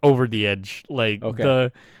went over the edge. Like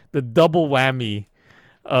Okay. the double whammy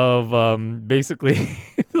of basically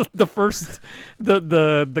the first the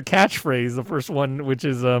catchphrase, the first one, which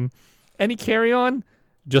is any carry on,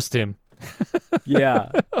 just him.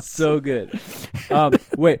 Yeah, so good.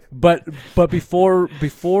 Wait, but before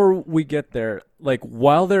we get there, like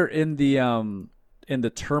while they're in the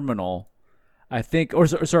terminal, I think,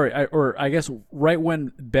 or I guess right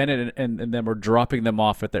when Bennett and them are dropping them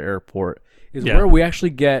off at the airport is Yeah. where we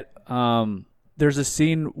actually get. There's a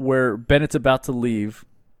scene where Bennett's about to leave,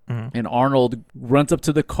 and Arnold runs up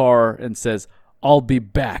to the car and says, "I'll be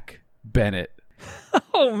back, Bennett."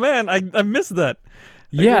 Oh man, I missed that.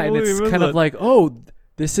 I Yeah, and completely it's missed kind of that. like, oh,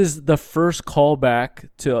 this is the first callback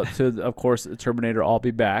to of course Terminator. I'll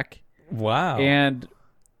be back, Wow. and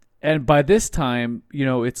by this time,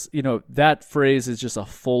 it's that phrase is just a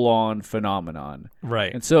full on phenomenon,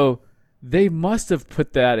 Right. and so they must have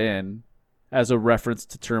put that in as a reference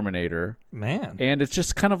to Terminator, Man. and it's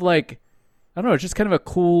just kind of like, I don't know, it's just kind of a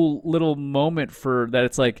cool little moment for that.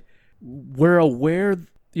 It's like we're aware,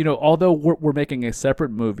 although we're making a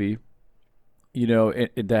separate movie,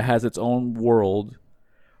 that has its own world.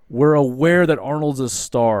 We're aware that Arnold's a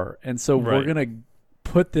star, and so we're Right. gonna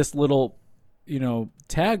put this little,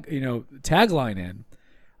 tagline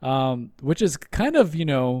in, which is kind of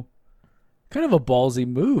a ballsy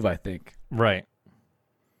move, I think. Right.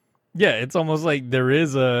 Yeah, it's almost like there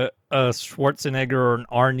is a Schwarzenegger or an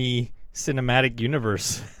Arnie cinematic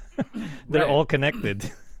universe. They're Right. all connected.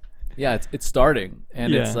 Yeah, it's starting,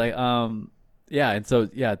 and it's Yeah. like, yeah, and so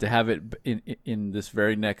yeah, to have it in this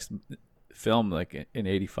very next film, like in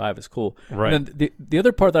 '85, is cool. Right. And then the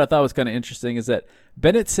other part that I thought was kind of interesting is that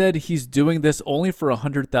Bennett said he's doing this only for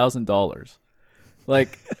 $100,000.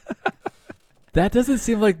 Like, that doesn't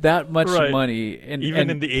seem like that much Right. money, and Even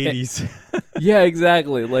in the 80s. yeah,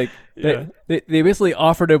 exactly. Like Yeah. they basically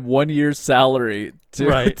offered him 1 year's salary to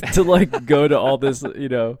Right. to like go to all this, Yeah. I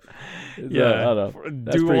don't know.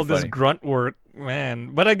 That's Do pretty all this funny. grunt work,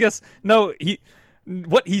 man. But I guess no,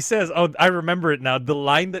 what he says, oh, I remember it now. The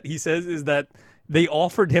line that he says is that they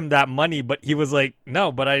offered him that money, but he was like,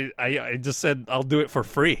 "No, but I just said I'll do it for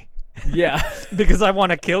free Yeah. because I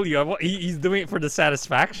want to kill you." He's doing it for the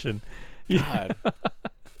satisfaction. God.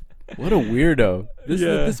 What a weirdo.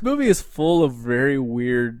 Yeah. This movie is full of very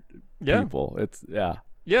weird Yeah. people. It's yeah.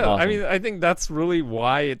 Yeah, I Awesome. mean, I think that's really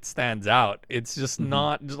why it stands out. It's just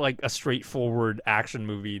not just like a straightforward action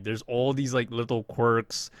movie. There's all these like little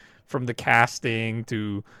quirks from the casting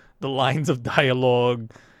to the lines of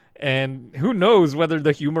dialogue, and who knows whether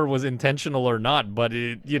the humor was intentional or not, but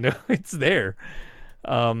it's there.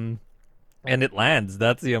 And it lands.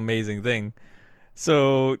 That's the amazing thing.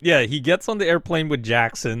 So, yeah, he gets on the airplane with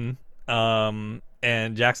Jackson.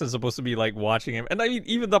 And Jackson's supposed to be like watching him, and I mean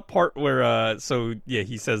even the part where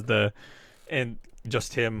he says and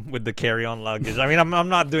just him with the carry-on luggage. I mean I'm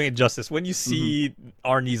not doing it justice. When you see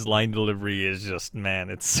Arnie's line delivery is just,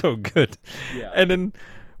 man, it's so good. Yeah. And then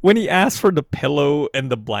when he asks for the pillow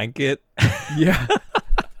and the blanket, Yeah.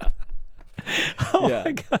 oh Yeah.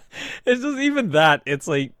 my god, it's just even that. It's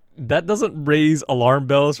like that doesn't raise alarm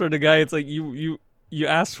bells for the guy. It's like you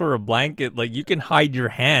ask for a blanket, like you can hide your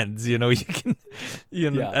hands, you can,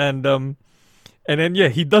 Yeah. and then yeah,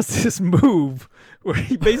 he does this move where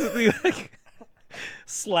he basically like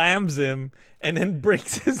slams him and then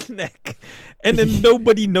breaks his neck, and then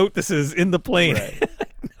nobody notices in the plane. Right.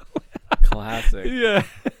 Classic. Yeah,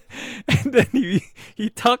 and then he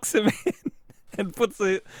tucks him in and puts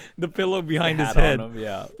the pillow behind his Hat on head. him,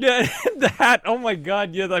 yeah. Yeah, the hat. Oh my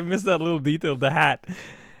god, yes, I missed that little detail. The hat.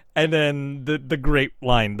 And then the great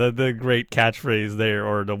line, the great catchphrase there,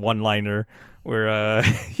 or the one-liner where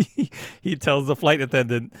he tells the flight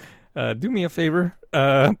attendant, "Do me a favor,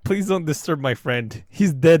 please don't disturb my friend.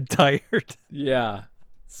 He's dead tired." Yeah.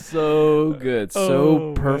 So good. Oh, So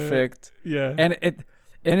man. perfect. Yeah, And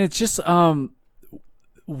it's just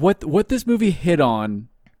what this movie hit on,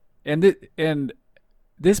 and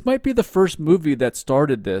this might be the first movie that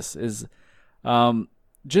started this, is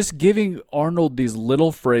just giving Arnold these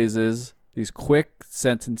little phrases, these quick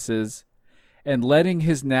sentences, and letting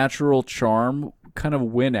his natural charm kind of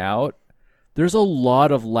win out. There's a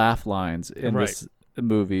lot of laugh lines in Right. this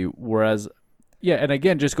movie, whereas, yeah, and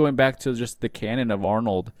again, just going back to just the canon of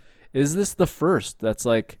Arnold, is this the first that's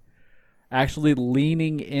like actually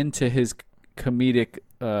leaning into his comedic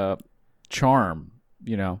charm,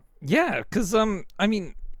 yeah, because I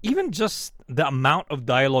mean, even just the amount of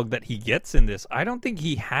dialogue that he gets in this, I don't think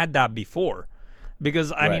he had that before.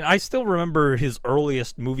 Because I mean, Right. I still remember his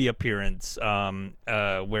earliest movie appearance,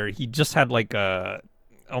 where he just had like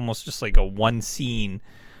almost just like a one scene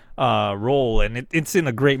role, and it's in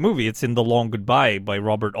a great movie. It's in The Long Goodbye by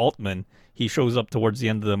Robert Altman. he shows up towards the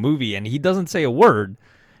end of the movie, and he doesn't say a word.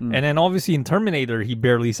 Mm. And then obviously in Terminator, he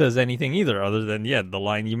barely says anything either, other than the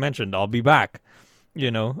line you mentioned, "I'll be back."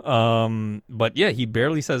 But yeah, he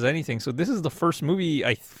barely says anything. So this is the first movie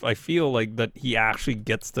I feel like that he actually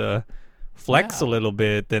gets to flex a Yeah. little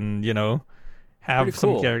bit and Pretty have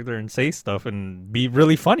some cool. character and say stuff and be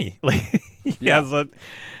really funny. Like he Yeah. has that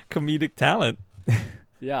comedic talent.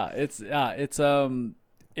 Yeah,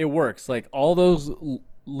 it works. Like all those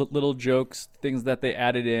little jokes, things that they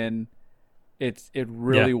added in, it Yeah.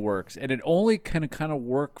 really works. And it only can kind of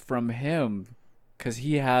work from him cuz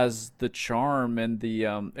he has the charm and the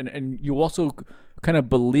and you also kind of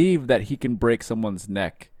believe that he can break someone's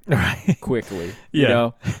neck Right. quickly, you Yeah.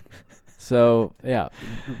 know? So, yeah,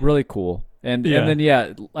 really cool. And Yeah. then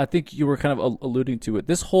yeah, I think you were kind of alluding to it.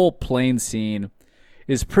 This whole plane scene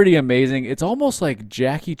is pretty amazing. It's almost like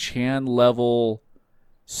Jackie Chan level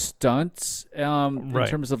stunts in Right.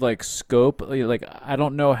 terms of like scope. Like I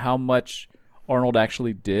don't know how much Arnold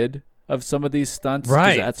actually did of some of these stunts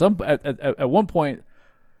because Right. at one point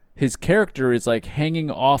his character is like hanging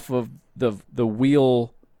off of the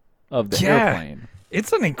wheel of the Yeah. airplane.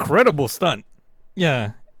 It's an incredible stunt.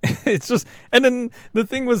 Yeah. It's just, and then the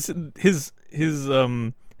thing was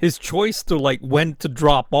his choice to like when to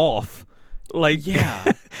drop off. Like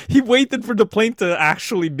Yeah. he waited for the plane to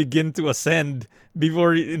actually begin to ascend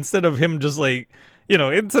before instead of him just like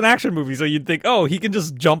it's an action movie, so you'd think, oh, he can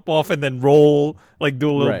just jump off and then roll, like do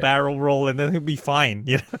a little Right. barrel roll, and then he'll be fine,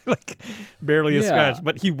 like barely a Yeah. scratch.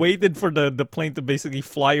 But he waited for the plane to basically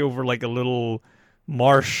fly over like a little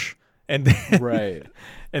marsh, and then Right.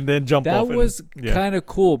 and then jump That off. was Yeah. kind of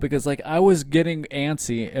cool because like I was getting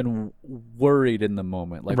antsy and worried in the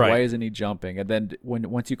moment. Like, Right. why isn't he jumping? And then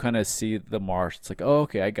once you kind of see the marsh, it's like, oh,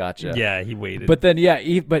 okay, I gotcha. Yeah, he waited. But then yeah,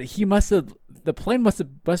 but he the plane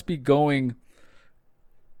must be going,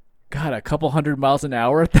 God, a couple hundred miles an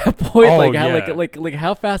hour at that point. Oh, Like how yeah. like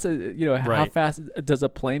how fast how Right. fast does a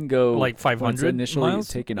plane go? Like once 500 initially miles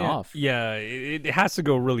taken yeah. off. Yeah, it has to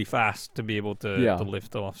go really fast to be able to Yeah.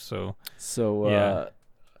 lift off. So So Yeah.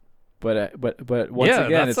 but once yeah,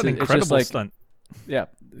 again, that's it's an it's incredible just like stunt. yeah,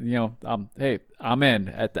 hey, I'm in.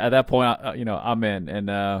 At that point, I'm in,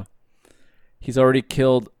 and he's already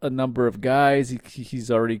killed a number of guys.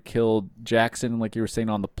 He's already killed Jackson, like you were saying,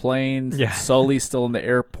 on the planes. Yeah. Sully's still in the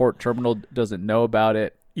airport terminal, doesn't know about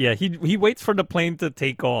it. Yeah, he waits for the plane to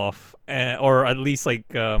take off, or at least like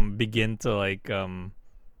begin to like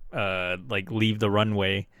leave the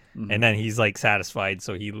runway, Mhm. and then he's like satisfied,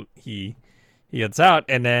 so he gets out,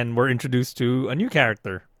 and then we're introduced to a new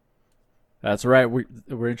character. That's right.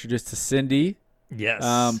 We're introduced to Cindy,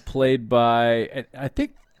 Yes. played by I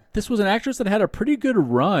think this was an actress that had a pretty good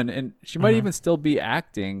run, and she might even still be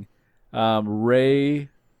acting. Ray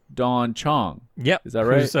Dawn Chong. Yep. Is that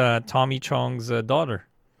right? Who's Tommy Chong's daughter.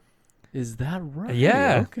 Is that right?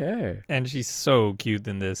 Yeah. Okay. And she's so cute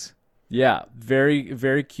in this. Yeah, very,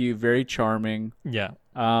 very cute, very charming. Yeah.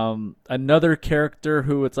 Another character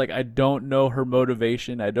who it's like I don't know her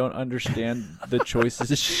motivation. I don't understand the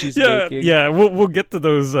choices she's Yeah, making. yeah. We'll get to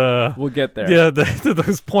those. We'll get there. Yeah, to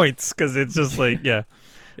those points because it's just like yeah.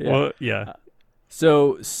 Yeah. Well, yeah.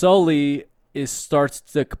 So Sully starts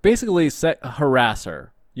to basically harass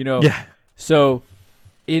her. Yeah. So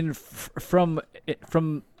from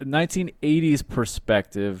 1980s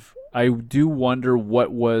perspective, I do wonder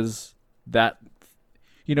what was that.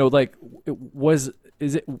 Like was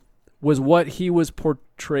what he was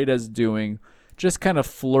portrayed as doing, just kind of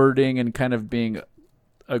flirting and kind of being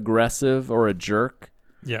aggressive or a jerk?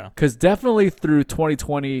 Yeah. Because definitely through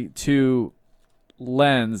 2022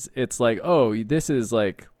 lens, it's like, oh, this is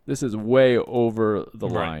way over the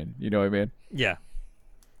Right. line. You know what I mean? Yeah.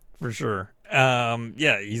 For sure.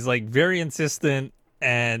 Yeah, he's like very insistent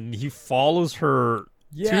and he follows her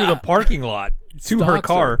to the parking lot to her Stalks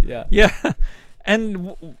car. her, yeah. Yeah.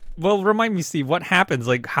 And well, remind me, Steve, what happens?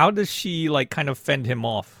 Like how does she like kind of fend him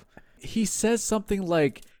off? He says something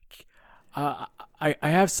like, I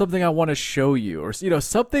have something I want to show you, or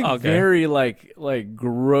something Okay. very like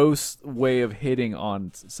gross way of hitting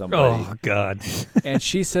on somebody. Oh god. And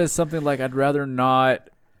she says something like, I'd rather not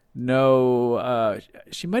know.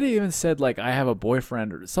 She might have even said like, I have a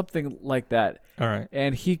boyfriend or something like that. All right.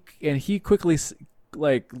 And he quickly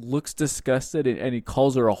like looks disgusted, and he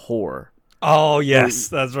calls her a whore. Oh yes,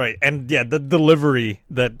 that's right. And yeah, the delivery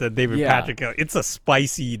that David Yeah. Patrick, it's a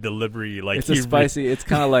spicy delivery. Like It's a spicy. It's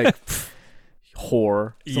kind of like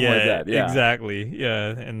whore, something like that. Yeah, exactly. Yeah,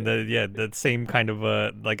 and that same kind of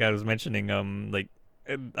like I was mentioning, like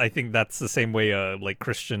I think that's the same way like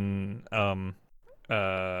Christian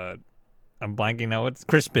I'm blanking now. It's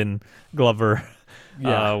Crispin Glover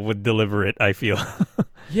Yeah. would deliver it, I feel.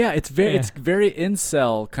 Yeah, Yeah. it's very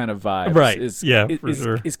incel kind of vibes. Right. Is Yeah, for is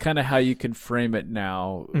sure. is kind of how you can frame it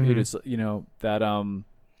now. It Hmm. is, that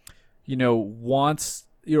wants,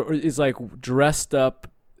 is like dressed up,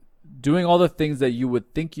 doing all the things that you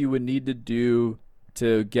would think you would need to do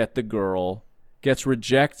to get the girl, gets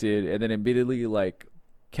rejected, and then immediately like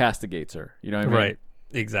castigates her. You know what I mean? Right.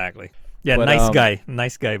 Exactly. Yeah, But nice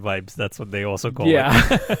guy vibes. That's what they also call yeah,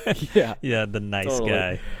 it. yeah, Yeah, the nice totally.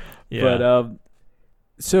 guy. But Yeah.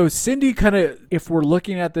 so Cindy kind of, if we're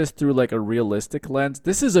looking at this through like a realistic lens,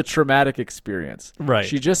 this is a traumatic experience. Right.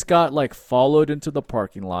 She just got like followed into the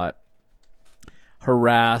parking lot,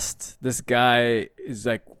 harassed. This guy is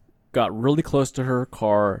like got really close to her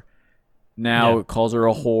car. Now Yeah. calls her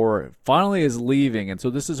a whore. Finally is leaving, and so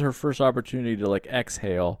this is her first opportunity to like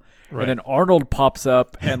exhale. Right. And then Arnold pops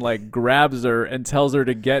up and like grabs her and tells her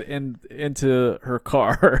to get into her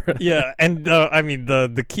car. Yeah, and I mean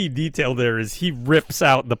the key detail there is he rips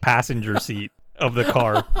out the passenger seat of the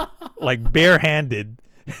car like barehanded.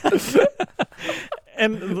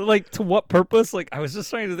 And like to what purpose? Like I was just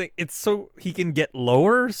trying to think. It's so he can get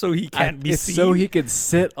lower, so he can't be It's seen. so he could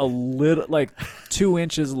sit a little, like 2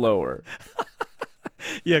 inches lower.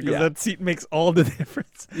 Yeah, because Yeah. that seat makes all the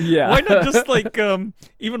difference. Yeah. Why not just like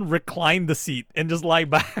even recline the seat and just lie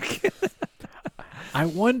back? I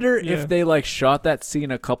wonder Yeah. if they like shot that scene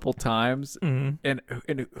a couple times, Mhm.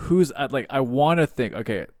 and who's like, I want to think,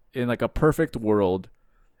 okay, in like a perfect world,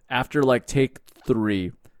 after like take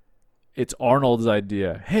 3, it's Arnold's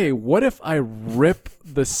idea. Hey, what if I rip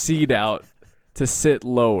the seat out to sit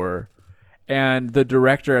lower? And the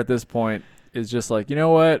director at this point is just like, you know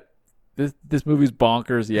what? This movie's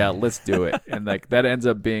bonkers. Yeah, let's do it. And like that ends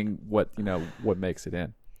up being what makes it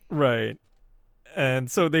in. Right.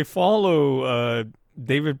 And so they follow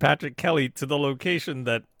David Patrick Kelly to the location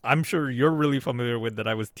that I'm sure you're really familiar with that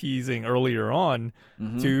I was teasing earlier on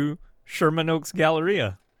to Sherman Oaks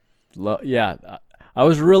Galleria. Yeah, I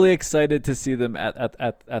was really excited to see them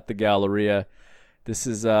at the Galleria. This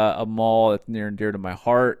is a mall that's near and dear to my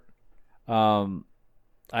heart. I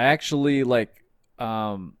actually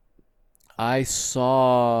I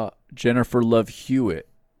saw Jennifer Love Hewitt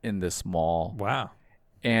in this mall, Wow.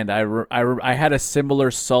 and I had a similar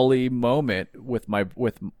Sully moment with my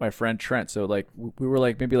friend Trent. So like we were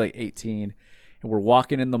like maybe like 18, and we're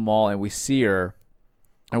walking in the mall and we see her,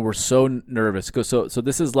 and we're so nervous. So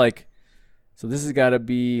this is like, so this has got to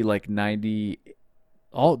be like 90.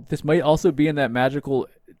 This might also be in that magical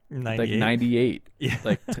 98. like 98. Yeah.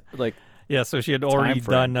 Like Yeah, so she had already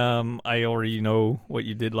frame. done I already know what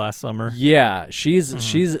you did last summer. Yeah, she's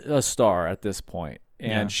a star at this point,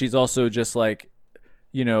 and Yeah. she's also just like,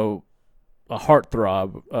 a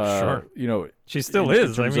heartthrob. Sure. She still in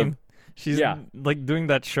is. I terms mean, of- she's yeah. like doing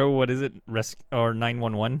that show, what is it? Or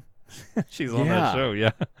 911? She's on that Yeah. show,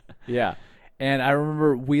 yeah. Yeah. And I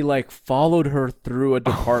remember we like followed her through a Oh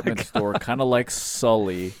department store, kind of like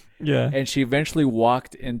Sully. Yeah. And she eventually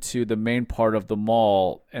walked into the main part of the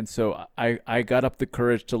mall. And so I got up the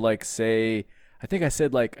courage to like say, I think I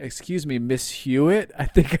said like, "Excuse me, Miss Hewitt," I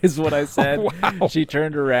think is what I said. Wow. She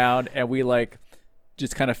turned around and we like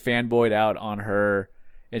just kind of fanboyed out on her.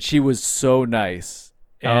 And she was so nice.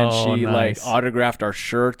 And Oh, she nice. like autographed our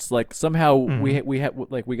shirts. Like somehow we had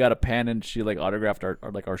like we got a pen and she like autographed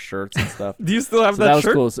our shirts and stuff. Do you still have So that that was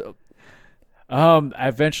shirt? cool. So, I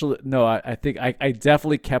eventually no, I think I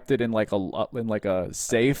definitely kept it in like a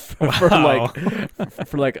safe for Wow.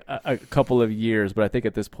 like a couple of years, but I think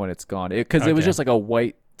at this point it's gone because it was Okay. just like a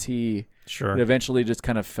white tee. Sure. It eventually just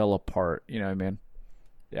kind of fell apart. You know what I mean?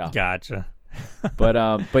 Yeah. Gotcha. But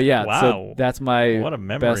yeah. Wow. So that's my What a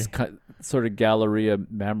memory. best sort of Galleria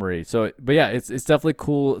memory. So, but yeah, it's definitely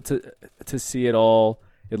cool to see it all.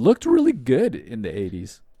 It looked really good in the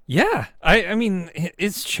 80s. Yeah, I mean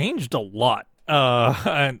it's changed a lot.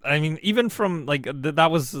 I mean even from like that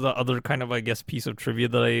was the other kind of I guess piece of trivia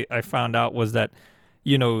that I found out was that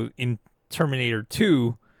in Terminator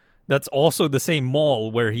 2, that's also the same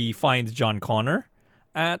mall where he finds John Connor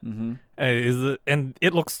at. And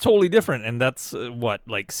it looks totally different, and that's what,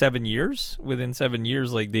 like 7 years. Within 7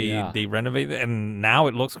 years, like they renovate it, and now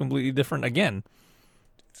it looks completely different again.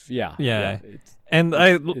 Yeah. Yeah. It's, And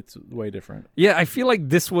it's way different. Yeah, I feel like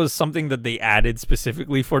this was something that they added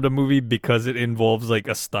specifically for the movie because it involves like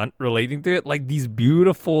a stunt relating to it, like these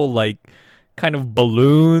beautiful like kind of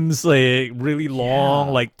balloons, like really long,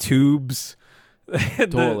 Yeah. like tubes.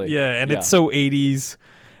 Totally. And Yeah. it's so 80s.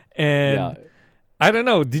 And I don't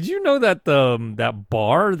know. Did you know that that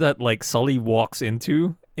bar that like Sully walks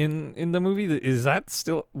into in the movie?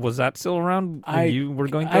 Was that still around when I you were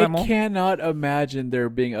going to I that mall? cannot imagine there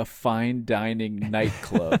being a fine dining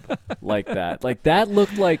nightclub like that. Like that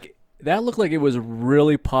looked like it was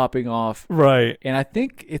really popping off. Right. And I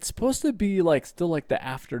think it's supposed to be like still like the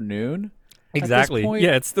afternoon at this Exactly. point.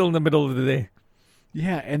 Yeah, it's still in the middle of the day.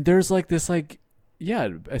 Yeah, and there's like this like yeah,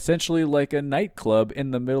 essentially like a nightclub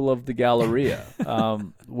in the middle of the Galleria,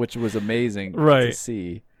 which was amazing to Right.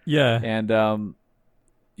 see. Yeah. And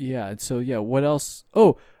yeah, and so yeah, what else?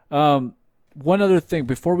 Oh, one other thing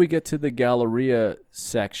before we get to the Galleria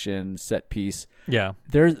section set piece, Yeah.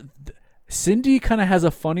 there's Cindy kind of has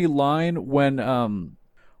a funny line when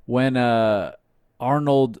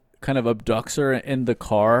Arnold kind of abducts her in the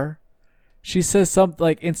car. She says something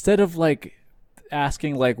like, instead of like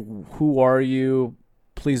asking like, who are you,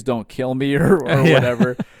 please don't kill me, or Yeah.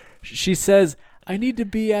 whatever, she says, I need to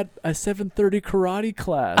be at a 7:30 karate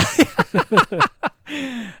class.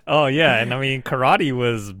 Oh yeah, and I mean karate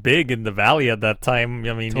was big in the valley at that time.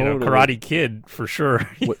 I mean, Totally. Karate Kid for sure.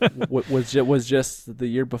 what was just the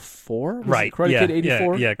year before? Was it Right. Karate yeah. Kid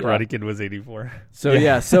 84? Yeah. Karate Kid was 84.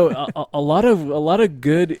 So so a lot of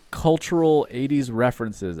good cultural 80s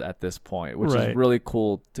references at this point, which Right. is really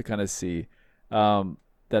cool to kind of see,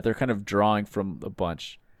 that they're kind of drawing from a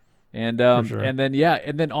bunch. And sure. and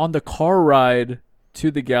then on the car ride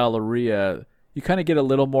to the Galleria, you kind of get a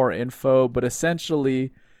little more info, but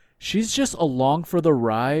essentially she's just along for the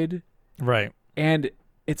ride, Right. and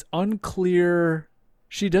it's unclear.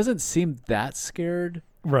 She doesn't seem that scared.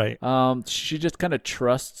 Right. She just kind of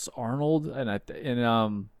trusts Arnold,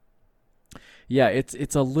 yeah,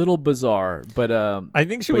 it's a little bizarre, but I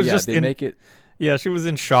think she but was yeah, just they in. make it. Yeah, she was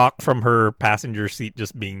in shock from her passenger seat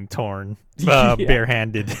just being torn, Yeah.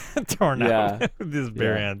 barehanded, torn Yeah. out with his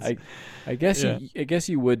bare Yeah, hands. I guess Yeah. I guess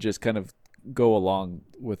you would just kind of go along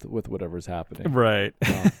with whatever's happening. Right.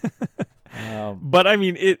 Um, But I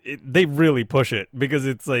mean, they really push it because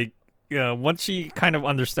it's like, once she kind of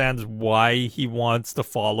understands why he wants to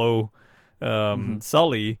follow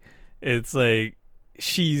Sully, it's like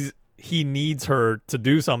he needs her to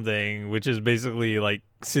do something, which is basically like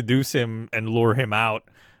seduce him and lure him out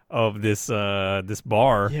of this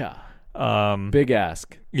bar. yeah, Um, big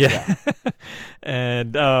ask. yeah.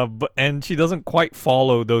 and she doesn't quite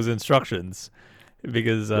follow those instructions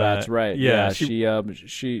because That's right. Yeah, she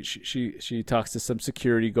talks to some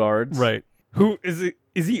security guards. right. Who is it?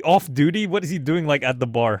 Is he off duty? What is he doing like at the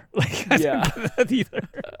bar? Like I Yeah. don't get that either.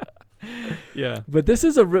 Yeah. But this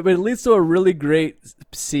is but it leads to a really great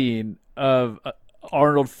scene of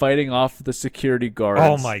Arnold fighting off the security guards.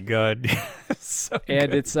 Oh my god. So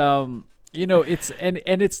And good. it's it's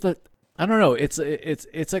the, I don't know, it's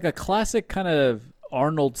like a classic kind of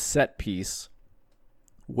Arnold set piece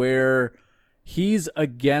where he's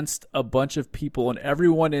against a bunch of people and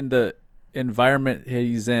everyone in the environment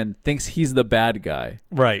he's in thinks he's the bad guy.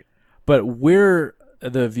 Right. But we're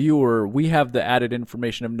the viewer, we have the added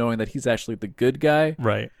information of knowing that he's actually the good guy.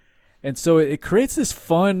 Right. And so it creates this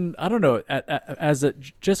fun, I don't know,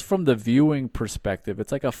 just from the viewing perspective,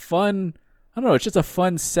 it's like a fun, I don't know, it's just a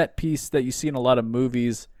fun set piece that you see in a lot of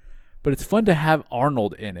movies, but it's fun to have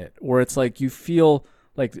Arnold in it, where it's like you feel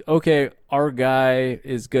like, okay, our guy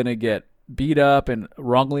is going to get beat up and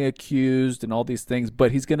wrongly accused and all these things,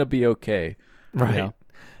 but he's going to be okay. Right. know?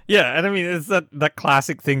 Yeah, and I mean it's that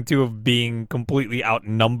classic thing too of being completely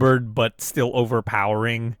outnumbered but still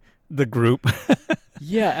overpowering the group.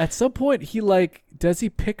 Yeah, at some point does he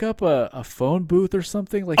pick up a phone booth or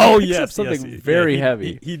something? Like Oh he picks yes, up something yes. very Yeah,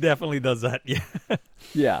 heavy. He definitely does that. Yeah.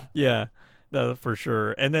 Yeah. Yeah. For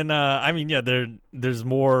sure. And then I mean there's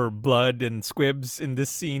more blood and squibs in this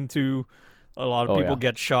scene too. A lot of people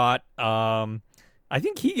get shot. I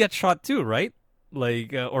think he gets shot too, right?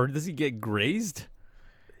 Like or does he get grazed?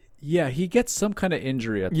 Yeah, he gets some kind of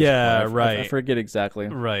injury at this Yeah, point. right. I forget exactly.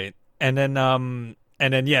 Right. And then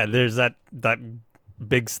yeah, there's that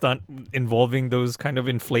big stunt involving those kind of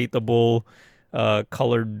inflatable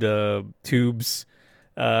colored tubes.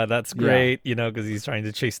 That's great, because he's trying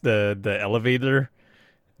to chase the elevator.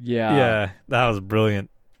 Yeah. Yeah, that was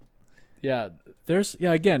brilliant. Yeah. There's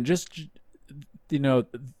again, just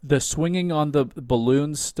the swinging on the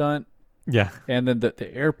balloon stunt Yeah. and then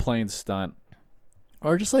the airplane stunt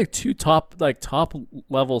are just like two top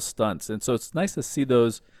level stunts. And so it's nice to see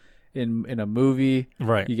those in a movie.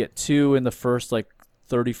 Right. You get two in the first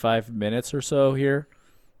 35 minutes or so here.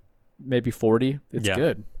 Maybe 40. It's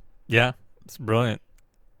good. Yeah, it's brilliant.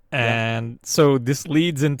 And so this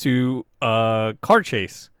leads into a car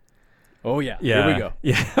chase. Oh yeah. Yeah. Here we go.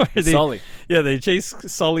 Yeah. where Sully. Yeah, they chase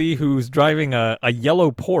Sully, who's driving a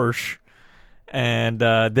yellow Porsche, And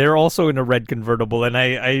they're also in a red convertible. And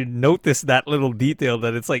I noticed that little detail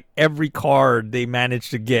that it's like every car they manage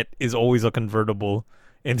to get is always a convertible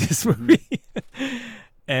in this movie.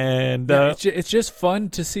 And Yeah, it's just fun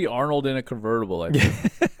to see Arnold in a convertible. I think.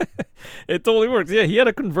 it totally works. Yeah, he had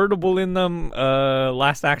a convertible in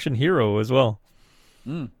Last Action Hero as well.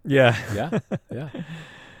 Yeah, Yeah, yeah.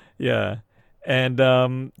 yeah.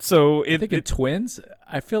 And so I think in Twins,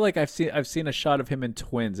 I feel like I've seen a shot of him in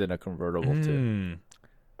Twins in a convertible too.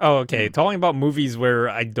 Oh, okay. Talking about movies where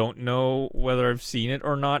I don't know whether I've seen it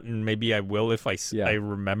or not, and maybe I will if I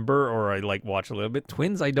remember or I like watch a little bit.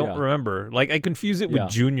 Twins, I don't remember. Like I confuse it with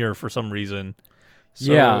Junior for some reason.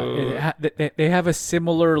 So, yeah, they have a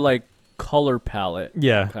similar like color palette.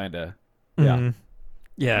 Yeah, kind of. Mm-hmm.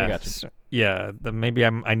 Yeah, yeah, I got you. Yeah. Maybe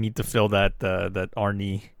I need to fill that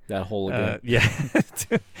Arnie that hole again. Yeah,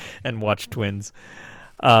 and watch Twins.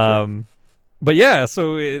 But yeah,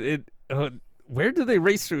 so where do they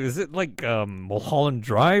race through? Is it like Mulholland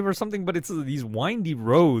Drive or something? But it's these windy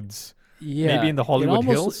roads. Yeah, maybe in the Hollywood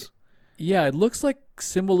Hills. Yeah, it looks like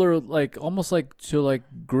similar, like almost like to like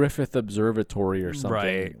Griffith Observatory or something.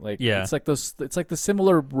 Right. Like yeah, it's like those. It's like the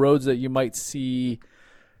similar roads that you might see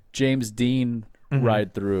James Dean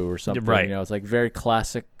ride through or something. Right. You know, it's like very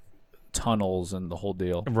classic tunnels and the whole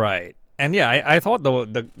deal. Right. And yeah, I thought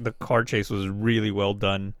the car chase was really well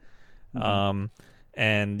done.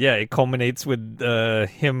 And yeah, it culminates with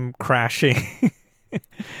him crashing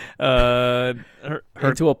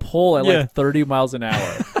into a pole at like 30 miles an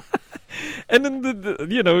hour. And then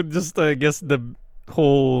the just I guess the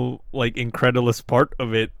whole like incredulous part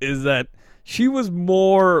of it is that she was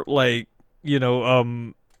more like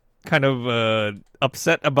kind of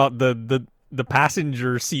upset about the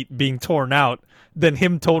passenger seat being torn out than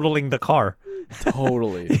him totaling the car.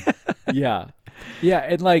 Totally. Yeah. Yeah,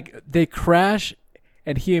 and like they crash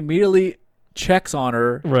and he immediately checks on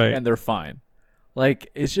her and they're fine.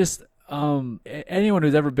 Like it's just anyone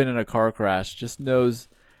who's ever been in a car crash just knows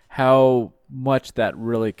how much that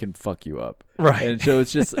really can fuck you up. Right. And so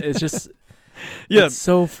it's just yeah.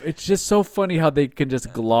 It's just so funny how they can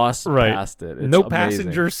just gloss past it. It's no amazing.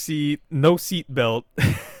 passenger seat, no seat belt.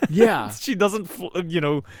 Yeah. She doesn't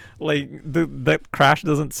like that crash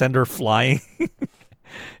doesn't send her flying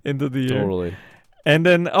into the air. Totally. And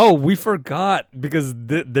then we forgot because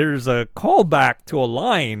there's a callback to a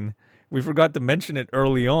line. We forgot to mention it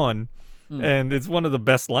early on. And it's one of the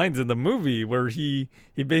best lines in the movie where he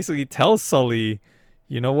basically tells Sully,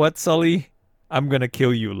 "You know what, Sully? I'm going to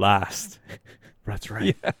kill you last." That's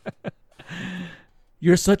right. Yeah.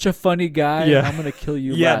 You're such a funny guy. Yeah. I'm going to kill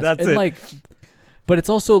you Yeah, last. that's and it. Like, but it's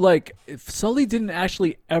also like if Sully didn't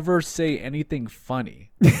actually ever say anything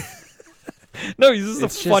funny. No, he's just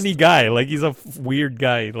a funny guy. Like he's a weird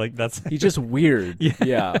guy. Like that's he's just weird.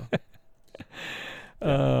 Yeah.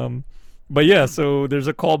 But yeah, so there's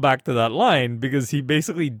a callback to that line because he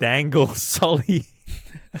basically dangles Sully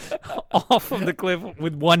off of the cliff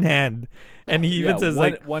with one hand. And he even says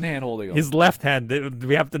one hand holding him. His left hand.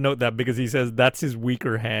 We have to note that because he says that's his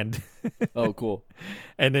weaker hand. Oh, cool.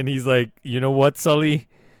 And then he's like, "You know what, Sully?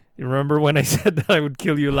 You remember when I said that I would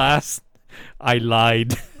kill you last? I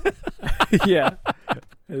lied." Yeah.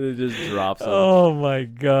 And it just drops him. Oh my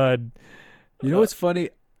God. You know what's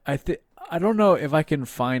funny? I don't know if I can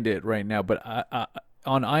find it right now, but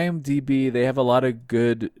on IMDb they have a lot of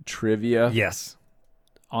good trivia. Yes.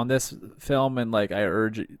 On this film, and like I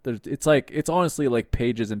urge, it's honestly like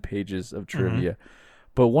pages and pages of trivia.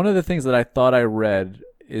 But one of the things that I thought I read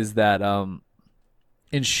is that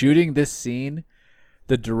in shooting this scene,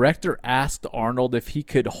 the director asked Arnold if he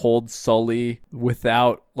could hold Sully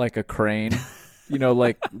without like a crane,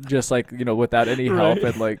 like just like without any help,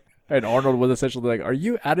 and Arnold was essentially like, "Are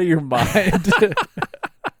you out of your mind?"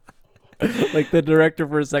 Like the director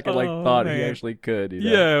for a second thought he actually could.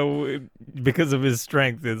 Yeah, because of his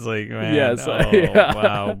strength. It's like, man,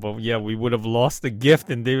 wow. But yeah, we would have lost the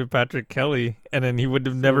gift in David Patrick Kelly, and then he would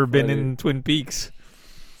have never been in Twin Peaks.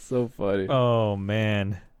 So funny. Oh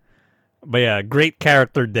man. But yeah, great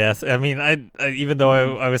character death. I mean, I even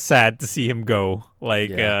though I was sad to see him go,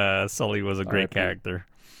 Sully was a great character.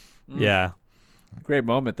 Yeah. Great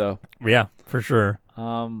moment though. Yeah, for sure.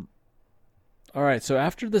 All right, so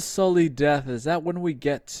after the Sully death, is that when we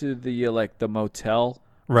get to the the motel?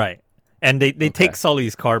 Right. And they take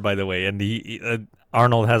Sully's car, by the way, and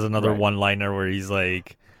Arnold has another one-liner where he's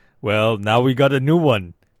like, "Well, now we got a new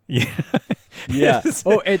one." Yeah. Yeah.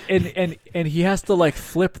 Oh, and he has to like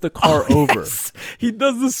flip the car over. Yes. He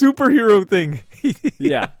does the superhero thing.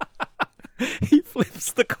 Yeah. He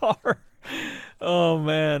flips the car. Oh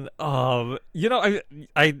man. I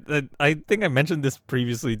think I mentioned this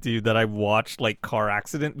previously to you that I watched like car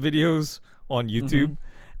accident videos on Mm-hmm. YouTube.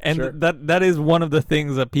 And Sure. that is one of the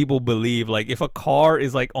things that people believe. Like if a car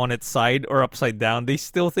is like on its side or upside down, they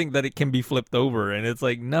still think that it can be flipped over. And it's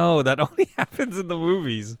like, no, that only happens in the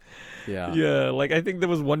movies. Yeah. Yeah, like I think there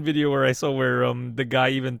was one video where I saw where the guy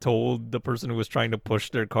even told the person who was trying to push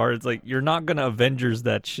their car, it's like you're not gonna Avengers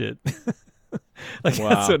that shit. Like that's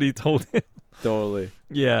Wow. what he told him. Totally.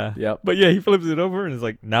 Yeah. Yep. But yeah, he flips it over and is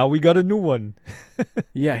like, now we got a new one.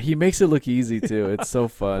 Yeah, he makes it look easy too. It's so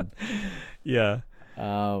fun. Yeah.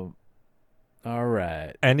 Um, all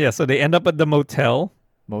right. And yeah, so they end up at the motel.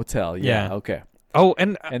 Motel. Yeah. Yeah. Okay. Oh,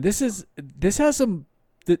 and And this has some.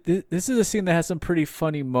 This is a scene that has some pretty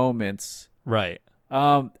funny moments. right.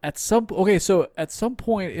 So at some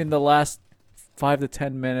point in the last 5 to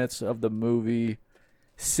 10 minutes of the movie,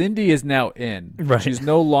 Cindy is now in. Right. She's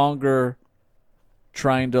no longer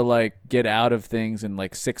trying to like get out of things and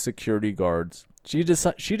like six security guards. She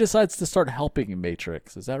decides to start helping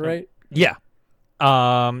Matrix. Is that right? Yeah.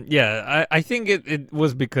 Yeah, I think it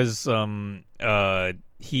was because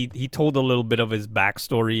he told a little bit of his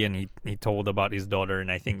backstory and he told about his daughter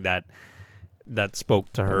and I think that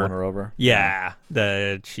spoke to I won her. her over. Yeah,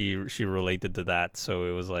 that she related to that, so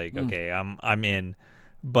it was like, okay, I'm in.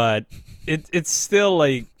 But it's still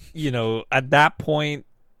like, at that point,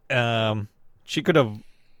 she could have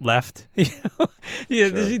left. Yeah,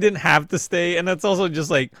 Sure. she didn't have to stay, and that's also just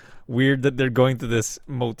like weird that they're going to this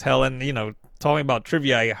motel. And talking about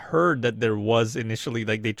trivia, I heard that there was initially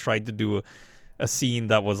like they tried to do a scene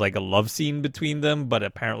that was like a love scene between them, but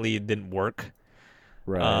apparently it didn't work.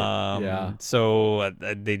 Right. Yeah. So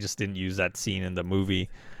they just didn't use that scene in the movie.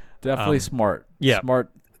 Definitely Um, smart. yeah. Smart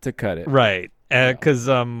to cut it. Right. Yeah. Because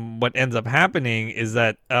what ends up happening is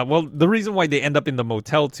that, well, the reason why they end up in the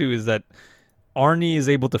motel too is that Arnie is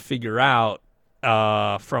able to figure out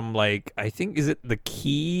from like, I think, is it the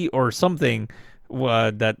key or something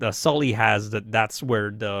that Sully has, that's where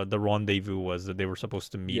the rendezvous was that they were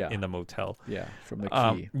supposed to meet Yeah. in the motel. Yeah. From the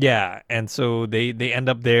key. Yeah, and so they end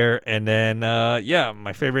up there, and then yeah,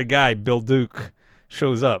 my favorite guy, Bill Duke,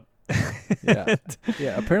 shows up. Yeah.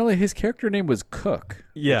 Yeah. Apparently his character name was Cook,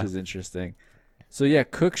 Yeah. which is interesting. So yeah,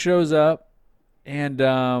 Cook shows up, and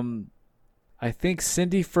I think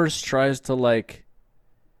Cindy first tries to like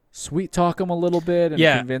sweet talk him a little bit and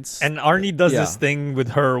Yeah, convince. and Arnie does Yeah. this thing with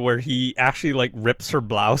her where he actually like rips her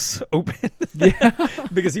blouse open Yeah.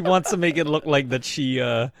 because he wants to make it look like that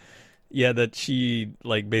that she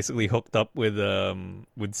like basically hooked up with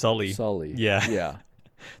Sully. Sully. Yeah. Yeah.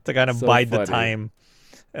 To kind of So bide the funny. time.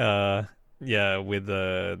 Yeah, with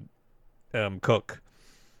Cook.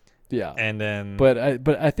 Yeah. And then But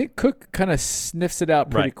I think Cook kind of sniffs it out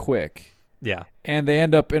pretty Right. quick, yeah. and they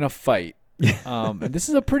end up in a fight. And this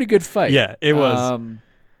is a pretty good fight. Yeah, it was.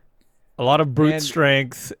 A lot of brute and-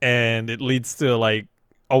 strength, and it leads to like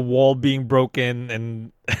a wall being broken,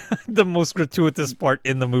 and the most gratuitous part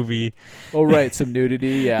in the movie. Oh right, some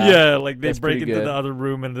nudity. Yeah. Yeah, like they That's break pretty into good. the other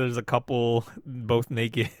room, and there's a couple both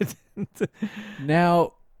naked.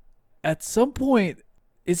 Now, at some point,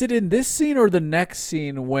 is it in this scene or the next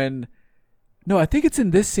scene when? No, I think it's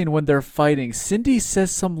in this scene when they're fighting. Cindy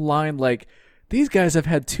says some line like, "These guys have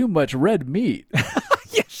had too much red meat."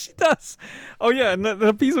 Yeah, she does. Oh yeah, and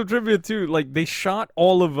the piece of trivia too. Like they shot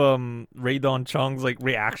all of Ray Don Chong's like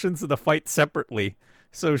reactions to the fight separately,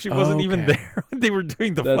 so she wasn't even Okay. there when they were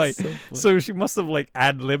doing the That's fight. so funny. So she must have like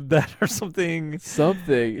ad libbed that or something.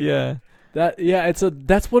 Something. Yeah.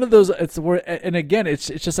 That's one of those. It's where, and again, it's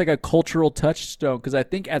just like a cultural touchstone because I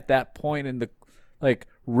think at that point in the like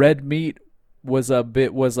red meat was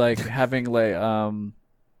like having like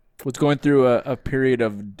was going through a period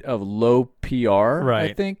of low PR. I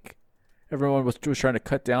Right. think everyone was trying to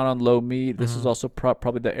cut down on low meat. This is also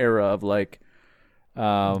probably the era of like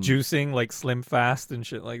Juicing like Slim Fast and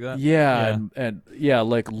shit like that. yeah, and yeah,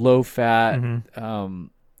 like low fat. Mhm.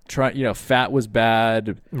 Fat was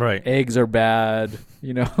bad. Right. Eggs are bad.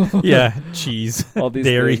 Yeah, cheese, all these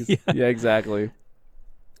dairy. things. Yeah, exactly.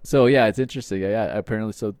 So yeah, it's interesting. Yeah,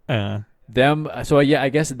 apparently so I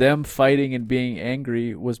guess them fighting and being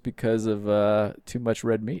angry was because of too much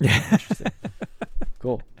red meat. Interesting.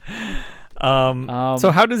 Cool.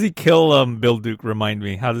 So how does he kill Bill Duke? Remind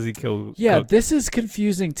me. How does he kill? Yeah, Cook? this is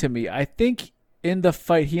confusing to me. I think in the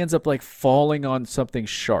fight he ends up like falling on something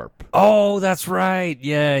sharp. Oh, that's right.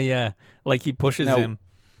 Yeah, yeah. Like he pushes Now, him.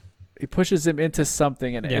 He pushes him into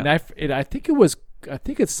something, and Yeah. I think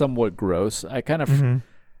it's somewhat gross. I kind of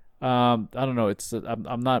I don't know.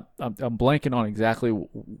 I'm not. I'm blanking on exactly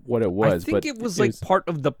what it I was, think but it was it like was. part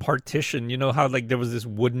of the partition. You know how like there was this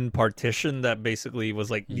wooden partition that basically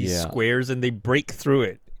was like these Yeah. squares, and they break through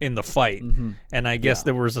it in the fight. Mm-hmm. And I guess Yeah.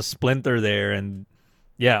 there was a splinter there, and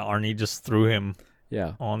yeah, Arnie just threw him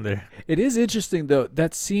Yeah. on there. It is interesting though,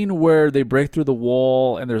 that scene where they break through the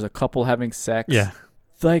wall and there's a couple having sex. Yeah,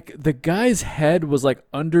 Like the guy's head was like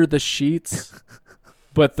under the sheets,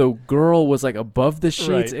 but the girl was like above the sheets.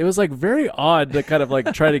 right, It was like very odd to kind of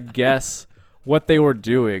like try to guess what they were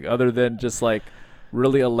doing, other than just like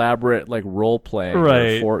really elaborate like role playing or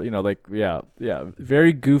right, for like yeah,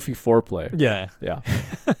 very goofy foreplay. yeah, Yeah.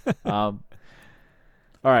 Um.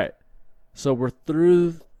 All right. So we're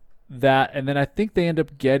through that, and then I think they end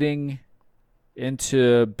up getting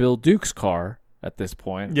into Bill Duke's car at this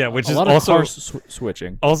point. yeah. Which A is lot of also car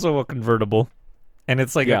switching. also a convertible. And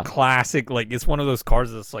it's like a Yeah, classic, like it's one of those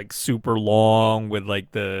cars that's like super long with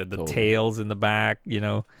like the totally. tails in the back. It's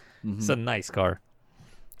Hmm. a nice car.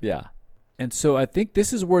 Yeah. And so I think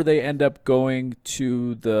this is where they end up going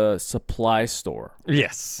to the supply store.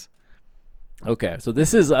 Yes. Okay, so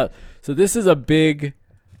this is a big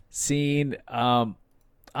scene. I'm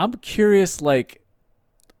curious, like,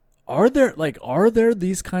 are there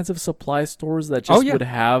these kinds of supply stores that Oh just yeah. would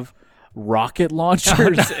have rocket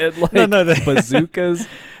launchers and like No, no. bazookas?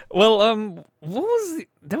 Well, what was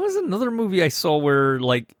there was another movie I saw where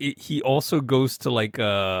like he also goes to like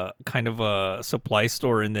a kind of a supply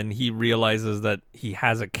store, and then he realizes that he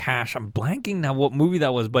has a cache. I'm blanking now what movie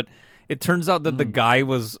that was, but it turns out that the Mm. guy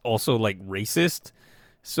was also like racist.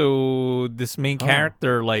 So this main Oh,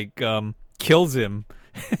 character like kills him,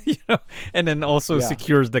 you know, and then also yeah,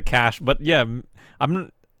 secures the cache. But yeah, I'm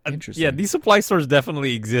yeah, interesting. these supply stores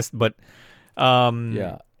definitely exist, but um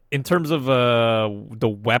Yeah, in terms of the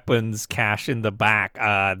weapons cache in the back,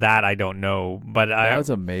 that I don't know, but that I was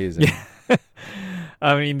amazing.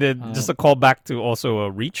 I mean, just Um, a call back to also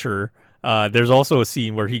a Reacher. There's also a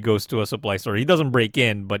scene where he goes to a supply store. He doesn't break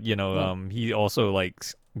in, but no, he also like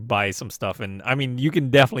buys some stuff. And I mean, you can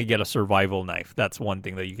definitely get a survival knife. That's one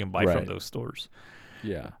thing that you can buy from right. those stores.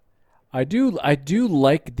 Yeah. I do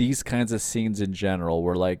like these kinds of scenes in general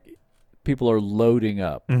where like people are loading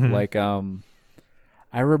up. Hmm. Like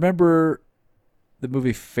I remember the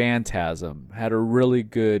movie Phantasm had a really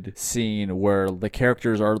good scene where the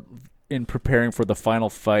characters are in preparing for the final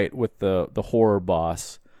fight with the horror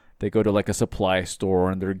boss. They go to like a supply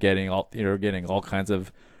store and they're getting all kinds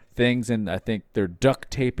of things, and I think they're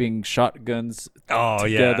duct taping shotguns Oh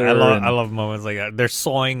yeah, together I and love moments like that. They're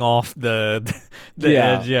sawing off the the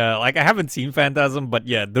yeah. edge. Yeah, like I haven't seen Phantasm, but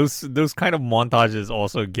yeah, those kind of montages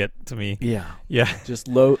also get to me. Yeah. Yeah, Just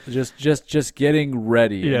low just getting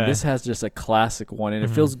ready, and yeah. this has just a classic one, and it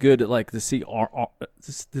Hmm. feels good like to see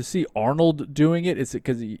to see Arnold doing it. It's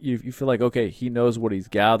because you feel like, okay, he knows what he's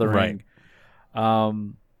Right. gathering.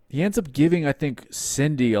 He ends up giving, I think,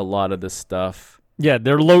 Cindy a lot of this stuff. Yeah,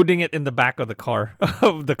 they're loading it in the back of the car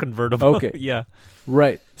of the convertible. Okay, Yeah.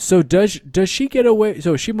 right. So does she get away?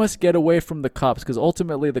 So she must get away from the cops, because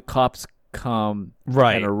ultimately the cops come and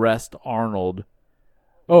Right. arrest Arnold.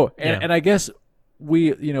 Oh, Yeah. and I guess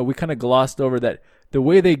we kind of glossed over that the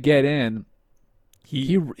way they get in.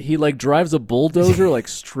 He He like drives a bulldozer like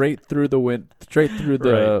straight through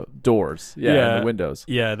the doors, and yeah. the windows.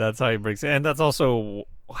 Yeah, that's how he breaks it. And that's also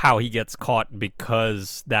how he gets caught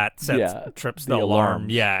because that Yeah, trips the the alarm.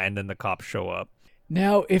 alarms. Yeah, and then the cops show up.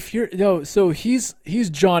 Now, if you're no, so he's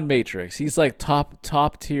John Matrix. He's like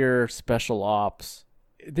top tier special ops.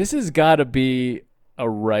 This has got to be a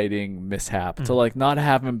writing mishap to Mhm. like not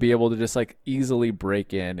have him be able to just like easily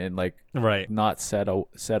break in and like Right. not set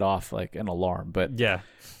off like an alarm. But Yeah.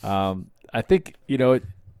 I think to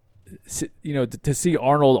see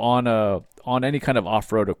Arnold on any kind of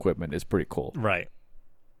off road equipment is pretty cool. Right.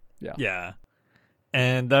 Yeah. Yeah.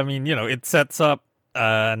 And I mean, it sets up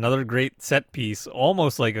another great set piece,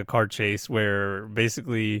 almost like a car chase, where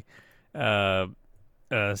basically uh,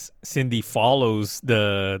 Cindy follows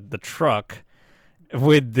the truck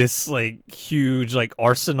with this like huge like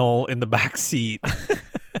arsenal in the back seat.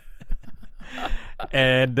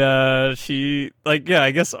 And she like yeah,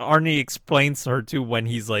 I guess Arnie explains to her too when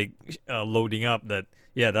he's like loading up that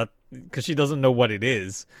yeah, that because she doesn't know what it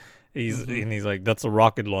is. Hmm. He's like, that's a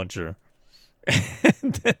rocket launcher.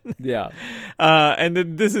 and then, Yeah. and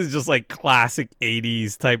then this is just like classic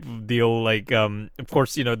 80s type of deal. Like, of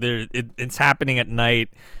course, it's happening at night.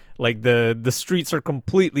 Like the streets are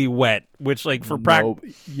completely wet, which like for No,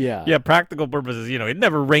 yeah, yeah, practical purposes, it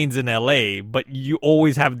never rains in LA, but you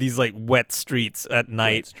always have these like wet streets at wet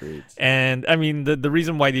night. streets. And I mean, the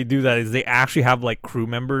reason why they do that is they actually have like crew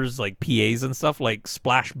members, like PAs and stuff, like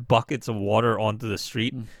splash buckets of water onto the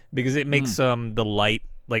street Mm. because it Mm. makes the light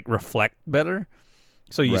like reflect better,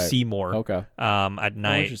 so you Right. see more Okay. at Oh,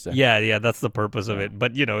 night. interesting. Yeah, that's the purpose of Yeah. it.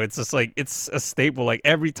 But it's just like it's a staple. Like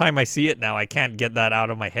every time I see it now, I can't get that out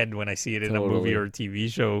of my head when I see it in a movie Totally. or a TV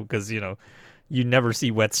show because you never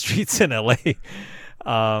see wet streets in LA.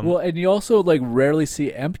 Well, and you also like rarely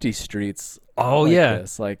see empty streets Oh like yeah,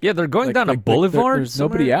 this. Like yeah, they're going down a there- boulevard. there's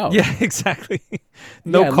nobody somewhere. out. Yeah, exactly.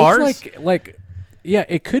 No Yeah, it cars. looks like yeah,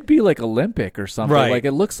 it could be like Olympic or something. Right. Like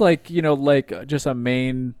it looks like like just a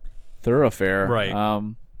main thoroughfare. Right.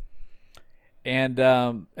 And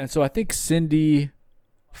so I think Cindy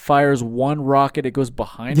fires one rocket. It goes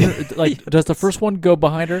behind her. Like, does the first one go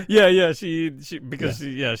behind her? Yeah. She because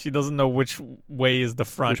she doesn't know which way is the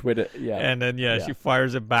front. Which way to? Yeah. And then Yeah. she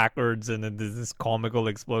fires it backwards, and then there's this comical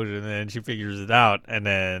explosion, and then she figures it out, and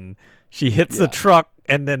then she hits the Yeah. truck,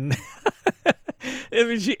 and then I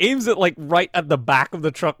mean she aims it like right at the back of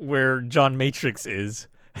the truck where John Matrix is.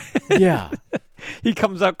 Yeah. He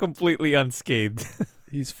comes out completely unscathed.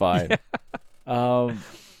 He's fine.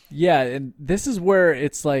 Yeah, and this is where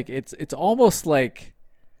it's like it's almost like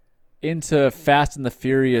into Fast and the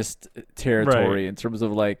Furious territory Right. in terms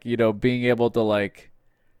of like being able to like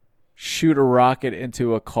shoot a rocket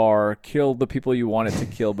into a car, kill the people you want it to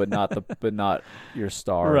kill, but not your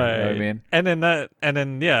star. Right. You know what I mean? And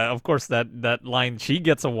then yeah, of course that line, she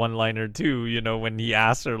gets a one-liner too, when he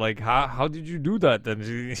asks her like how did you do that? And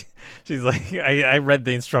she's like I read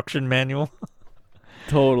the instruction manual.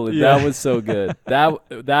 Totally. Yeah. That was so good.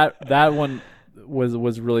 That one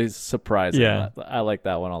was really surprising. Yeah. I like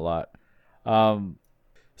that one a lot.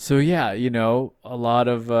 So yeah, a lot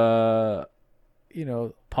of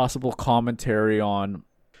possible commentary on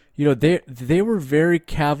they were very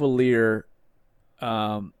cavalier,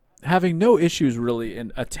 having no issues really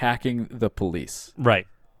in attacking the police. Right.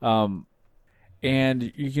 And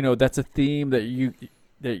that's a theme that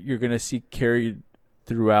you're going to see carried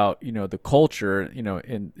throughout the culture,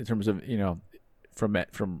 in terms of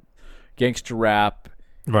from gangster rap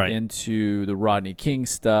Right. into the Rodney King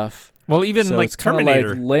stuff. Well, even So like it's kinda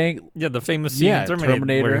Terminator. laying Yeah, the famous scene Yeah, in Terminator, where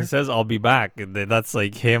Terminator. he says "I'll be back." And that's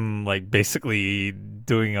like him, like basically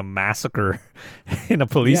doing a massacre in a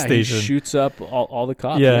police yeah, station. he shoots up all the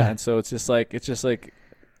cops. Yeah. And so it's just like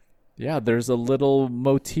yeah, there's a little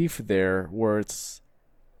motif there where it's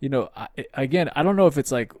again, I don't know if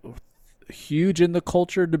it's like huge in the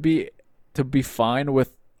culture to be fine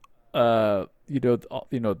with the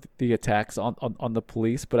attacks on the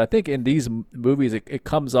police, but I think in these movies it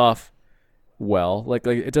comes off well. Like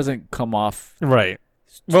it doesn't come off Right.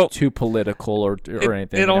 Well, too political or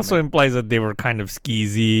anything. it also implies that they were kind of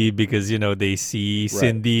skeezy because they see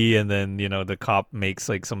Cindy, and then the cop makes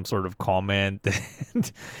like some sort of comment,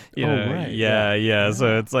 and right, yeah.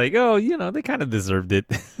 So it's like, oh, they kind of deserved it.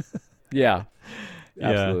 Yeah, Yeah.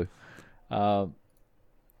 absolutely. All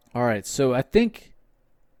right, so I think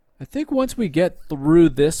once we get through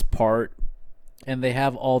this part and they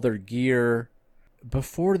have all their gear,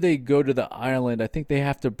 before they go to the island, I think they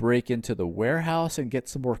have to break into the warehouse and get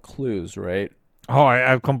some more clues, right? Oh,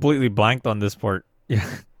 I've completely blanked on this part. Yeah.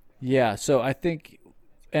 Yeah, so I think,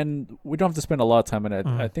 and we don't have to spend a lot of time on it.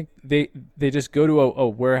 Mhm. I think they just go to a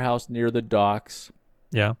warehouse near the docks.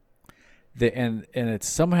 Yeah. And it's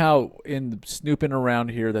somehow in snooping around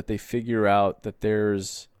here that they figure out that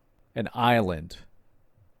there's an island,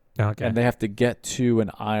 Okay. and they have to get to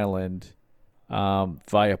an island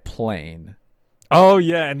via plane. Oh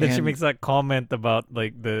yeah, and then she And- makes that comment about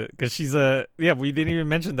like because she's we didn't even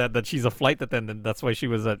mention that she's a flight attendant. That's why she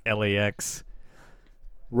was at LAX.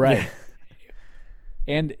 Right.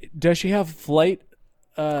 And does she have flight?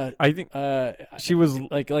 I think she was.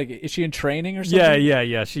 Like is she in training or something?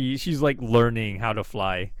 Yeah. She's like learning how to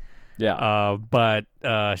fly. Yeah. But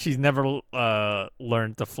she's never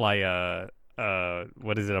learned to fly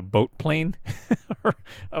what is it, a boat plane or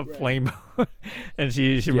a plane boat. And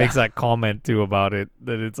she makes that comment too about it,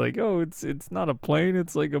 that it's like, oh, it's not a plane,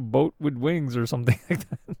 it's like a boat with wings or something like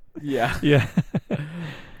that. Yeah. Yeah.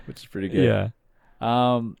 Which is pretty good. Yeah.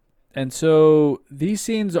 And so these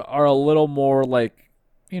scenes are a little more like,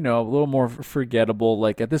 a little more forgettable.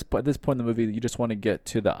 Like at this point in the movie, you just want to get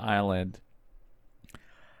to the island.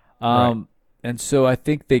 Right. And so I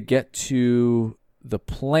think they get to the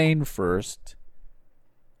plane first,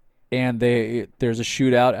 and there's a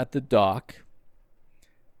shootout at the dock.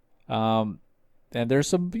 there's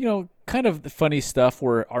some, kind of funny stuff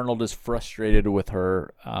where Arnold is frustrated with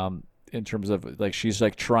her, in terms of like she's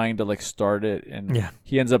like trying to like start it, and Yeah.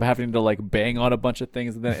 he ends up having to like bang on a bunch of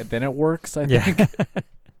things, and then it works. I Yeah. think.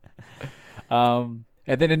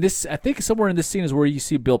 And then in this, I think somewhere in this scene is where you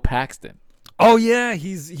see Bill Paxton. Oh yeah,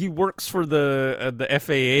 he works for the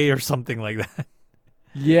FAA or something like that.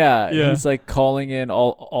 Yeah, Yeah. he's like calling in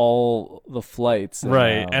all the flights. And,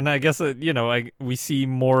 Right, and I guess we see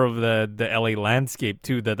more of the LA landscape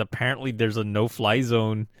too. That apparently there's a no-fly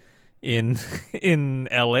zone in in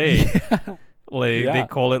LA. Like Yeah. they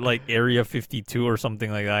call it like Area 52 or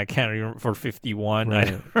something like that. I can't remember for 51. I Right.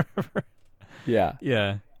 don't remember. Yeah.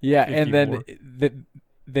 Yeah, Yeah, and then 54.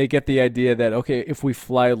 they get the idea that, okay, if we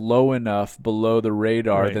fly low enough below the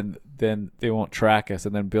radar, Right. then they won't track us.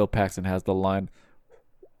 And then Bill Paxton has the line.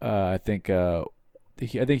 I think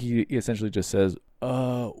he essentially just says,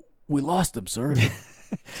 "We lost him, sir."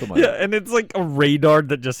 Something like Yeah, and it's like a radar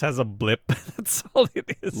that just has a blip. That's all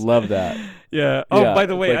it is. Love that. Yeah. Oh, Yeah, by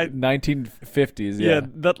the way, like 1950s. yeah, Yeah.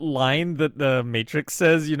 that line that the Matrix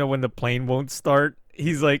says, when the plane won't start,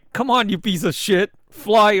 he's like, "Come on, you piece of shit,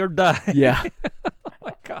 fly or die." Yeah. Oh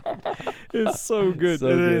my god, it's so good. So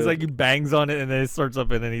and then it's good. like he bangs on it, and then it starts up,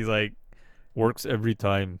 and then he's like, "Works every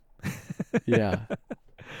time." Yeah.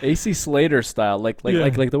 AC Slater style, like Yeah.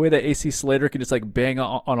 the way that AC Slater can just like bang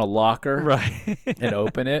on a locker Right. and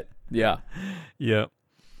open it. Yeah. Yeah.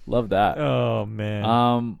 Love that. Oh man.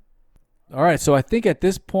 All right, so I think at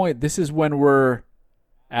this point, this is when we're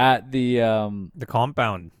at the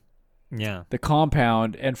compound. Yeah.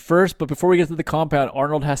 compound, and but before we get to the compound,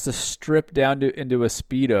 Arnold has to strip down into a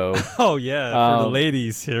Speedo Oh yeah. For the Um,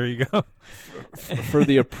 ladies, here you go. for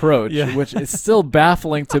the approach, Yeah. which is still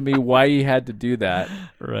baffling to me why he had to do that.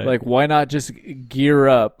 Right. Like, why not just gear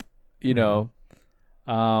up,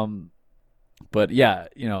 But yeah,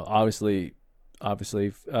 obviously, I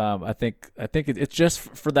think it's just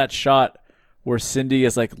for that shot where Cindy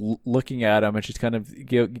is like looking at him, and she's kind of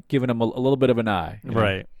giving him a little bit of an eye.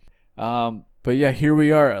 Right. But yeah, here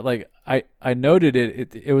we are. Like I noted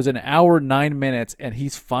it was an hour 9 minutes, and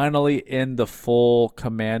he's finally in the full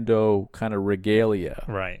Commando kind of regalia.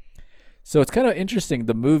 Right. So it's kind of interesting.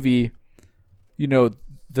 The movie,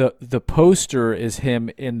 the poster is him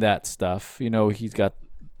in that stuff. He's got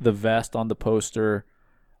the vest on the poster.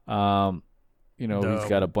 He's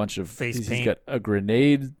got a bunch of face he's paint. got a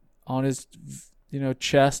grenade on his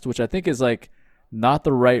chest, which I think is like not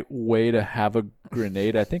the right way to have a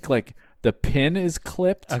grenade. I think like the pin is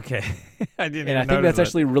clipped. Okay. I didn't. And even I think notice that's that.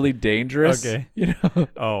 actually really dangerous. Okay.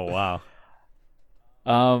 Oh wow.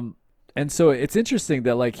 And so it's interesting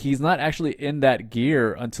that like he's not actually in that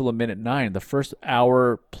gear until a minute 9. The first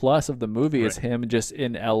hour plus of the movie is Right. him just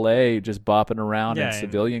in LA, just bopping around Yeah, in and-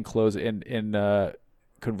 civilian clothes in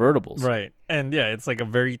convertibles. Right. And yeah, it's like a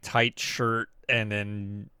very tight shirt and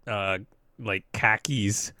then like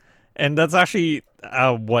khakis. And that's actually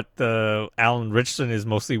what the Alan Richardson is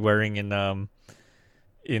mostly wearing in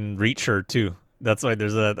Reacher too. That's why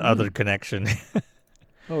there's that other connection.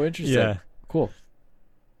 Oh, interesting. Yeah. Cool.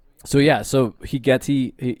 So yeah,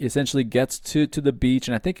 he essentially gets to the beach,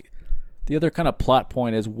 and I think the other kind of plot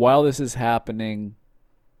point is while this is happening,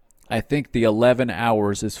 I think the 11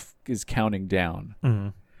 hours is counting down. Mm-hmm.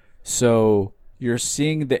 So you're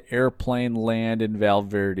seeing the airplane land in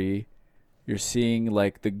Valverde. You're seeing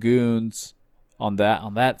like the goons on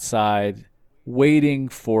that side waiting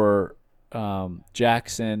for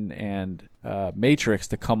Jackson and Matrix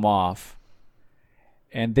to come off.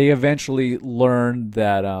 And they eventually learn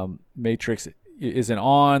that Matrix isn't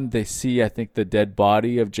on. They see, I think, the dead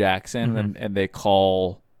body of Jackson, and they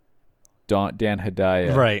call Dan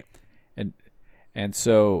Hedaya. Right. And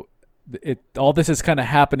so all this is kind of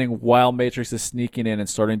happening while Matrix is sneaking in and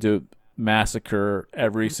starting to massacre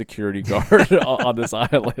every security guard on this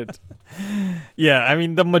island. Yeah, I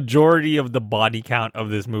mean the majority of the body count of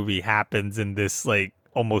this movie happens in this like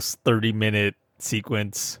almost 30-minute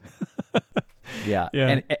sequence. Yeah.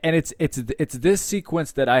 Yeah. And it's this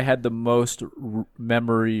sequence that I had the most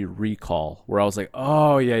memory recall, where I was like,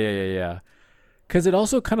 oh yeah. Because it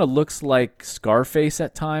also kind of looks like Scarface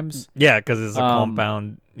at times. Yeah, because it's a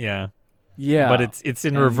compound. Yeah. Yeah. But it's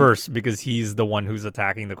in reverse because he's the one who's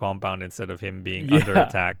attacking the compound instead of him being under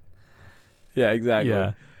attack. Yeah, exactly.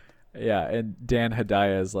 Yeah. Yeah, and Dan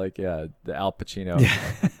Hedaya is like, the Al Pacino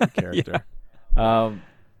character.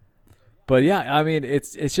 But yeah, I mean,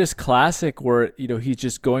 it's just classic where, he's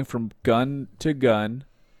just going from gun to gun,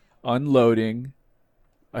 unloading,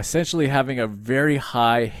 essentially having a very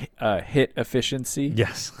high hit efficiency.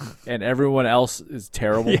 Yes. And everyone else is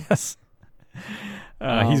terrible. Yes.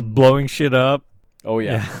 He's blowing shit up. Oh,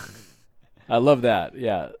 yeah. I love that.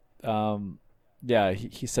 Yeah. Yeah.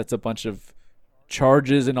 He sets a bunch of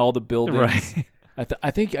charges in all the buildings. Right.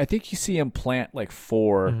 I think you see him plant like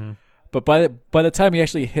 4, Hmm. but by the time he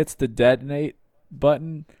actually hits the detonate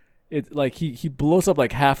button, it like he blows up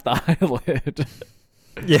like half the island.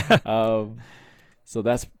 Yeah. So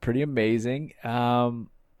that's pretty amazing. And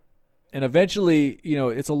eventually,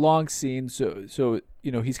 it's a long scene, so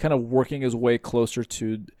he's kind of working his way closer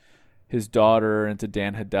to his daughter and to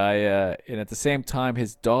Dan Hedaya, and at the same time,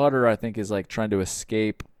 his daughter, I think, is like trying to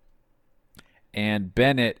escape, and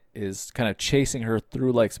Bennett is kind of chasing her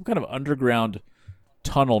through like some kind of underground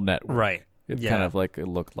tunnel network. Right. It Yeah. kind of like it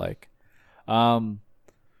looked like.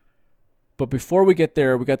 But before we get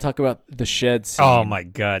there, we got to talk about the shed scene. Oh my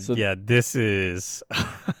God. So- yeah. This is.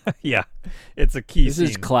 Yeah. It's a key This scene.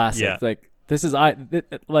 is classic. Yeah. Like this is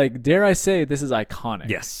like dare I say this is iconic.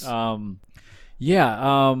 Yes.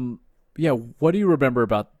 Yeah. Yeah. What do you remember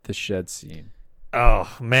about the shed scene?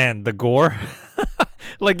 Oh man, the gore.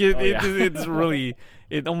 Like yeah. it's really.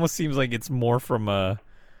 It almost seems like it's more from a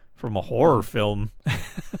horror film,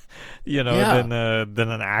 Yeah. than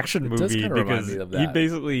an action It does movie, kinda remind because me of he that.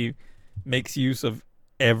 basically makes use of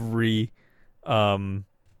every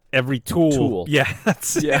tool. Tool. Yeah,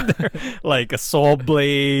 that's Yeah. in there. Like a saw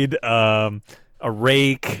blade, a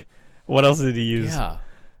rake. What else did he use? Yeah.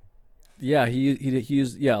 Yeah. He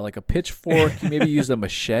used like a pitchfork. He maybe used a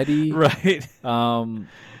machete. Right.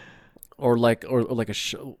 Or like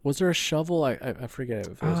was there a shovel? I forget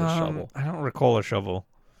if it was a shovel. I don't recall a shovel.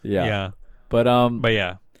 Yeah. Yeah. But But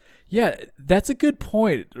yeah. yeah, that's a good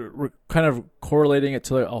point. Kind of correlating it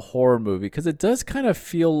to a horror movie, because it does kind of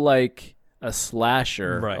feel like a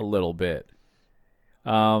slasher Right. a little bit.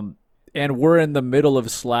 And we're in the middle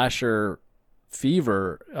of slasher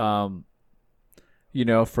fever.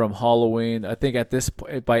 From Halloween. I think at this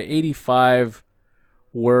point by 85,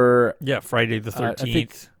 we're Yeah, Friday the I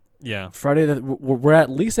think- 13th. Yeah. we're at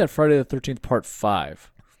least at Friday the 13th Part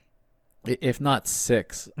 5, if not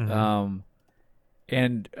 6. Mhm.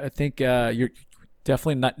 And I think you're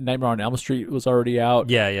definitely not Nightmare on Elm Street was already out.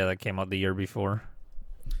 Yeah, that came out the year before.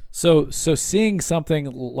 So seeing something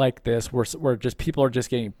like this, where just people are just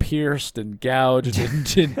getting pierced and gouged,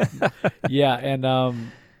 and yeah,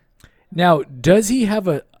 and now does he have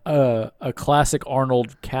a classic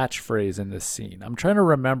Arnold catchphrase in this scene? I'm trying to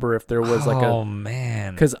remember if there was like oh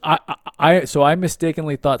man. because I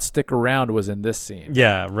mistakenly thought "Stick Around" was in this scene,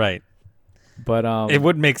 Yeah, right. but It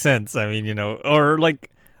would make sense. I mean, or like,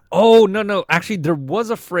 oh no, actually there was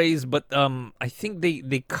a phrase, but I think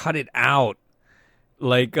they cut it out.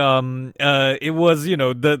 Like it was,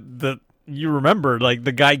 the you remember, like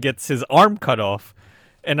the guy gets his arm cut off,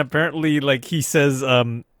 and apparently like he says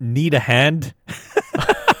need a hand.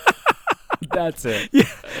 that's it. Yeah,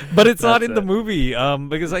 but it's not That's in the it. movie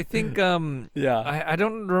because I think Yeah, I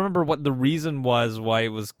don't remember what the reason was why it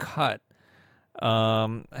was cut.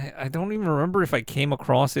 I don't even remember if I came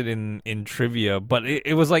across it in trivia, but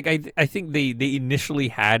it was like I think they initially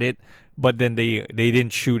had it, but then they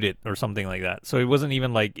didn't shoot it or something like that. So it wasn't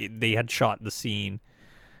even like they had shot the scene.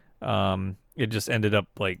 It just ended up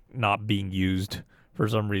like not being used for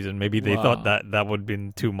some reason. Maybe they thought Wow. that would have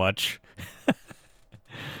been too much.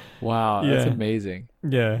 wow, that's Yeah. amazing.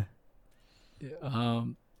 Yeah.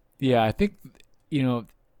 Yeah, I think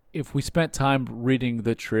if we spent time reading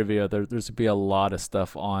the trivia, there's to be a lot of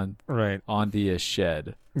stuff on Right. the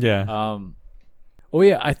shed. Yeah. Oh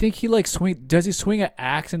yeah, I think he like swing. Does he swing an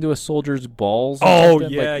axe into a soldier's balls? or Oh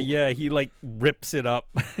something? yeah, Like, yeah. He like rips it up.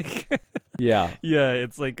 yeah. Yeah,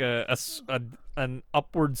 it's like an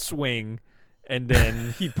upward swing, and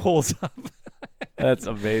then he pulls up. That's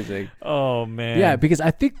amazing. Oh man. Yeah, because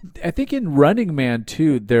I think in Running Man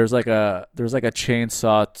too, there's like a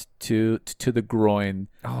chainsaw to the groin.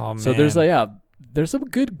 Oh man. So there's some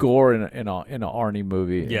good gore in a Arnie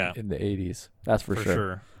movie. Yeah. In the 80s, that's for for sure.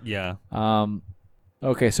 sure. Yeah.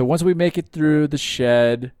 Okay, so once we make it through the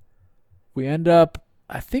shed, we end up,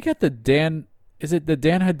 I think, at the Dan. Is it the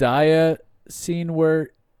Dan Hedaya scene where?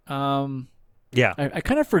 Yeah. I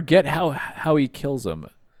kind of forget how he kills him.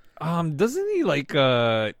 Doesn't he like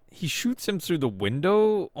he shoots him through the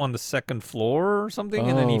window on the second floor or something,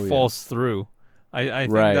 and then he Oh, yeah. falls through. I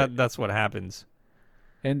think Right. that's what happens.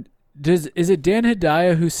 And is it Dan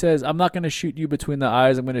Hedaya who says, "I'm not going to shoot you between the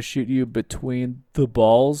eyes. I'm going to shoot you between the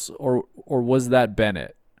balls," or was that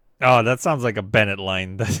Bennett? Oh, that sounds like a Bennett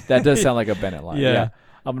line. That does sound like a Bennett line. Yeah.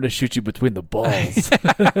 I'm going to shoot you between the balls.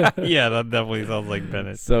 Yeah, that definitely sounds like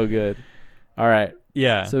Bennett. So good. All right.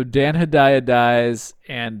 Yeah. So Dan Hedaya dies,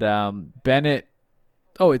 and Bennett.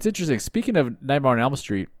 Oh, it's interesting. Speaking of Nightmare on Elm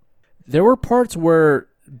Street, there were parts where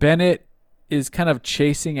Bennett is kind of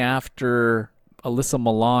chasing after Alyssa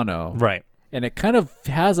Milano. Right. And it kind of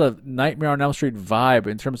has a Nightmare on Elm Street vibe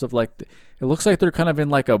in terms of like, it looks like they're kind of in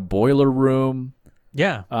like a boiler room.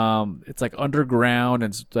 Yeah. It's like underground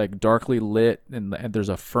and it's like darkly lit, and there's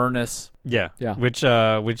a furnace. Yeah. Yeah. Which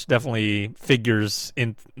definitely figures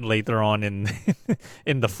in later on in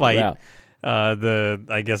in the fight. Yeah.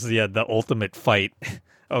 The ultimate fight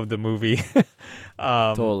of the movie.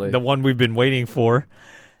 Totally. The one we've been waiting for.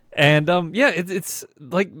 And it's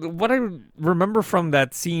like what I remember from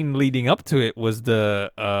that scene leading up to it was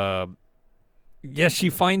she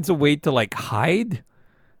finds a way to like hide.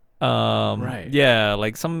 Right. Yeah,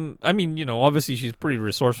 like obviously she's pretty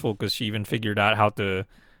resourceful because she even figured out how to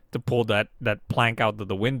pull that plank out of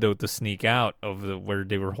the window to sneak out of where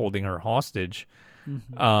they were holding her hostage.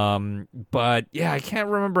 Mm-hmm. But yeah, I can't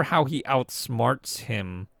remember how he outsmarts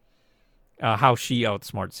him. How she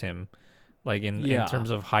outsmarts him. Like in terms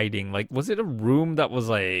of hiding, like was it a room that was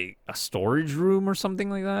like a storage room or something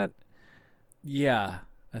like that? Yeah,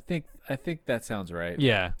 I think that sounds right.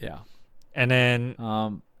 Yeah, Yeah. And then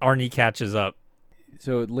Arnie catches up.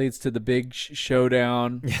 So it leads to the big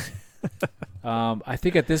showdown. I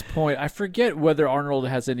think at this point, I forget whether Arnold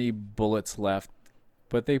has any bullets left,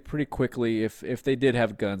 but they pretty quickly, if they did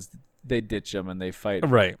have guns, they ditch them and they fight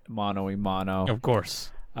mano a mano. Of course.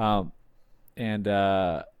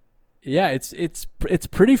 Yeah, it's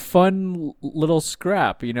pretty fun little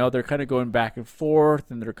scrap. You know, they're kind of going back and forth,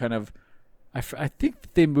 and they're kind of, I think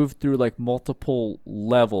that they moved through like multiple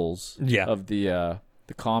levels of the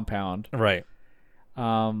compound. Right.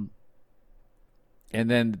 And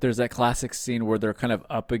then there's that classic scene where they're kind of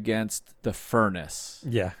up against the furnace.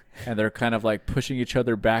 Yeah. And they're kind of like pushing each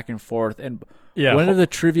other back and forth. And yeah, one of the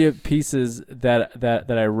trivia pieces that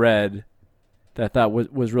I read that I thought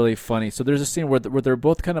was really funny. So there's a scene where they're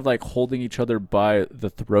both kind of like holding each other by the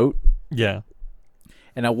throat. Yeah.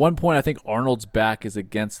 And at one point, I think Arnold's back is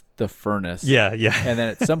against the furnace. Yeah, yeah. And then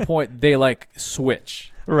at some point, they like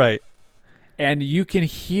switch. Right. And you can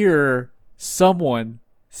hear someone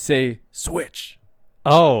say switch.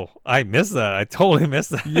 Oh, I missed that. I totally missed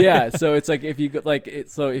that. Yeah. So it's like if you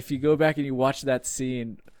go back and you watch that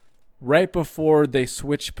scene right before they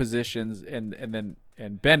switch positions,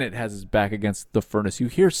 and Bennett has his back against the furnace, you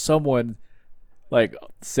hear someone like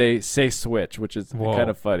say switch, which is kind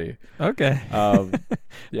of funny. Okay.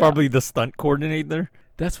 Yeah. Probably the stunt coordinator.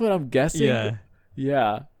 That's what I'm guessing. Yeah.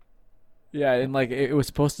 Yeah. Yeah, and like it was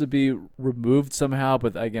supposed to be removed somehow,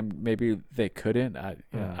 but again, maybe they couldn't. I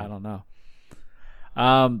don't know.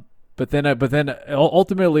 But then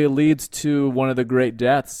ultimately it leads to one of the great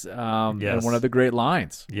deaths. And one of the great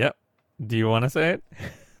lines. Yep. Do you want to say it?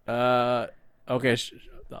 Okay,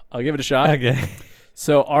 I'll give it a shot. Okay.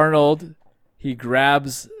 So Arnold, he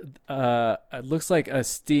grabs it looks like a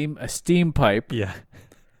steam pipe. Yeah.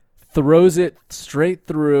 Throws it straight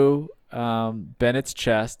through Bennett's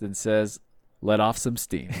chest and says, "Let off some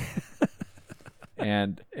steam."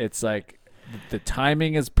 And it's like the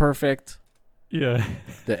timing is perfect. Yeah.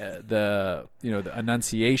 The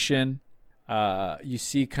enunciation. You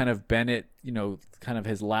see kind of Bennett, kind of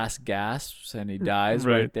his last gasps, and he dies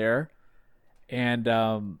right there. And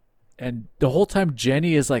the whole time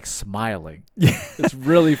Jenny is like smiling. Yeah. It's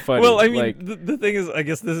really funny. Well, I mean, the thing is, I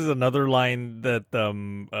guess this is another line that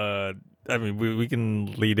we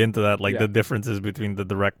can lead into that, like the differences between the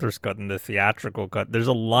director's cut and the theatrical cut. There's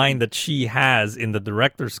a line that she has in the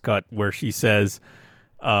director's cut where she says,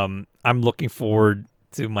 "I'm looking forward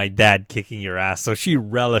to my dad kicking your ass." So she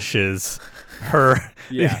relishes her,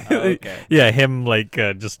 him like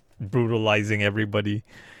just brutalizing everybody.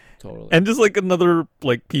 Totally. And just like another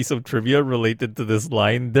like piece of trivia related to this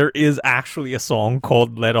line, there is actually a song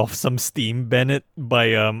called "Let Off Some Steam, Bennett"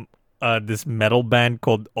 by this metal band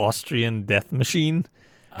called Austrian Death Machine.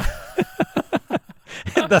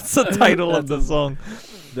 That's the title of the song.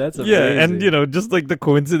 That's amazing. Yeah, and just like the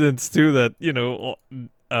coincidence too that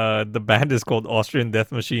the band is called Austrian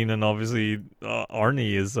Death Machine, and obviously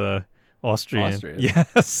Arnie is Austrian. Yeah,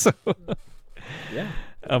 so yeah,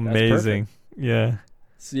 amazing. Yeah.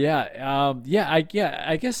 So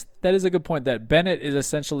I guess that is a good point. That Bennett is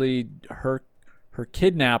essentially her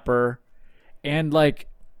kidnapper, and like,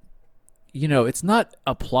 it's not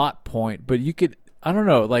a plot point, but you could, I don't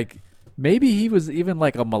know, like maybe he was even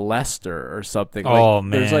like a molester or something. Oh like,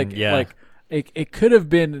 man, there's like, yeah. Like it could have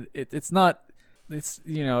been. It's not. It's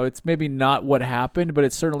it's maybe not what happened, but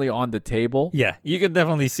it's certainly on the table. Yeah, you could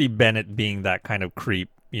definitely see Bennett being that kind of creep.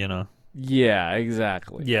 Yeah,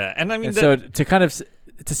 exactly. Yeah, and I mean, so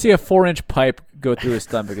to see a 4-inch pipe go through his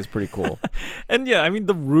stomach is pretty cool. And yeah, I mean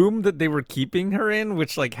the room that they were keeping her in,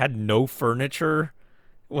 which like had no furniture,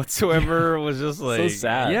 whatsoever. Was just So like,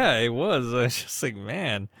 sad. yeah, it was. I was just like,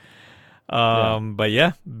 man. Yeah. But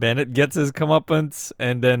yeah, Bennett gets his comeuppance,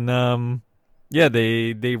 and then yeah,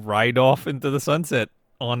 they ride off into the sunset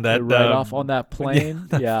on They that ride off on that yeah, plane.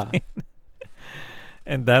 that Yeah. plane.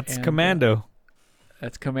 And that's And Commando.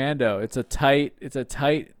 that's Commando. It's a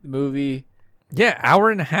tight movie. Yeah, hour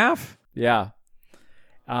and a half. Yeah.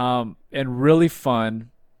 And really fun.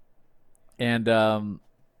 And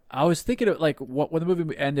I was thinking of like when the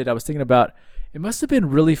movie ended, I was thinking about it must have been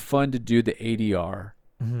really fun to do the ADR.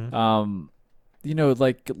 Mm-hmm.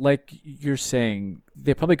 Like you're saying,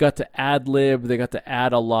 they probably got to ad lib. They got to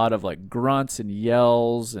add a lot of like grunts and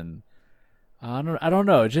yells, and I don't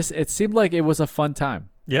know. It seemed like it was a fun time.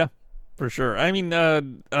 Yeah, for sure. I mean,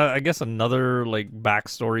 I guess another like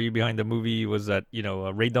backstory behind the movie was that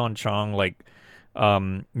Rae Dawn Chong like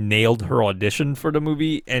nailed her audition for the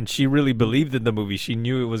movie, and she really believed in the movie. She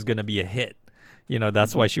knew it was gonna be a hit.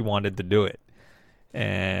 That's why she wanted to do it.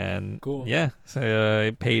 And Cool. yeah, so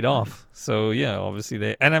it paid off. So yeah,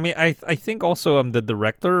 obviously and I mean, I think also the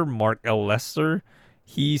director Mark L. Lester,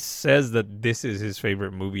 he says that this is his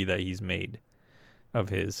favorite movie that he's made of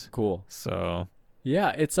his. Cool. So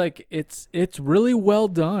Yeah, it's like it's really well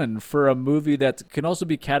done for a movie that can also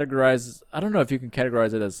be categorized. I don't know if you can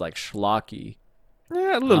categorize it as like schlocky.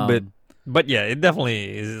 yeah, a little bit, Um, but yeah, it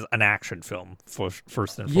definitely is an action film for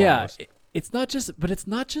first and yeah, foremost. it's not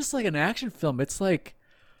just like an action film. It's like,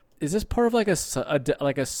 is this part of like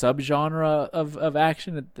like a subgenre of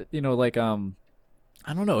action? Like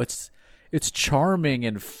I don't know. It's charming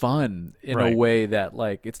and fun in a Right. way that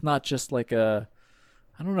like it's not just like I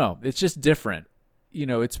don't know. It's just different.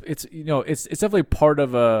 It's definitely part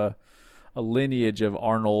of a lineage of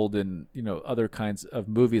Arnold and other kinds of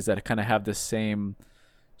movies that kind of have the same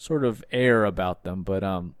sort of air about them. But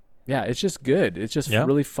yeah, it's just good. It's just Yeah.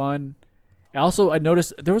 really fun. Also, I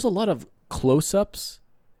noticed there was a lot of close-ups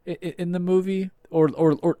in the movie, or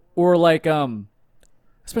like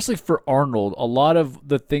especially for Arnold, a lot of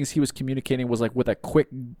the things he was communicating was like with a quick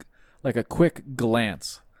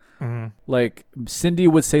glance. Hmm. Like Cindy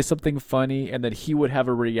would say something funny, and then he would have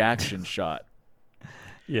a reaction shot.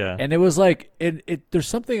 Yeah. And it was like there's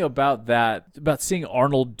something about that, about seeing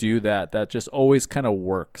Arnold do that just always kind of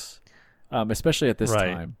works, especially at this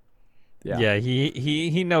Right. time. Yeah. Yeah.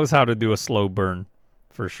 He knows how to do a slow burn,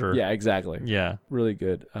 for sure. Yeah, exactly. Yeah. Really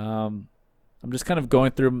good. I'm just kind of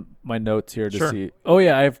going through my notes here to Sure. see. Oh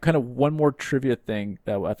yeah, I have kind of one more trivia thing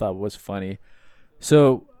that I thought was funny.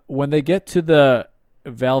 So when they get to the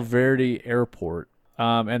Valverde airport,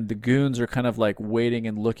 and the goons are kind of like waiting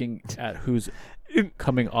and looking at who's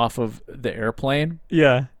coming off of the airplane.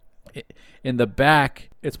 Yeah. In the back,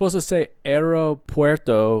 it's supposed to say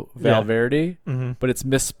Aeropuerto Valverde, Hmm. but it's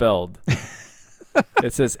misspelled.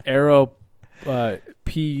 It says Aero Puetro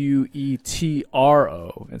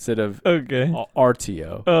instead of Okay.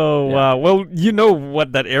 RTO. Oh Yeah. wow. Well, you know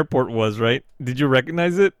what that airport was, right? Did you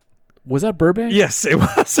recognize it? Was that Burbank? Yes, it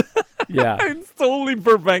was. Yeah. It's totally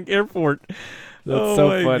Burbank Airport. That's Oh so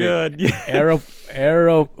my funny. god. Yeah.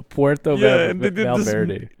 Aeropuerto Yeah, and they did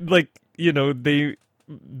Valverde. this like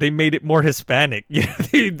they made it more Hispanic. Yeah,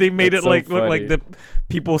 they made That's it so like look like funny. the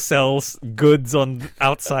people sells goods on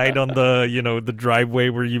outside on the the driveway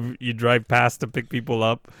where you drive past to pick people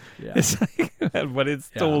up. Yeah. It's like, but it's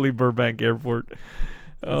Yeah. totally Burbank Airport.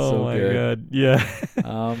 Oh so my good. god. Yeah.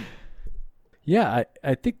 Um, yeah,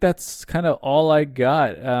 I think that's kind of all I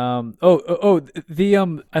got. I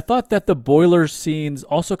thought that the boiler scenes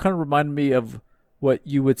also kind of reminded me of what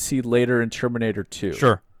you would see later in Terminator 2.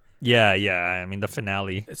 Sure. Yeah, yeah. I mean the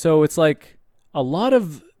finale. So it's like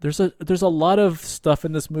there's a lot of stuff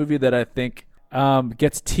in this movie that I think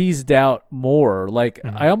gets teased out more. Like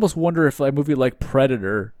I almost wonder if a movie like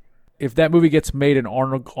Predator, if that movie gets made and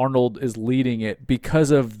Arnold is leading it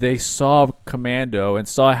because of they saw Commando and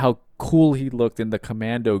saw how cool he looked in the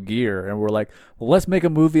Commando gear, and we're like, well, let's make a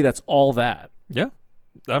movie that's all that. Yeah,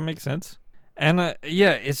 that makes sense. And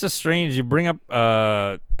yeah, it's just strange. You bring up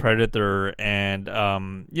Predator, and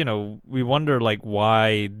we wonder like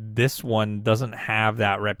why this one doesn't have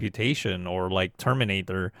that reputation, or like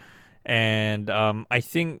Terminator. And I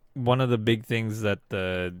think one of the big things that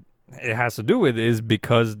it has to do with is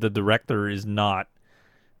because the director is not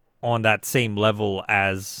on that same level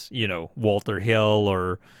as Walter Hill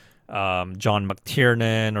or John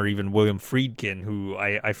McTiernan or even William Friedkin, who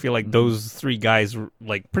I feel like those three guys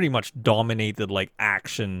like pretty much dominated like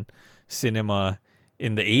action cinema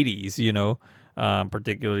in the 80s,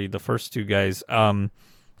 particularly the first two guys. But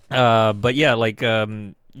yeah, like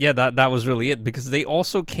that was really it, because they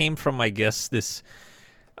also came from, I guess, this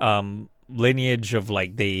lineage of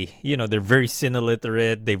like they're very cine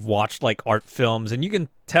literate. They've watched like art films, and you can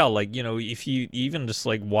tell like if you even just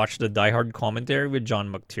like watch the Die Hard commentary with John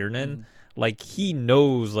McTiernan, Mhm. like he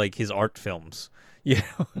knows like his art films. You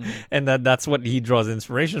know, Mhm. and that's what he draws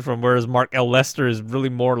inspiration from. Whereas Mark L. Lester is really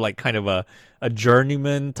more like kind of a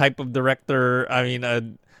journeyman type of director. I mean,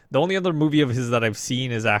 the only other movie of his that I've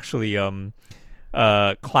seen is actually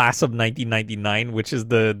Class of 1999, which is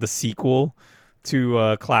the sequel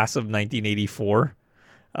to Class of 1984.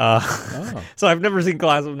 Oh, So I've never seen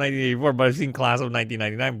Class of 1984, but I've seen Class of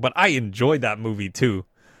 1999. But I enjoyed that movie too.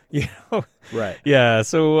 You know, right. yeah.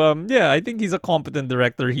 So yeah, I think he's a competent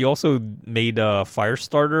director. He also made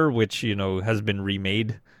Firestarter, which has been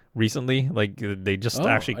remade recently. Like they just Oh,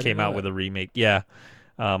 actually I didn't came know out that. with a remake. Yeah,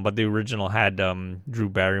 but the original had Drew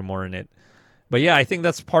Barrymore in it. But yeah, I think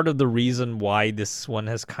that's part of the reason why this one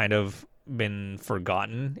has kind of been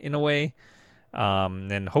forgotten in a way.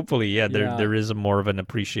 And hopefully, yeah, Yeah. there is a more of an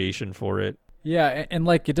appreciation for it. Yeah, and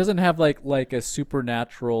like it doesn't have like a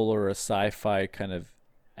supernatural or a sci-fi kind of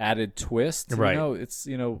added twist, Right. It's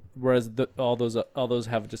whereas all those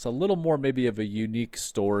have just a little more maybe of a unique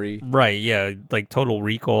story. Right, yeah, like Total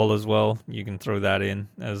Recall as well. You can throw that in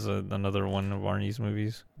as another one of Arnie's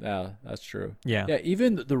movies. Yeah, that's true. Yeah. Yeah,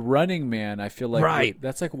 even The Running Man, I feel like Right.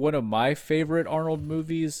 that's like one of my favorite Arnold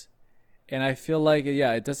movies, and I feel like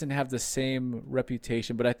yeah, it doesn't have the same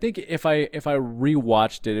reputation, but I think if I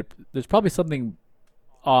rewatched there's probably something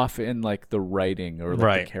off in like the writing or like the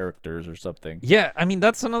Right. characters or something. Yeah, I mean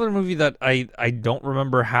that's another movie that I don't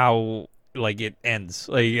remember how like it ends.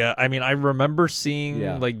 Like I mean I remember seeing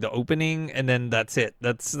Yeah. like the opening and then that's it.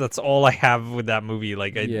 That's all I have with that movie.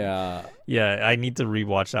 Like I Yeah. yeah, I need to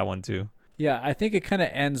rewatch that one too. Yeah, I think it kind of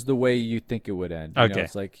ends the way you think it would end. Okay.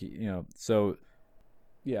 It's like, so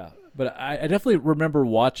yeah. But I definitely remember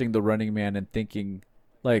watching The Running Man and thinking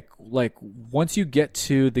like once you get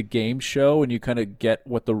to the game show and you kind of get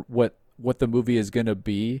what the movie is going to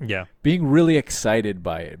be, Yeah. being really excited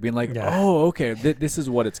by it, being like, Yeah. "Oh, okay, this is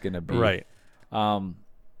what it's going to be." Right. Um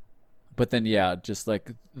but then yeah, just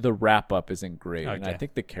like the wrap up isn't great. And I Okay.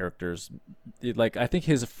 think the characters like I think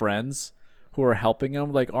his friends who are helping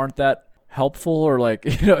him like aren't that helpful or like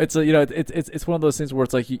it's a it's one of those things where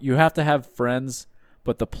it's like you have to have friends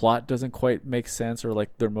but the plot doesn't quite make sense or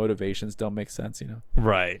like their motivations don't make sense.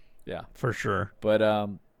 Right. Yeah. For sure. But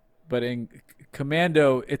in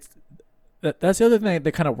Commando that's the other thing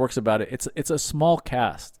that kind of works about it. It's a small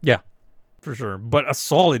cast. Yeah. For sure. But a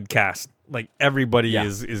solid cast. Like everybody Yeah.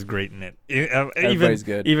 is great in it. Everybody's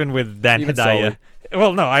good. Even with Dan Even Hedaya. Sully.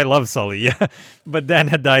 Well, no, I love Sully, yeah. But Dan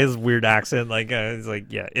Hedaya's weird accent, like it's like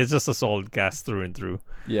yeah, it's just a solid cast through and through.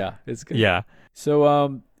 Yeah, it's good. Yeah.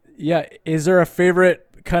 So yeah, is there a favorite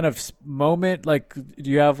kind of moment? Like, do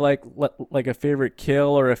you have like a favorite kill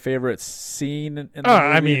or a favorite scene in the movie?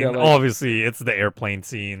 I mean, that, like, obviously, it's the airplane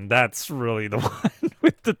scene. That's really the one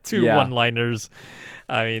with the two Yeah. one-liners.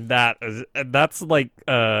 I mean, that's like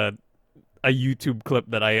a YouTube clip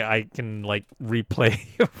that I can like replay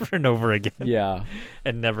over and over again yeah,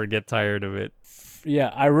 and never get tired of it. yeah,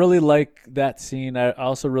 I really like that scene. I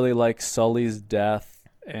also really like Sully's death,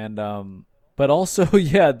 and but also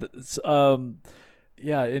yeah,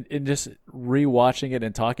 yeah, in just rewatching it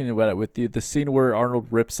and talking about it with you, the scene where Arnold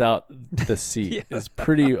rips out the seat Yeah. is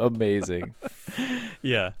pretty amazing.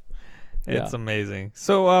 Yeah. Yeah. It's amazing.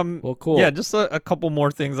 So Well, cool. yeah, just a couple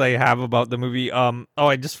more things I have about the movie. Oh,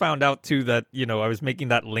 I just found out too that, I was making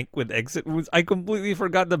that link with Exit Wounds. I completely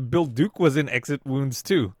forgot that Bill Duke was in Exit Wounds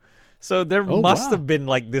too. So there Oh, must wow. have been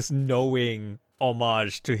like this knowing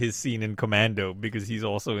homage to his scene in Commando because he's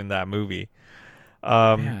also in that movie.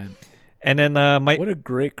 Man, And then my what a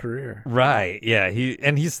great career. right, yeah,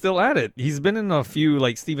 he's still at it. He's been in a few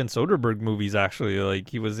like Steven Soderbergh movies actually. Like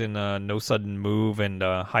he was in No Sudden Move and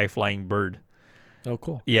High Flying Bird. Oh,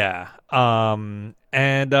 cool. Yeah.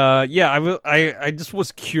 And yeah, I just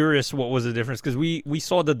was curious what was the difference because we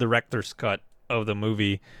saw the director's cut of the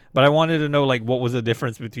movie, but I wanted to know like what was the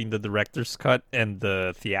difference between the director's cut and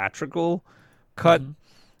the theatrical cut. Mhm.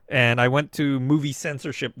 And I went to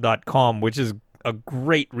moviecensorship.com, which is a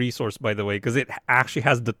great resource by the way because it actually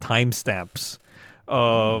has the timestamps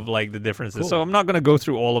of like the differences. Cool. So I'm not going to go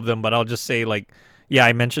through all of them, but I'll just say like yeah,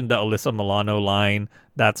 I mentioned the Alyssa Milano line.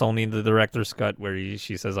 That's only in the director's cut where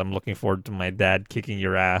she says, "I'm looking forward to my dad kicking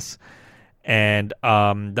your ass." And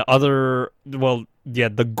the other, well, yeah,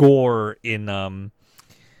 the gore in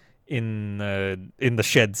the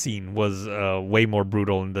shed scene was way more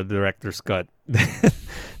brutal in the director's cut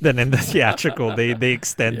than in the theatrical. They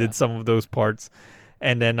extended Yeah. some of those parts,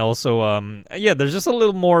 and then also yeah, there's just a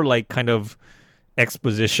little more like kind of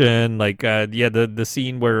exposition. Like yeah, the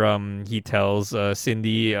scene where he tells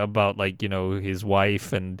Cindy about like his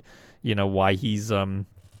wife and why he's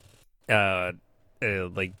uh,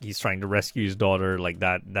 like he's trying to rescue his daughter, like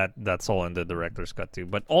that's all in the director's cut too.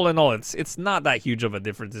 But all in all, it's not that huge of a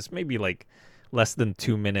difference. It's maybe like less than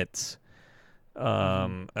 2 minutes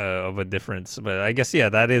Hmm. of a difference. But I guess yeah,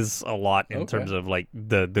 that is a lot in Okay. terms of like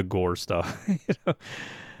the gore stuff.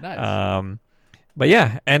 Nice. um but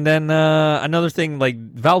yeah, and then another thing, like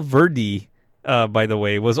Valverde, by the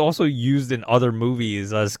way, was also used in other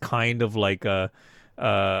movies as kind of like a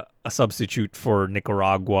substitute for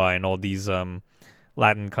Nicaragua and all these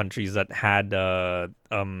Latin countries that had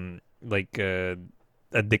like a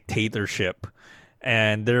dictatorship.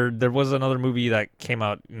 And there was another movie that came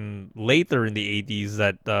out later in the 80s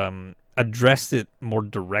that addressed it more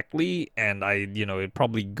directly, and it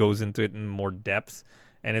probably goes into it in more depth,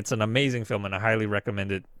 and it's an amazing film, and I highly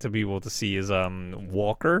recommend it to be able to see. Is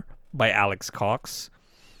Walker by Alex Cox.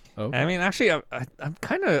 I Okay. mean, actually, I'm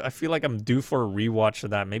kind of, I feel like I'm due for a rewatch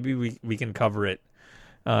of that. Maybe we can cover it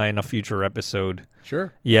in a future episode.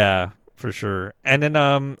 Sure. Yeah, for sure. And then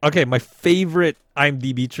okay, my favorite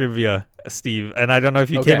IMDb trivia, Steve, and I don't know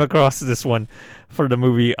if you came Okay. across this one for the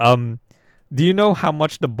movie. Do you know how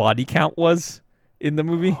much the body count was in the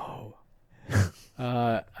movie? Oh.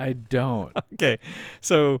 I don't. Okay.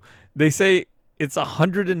 So they say it's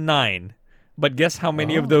 109, but guess how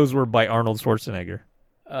many of Oh. those were by Arnold Schwarzenegger?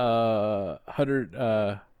 100.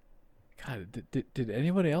 God, did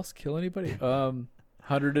anybody else kill anybody?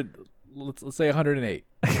 100. Let's say 108.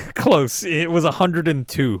 Close. It was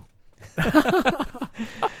 102.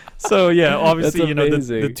 So yeah, That's obviously, the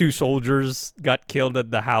amazing. two soldiers got killed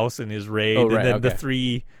at the house in his Oh raid, and right. then Okay.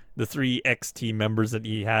 the three ex team members that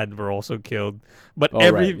he had were also killed. But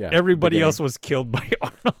Oh right. Yeah. everybody else Beginning. was killed by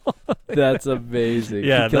Arnold. That's amazing. He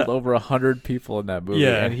Yeah, killed that over 100 people in that movie,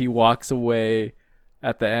 yeah, and he walks away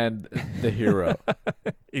at the end, the hero. So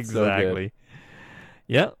good. exactly.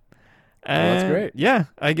 Yeah. Well, that's And great. yeah,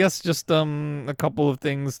 I guess just a couple of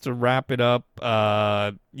things to wrap it up.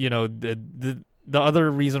 The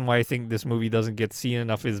other reason why I think this movie doesn't get seen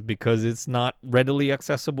enough is because it's not readily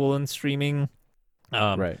accessible in streaming.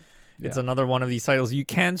 Um, Right. it's Yeah. another one of these titles. You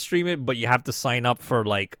can stream it, but you have to sign up for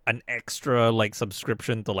like an extra like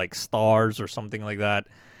subscription to like Stars or something like that,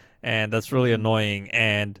 and that's really Hmm. annoying.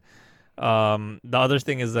 And the other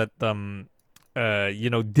thing is that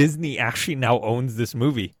Disney actually now owns this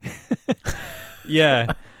movie.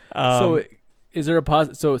 Yeah. So, Um, is there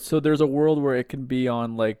a so there's a world where it can be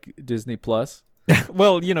on like Disney Plus?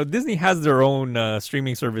 well, Disney has their own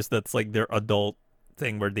streaming service that's like their adult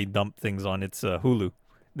thing where they dump things on. It's Hulu.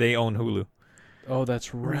 They own Hulu. Oh,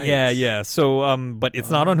 that's Yeah, right. yeah. So, but it's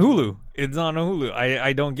not on Oh. Hulu. It's not on Hulu.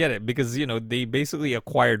 I don't get it because they basically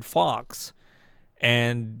acquired Fox,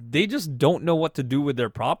 and they just don't know what to do with their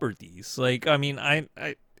properties. Like, I mean, I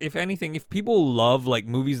if anything, if people love like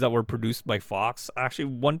movies that were produced by Fox, actually,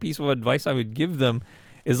 one piece of advice I would give them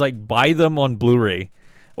is like buy them on Blu-ray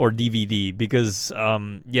or DVD because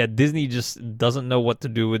yeah, Disney just doesn't know what to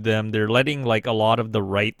do with them. They're letting like a lot of the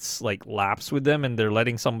rights like lapse with them, and they're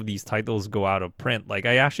letting some of these titles go out of print. Like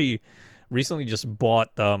I actually recently just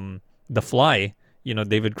bought The Fly,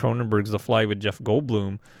 David Cronenberg's The Fly with Jeff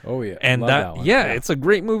Goldblum, Oh yeah, and love that that one. yeah, Yeah. it's a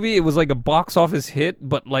great movie. It was like a box office hit,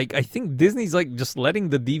 but like I think Disney's like just letting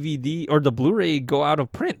the DVD or the Blu-ray go out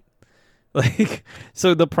of print. Like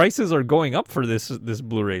so the prices are going up for this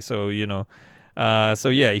Blu-ray. So, so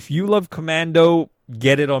yeah, if you love Commando,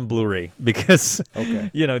 get it on Blu-ray because Okay.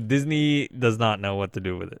 Disney does not know what to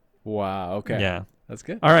do with it. Wow. Okay. Yeah. That's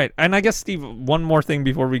good. All right. And I guess Steve, one more thing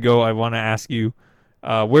before we go, I want to ask you,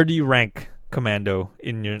 where do you rank Commando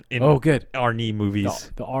in Oh, good. Arnie The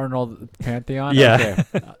movies? the Arnold Pantheon. Okay.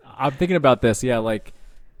 Yeah. I'm thinking about this. Yeah, like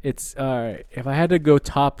it's if I had to go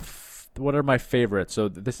what are my favorites? So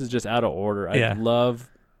this is just out of order. I Yeah. love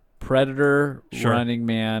Predator, Sure. Running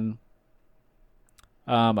Man.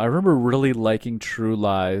 I remember really liking True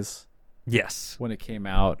Lies Yes. when it came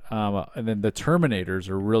out. And then the Terminators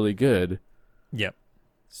are really good. Yep.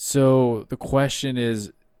 So the question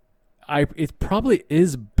is, it probably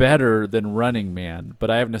is better than Running Man, but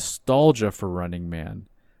I have nostalgia for Running Man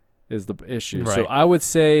is the issue. So Right. I would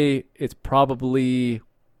say it's probably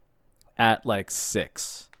at like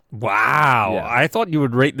 6. Wow. Yeah. I thought you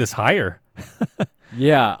would rate this higher.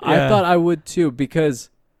 Yeah, I Yeah. thought I would too because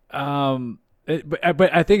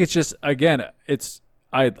but I think it's just again,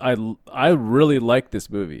 I really like this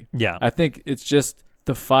movie. Yeah. I think it's just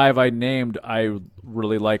the 5 I named I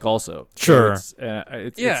really like also. So Sure.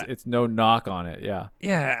 it's Yeah. it's no knock on it. Yeah.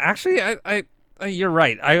 Yeah, actually, I You're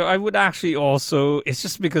right. I would actually also. It's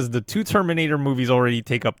just because the two Terminator movies already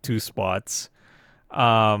take up two spots.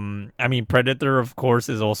 I mean, Predator, of course,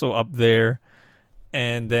 is also up there,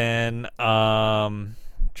 and then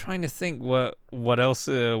trying to think what else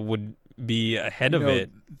would be ahead You of know,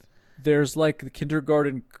 it. there's like the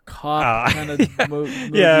kindergarten cop kind of Yeah,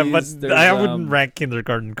 yeah, but movies. There's I wouldn't rank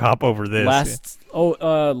Kindergarten Cop over this.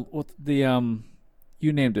 what the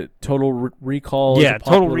you named it. Recall is a Yeah,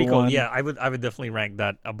 Total popular Recall. one. Yeah, I would definitely rank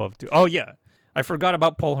that above two. Oh yeah, I forgot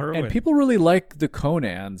about Paul And Herwin. people really like the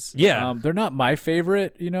Conans. Yeah, They're not my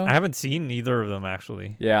favorite, you I know. haven't seen either of them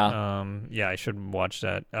actually. Yeah, Yeah, I should watch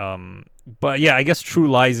that. But yeah, I guess True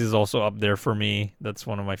Lies is also up there for me. That's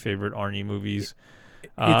one of my favorite Arnie movies.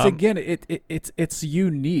 it's Um, again, it's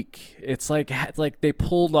unique. It's like they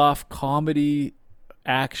pulled off comedy,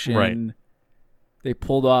 action. right. They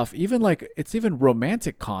pulled off even like it's even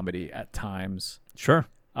romantic comedy at times. Sure.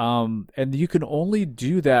 And you can only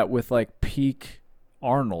do that with like peak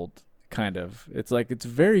Arnold kind of. It's like it's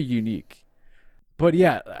very unique. But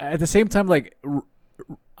yeah, at the same time, like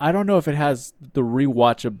I don't know if it has the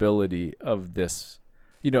rewatchability of this,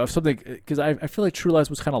 of something because I feel like True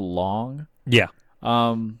Lies was kind of long, Yeah.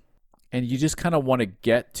 um, and you just kind of want to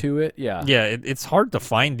get to it. Yeah, Yeah, it's hard to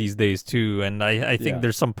find these days too, and I think yeah.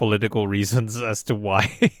 there's some political reasons as to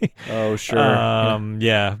why. Oh sure. Yeah,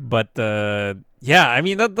 Yeah, but yeah, I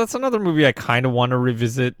mean that's another movie I kind of want to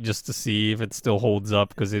revisit just to see if it still holds up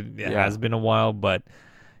because it yeah, has been a while. But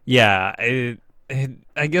yeah,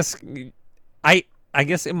 I guess I I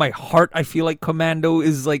guess in my heart I feel like Commando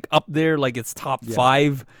is like up there, like it's top yeah,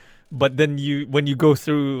 five. But then when you go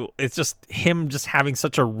through, it's just him just having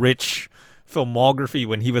such a rich filmography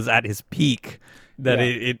when he was at his peak that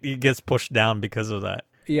yeah. it gets pushed down because of that.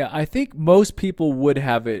 Yeah, I think most people would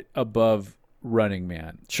have it above Running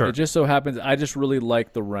Man. Sure. It just so happens I just really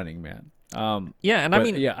like the Running Man. Yeah, and I But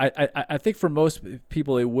mean, yeah, I think for most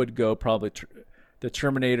people it would go probably the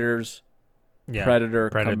Terminators, yeah, Predator,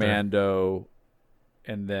 Predator. Commando,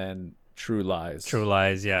 and then True Lies. True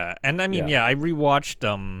Lies, yeah. And I mean, Yeah. yeah, I rewatched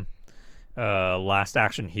Last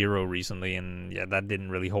Action Hero recently, and yeah, that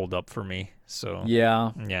didn't really hold up for me. So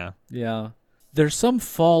Yeah, yeah, yeah. There's some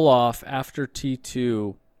fall off after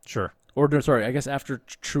T2, sure. or no, sorry, I guess after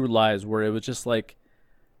True Lies, where it was just like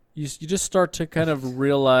you just start to kind of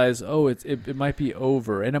realize, oh, it might be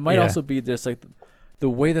over, and it might Yeah. also be just like the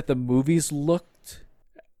way that the movies looked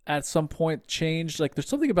at some point changed. Like there's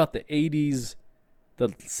something about the '80s, the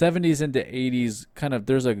 '70s into '80s, kind of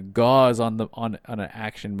there's a gauze on an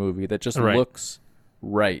action movie that just Right. looks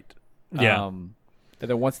right. Yeah. And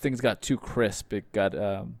then once things got too crisp, it got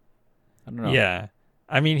I don't know. Yeah.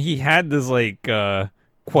 I mean, he had this like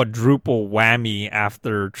quadruple whammy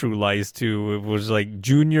after True Lies 2. It was like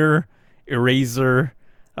Junior, Eraser,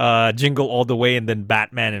 Jingle All the Way, and then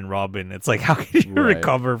Batman and Robin. It's like how can you Right.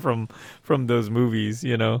 recover from those movies,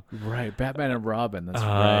 you know? Right, Batman and Robin. That's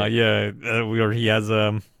right. Yeah, where he has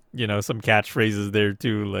some catchphrases there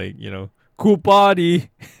too, like, cool body.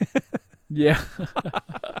 Yeah.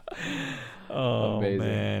 Oh Amazing.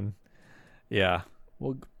 man. Yeah.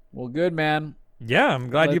 Well, good man. Yeah, I'm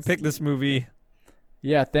glad you Let's- picked this movie.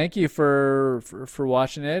 Yeah, thank you for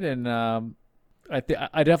watching it, and I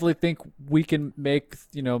definitely think we can make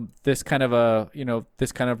this kind of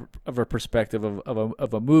a perspective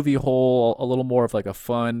of a movie whole a little more of like a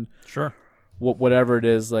fun Sure. whatever it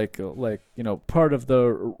is like part of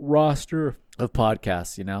the roster of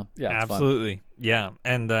podcasts. Yeah, it's fun. Absolutely. Yeah.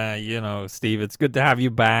 And Steve, it's good to have you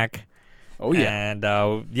back. Oh yeah, And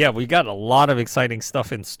yeah, we got a lot of exciting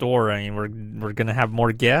stuff in store. I mean, we're gonna have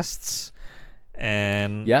more guests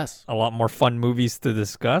and yes, a lot more fun movies to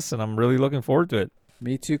discuss, and I'm really looking forward to it.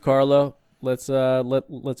 me too, Carlo. Let's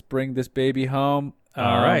let's bring this baby home.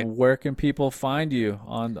 All right. Where can people find you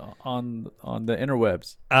on the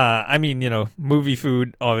interwebs? I mean, movie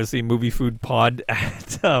food, obviously movie food pod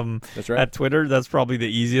at That's right. at Twitter. That's probably the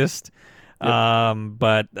easiest. Yep.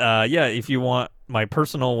 But yeah, if you want my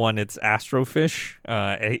personal one, it's Astrofish,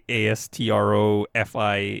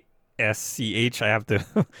 ASTROFISCH. I have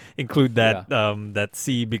to include that that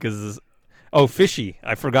C because fishy.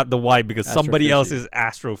 I forgot the Y because somebody Astrofishy. else is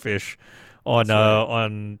Astrofish on That's right.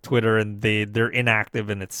 on Twitter, and they're inactive,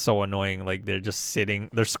 and it's so annoying. Like they're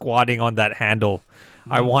squatting on that handle.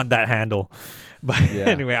 I want that handle. But Yeah.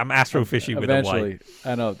 anyway, I'm Astrofishy with a Y. Eventually,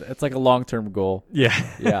 I know it's like a long-term goal. Yeah.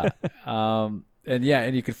 Yeah.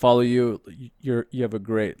 And you can follow you. You have a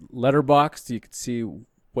great letterbox. You can see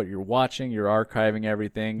what you're watching. You're archiving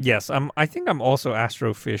everything. Yes, I think I'm also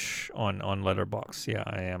Astrofish on Letterboxd. Yeah,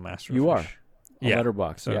 I am Astrofish. You are. Yeah.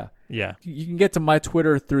 Letterbox. So, Yeah. yeah. You can get to my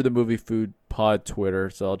Twitter through the Movie Food Pod Twitter,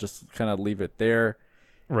 so I'll just kind of leave it there.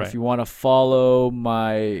 Right. If you want to follow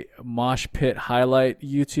my Mosh Pit highlight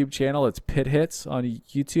YouTube channel, it's Pit Hits on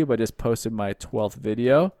YouTube. I just posted my 12th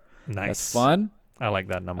video. Nice. That's fun. I like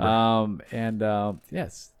that number.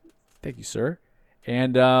 Yes, thank you, sir.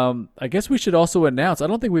 And I guess we should also announce. I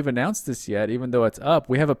don't think we've announced this yet, even though it's up.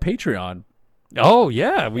 We have a Patreon. Oh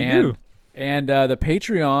yeah, we do. And the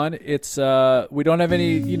Patreon, it's we don't have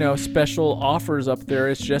any special offers up there.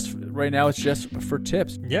 It's just right now. It's just for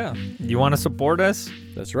tips. Yeah. You want to support us?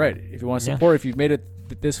 That's right. If you want to support, if you've made it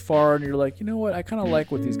this far and you're like, you know what, I kind of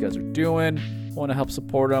like what these guys are doing. I want to help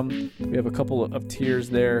support them. We have a couple of tiers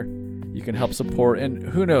there. You can help support, and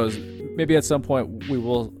who knows, maybe at some point we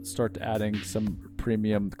will start adding some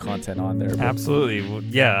premium content on there. Absolutely. Well,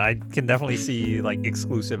 yeah, I can definitely see like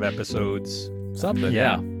exclusive episodes. Something.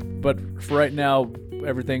 Yeah. But for right now,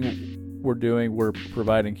 everything we're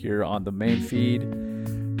providing here on the main feed.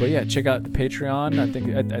 But yeah, check out the Patreon.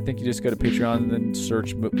 I think you just go to Patreon and then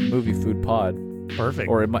search Movie Food Pod. Perfect.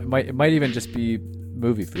 Or it might even just be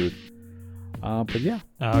Movie Food. But yeah.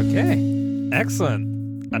 Okay.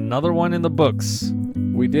 Excellent. Another one in the books.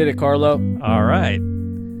 We did it, Carlo. All right.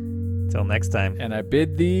 Till next time. And I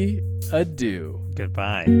bid thee adieu.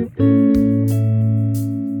 Goodbye.